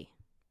to see.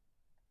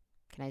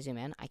 Can I zoom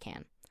in? I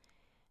can.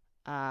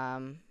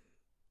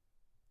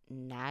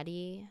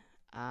 Natty,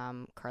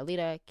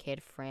 Carlita,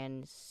 Kid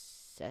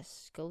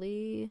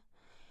Francescoli,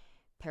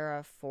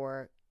 Para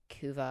for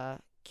Cuva,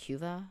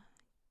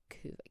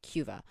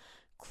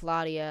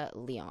 Claudia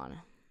Leon.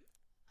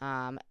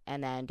 And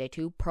then day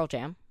 2, Pearl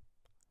Jam,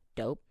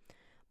 dope.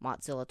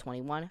 Mozilla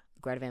 21,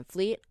 Greta Van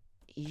Fleet,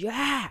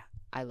 yeah!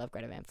 I love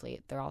Greta Van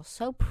Fleet. They're all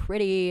so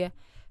pretty. I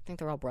think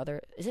they're all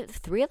brother. Is it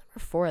 3 of them or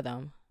 4 of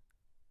them?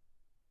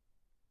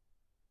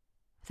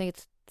 I think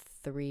it's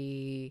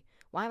 3.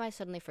 Why am I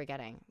suddenly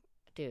forgetting?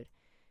 Dude.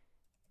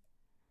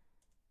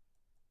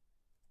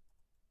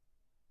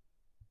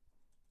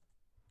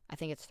 I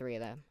think it's 3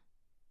 of them.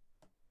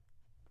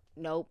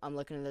 Nope, I'm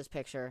looking at this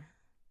picture.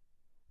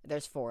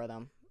 There's 4 of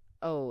them.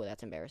 Oh,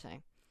 that's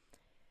embarrassing.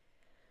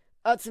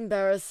 That's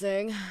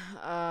embarrassing.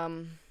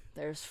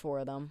 There's 4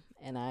 of them,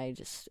 and I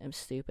just am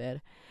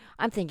stupid.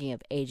 I'm thinking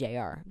of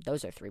AJR.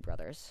 Those are 3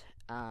 brothers.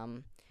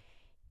 Kian,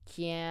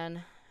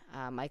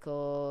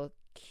 Michael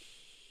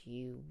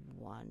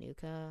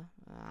Kiwanuka.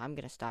 I'm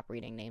gonna stop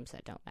reading names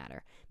that don't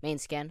matter. Main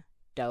Skin,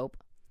 dope.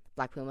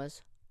 Black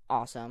Pumas,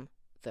 awesome.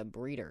 The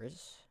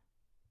Breeders.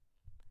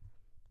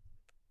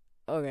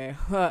 Okay.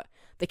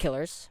 The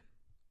Killers.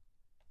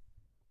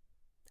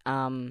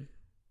 Mr.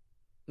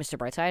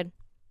 Brightside.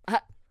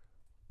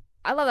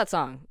 I love that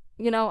song.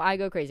 You know, I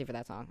go crazy for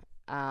that song.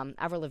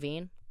 Avril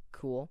Lavigne,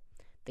 cool.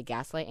 The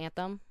Gaslight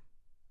Anthem.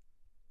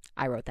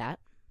 I wrote that.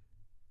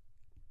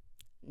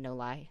 No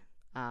lie.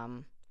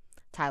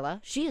 Tyla,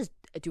 she is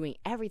doing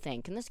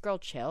everything. Can this girl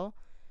chill?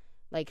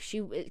 Like,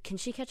 can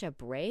she catch a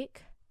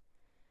break?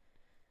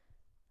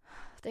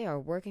 They are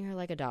working her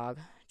like a dog.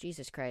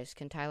 Jesus Christ,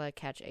 can Tyla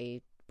catch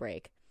a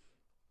break?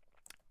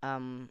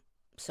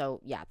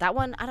 So yeah, that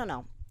one, I don't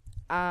know.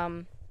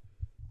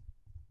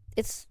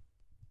 It's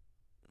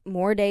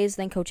more days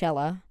than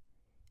Coachella,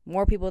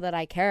 more people that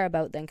I care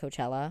about than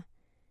Coachella,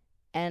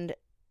 and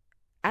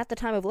at the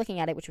time of looking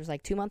at it, which was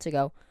like 2 months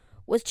ago,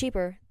 was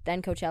cheaper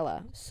than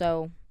Coachella.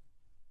 So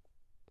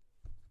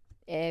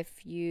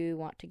if you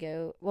want to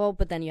go, well,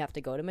 but then you have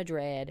to go to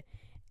Madrid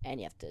and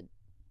you have to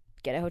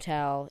get a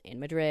hotel in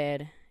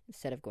Madrid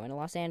instead of going to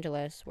Los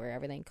Angeles where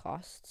everything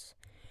costs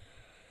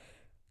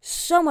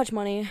so much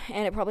money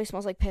and it probably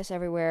smells like piss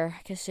everywhere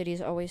because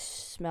cities always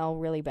smell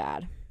really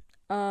bad.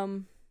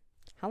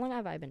 How long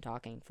have I been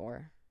talking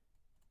for?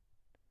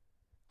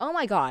 Oh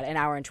my god, an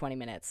hour and 20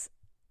 minutes.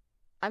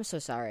 I'm so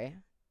sorry.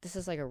 This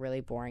is like a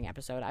really boring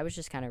episode. I was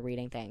just kind of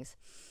reading things.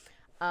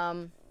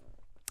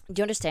 Do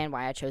you understand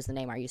why I chose the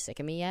name Are You Sick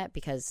of Me Yet?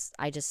 Because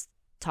I just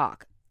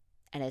talk,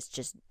 and it's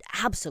just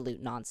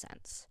absolute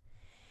nonsense.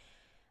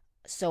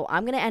 So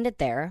I'm going to end it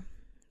there,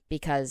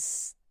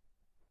 because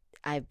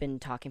I've been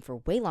talking for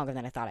way longer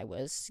than I thought I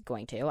was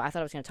going to. I thought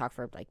I was going to talk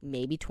for like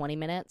maybe 20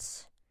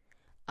 minutes,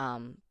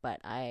 but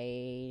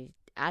I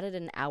added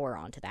an hour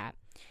onto that.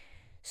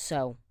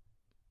 So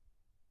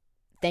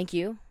thank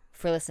you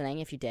for listening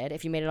if you did.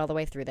 If you made it all the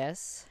way through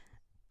this.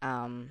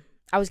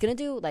 I was going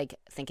to do, like,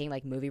 thinking,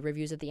 like, movie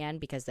reviews at the end,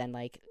 because then,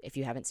 like, if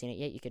you haven't seen it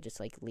yet, you could just,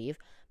 like, leave.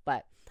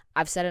 But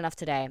I've said enough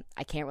today.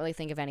 I can't really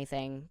think of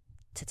anything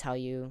to tell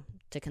you,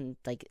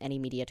 like, any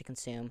media to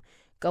consume.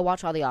 Go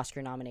watch all the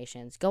Oscar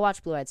nominations. Go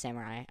watch Blue-Eyed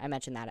Samurai. I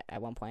mentioned that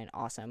at one point.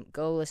 Awesome.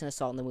 Go listen to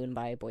Salt in the Moon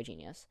by Boy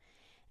Genius.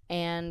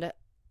 And,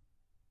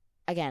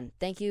 again,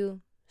 thank you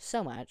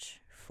so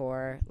much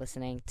for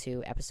listening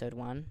to episode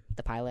 1,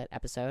 the pilot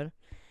episode.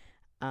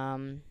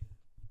 And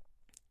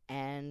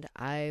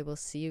I will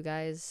see you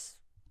guys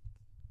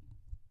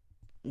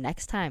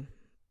next time.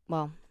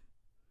 Well,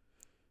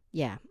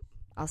 yeah,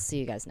 I'll see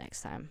you guys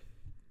next time.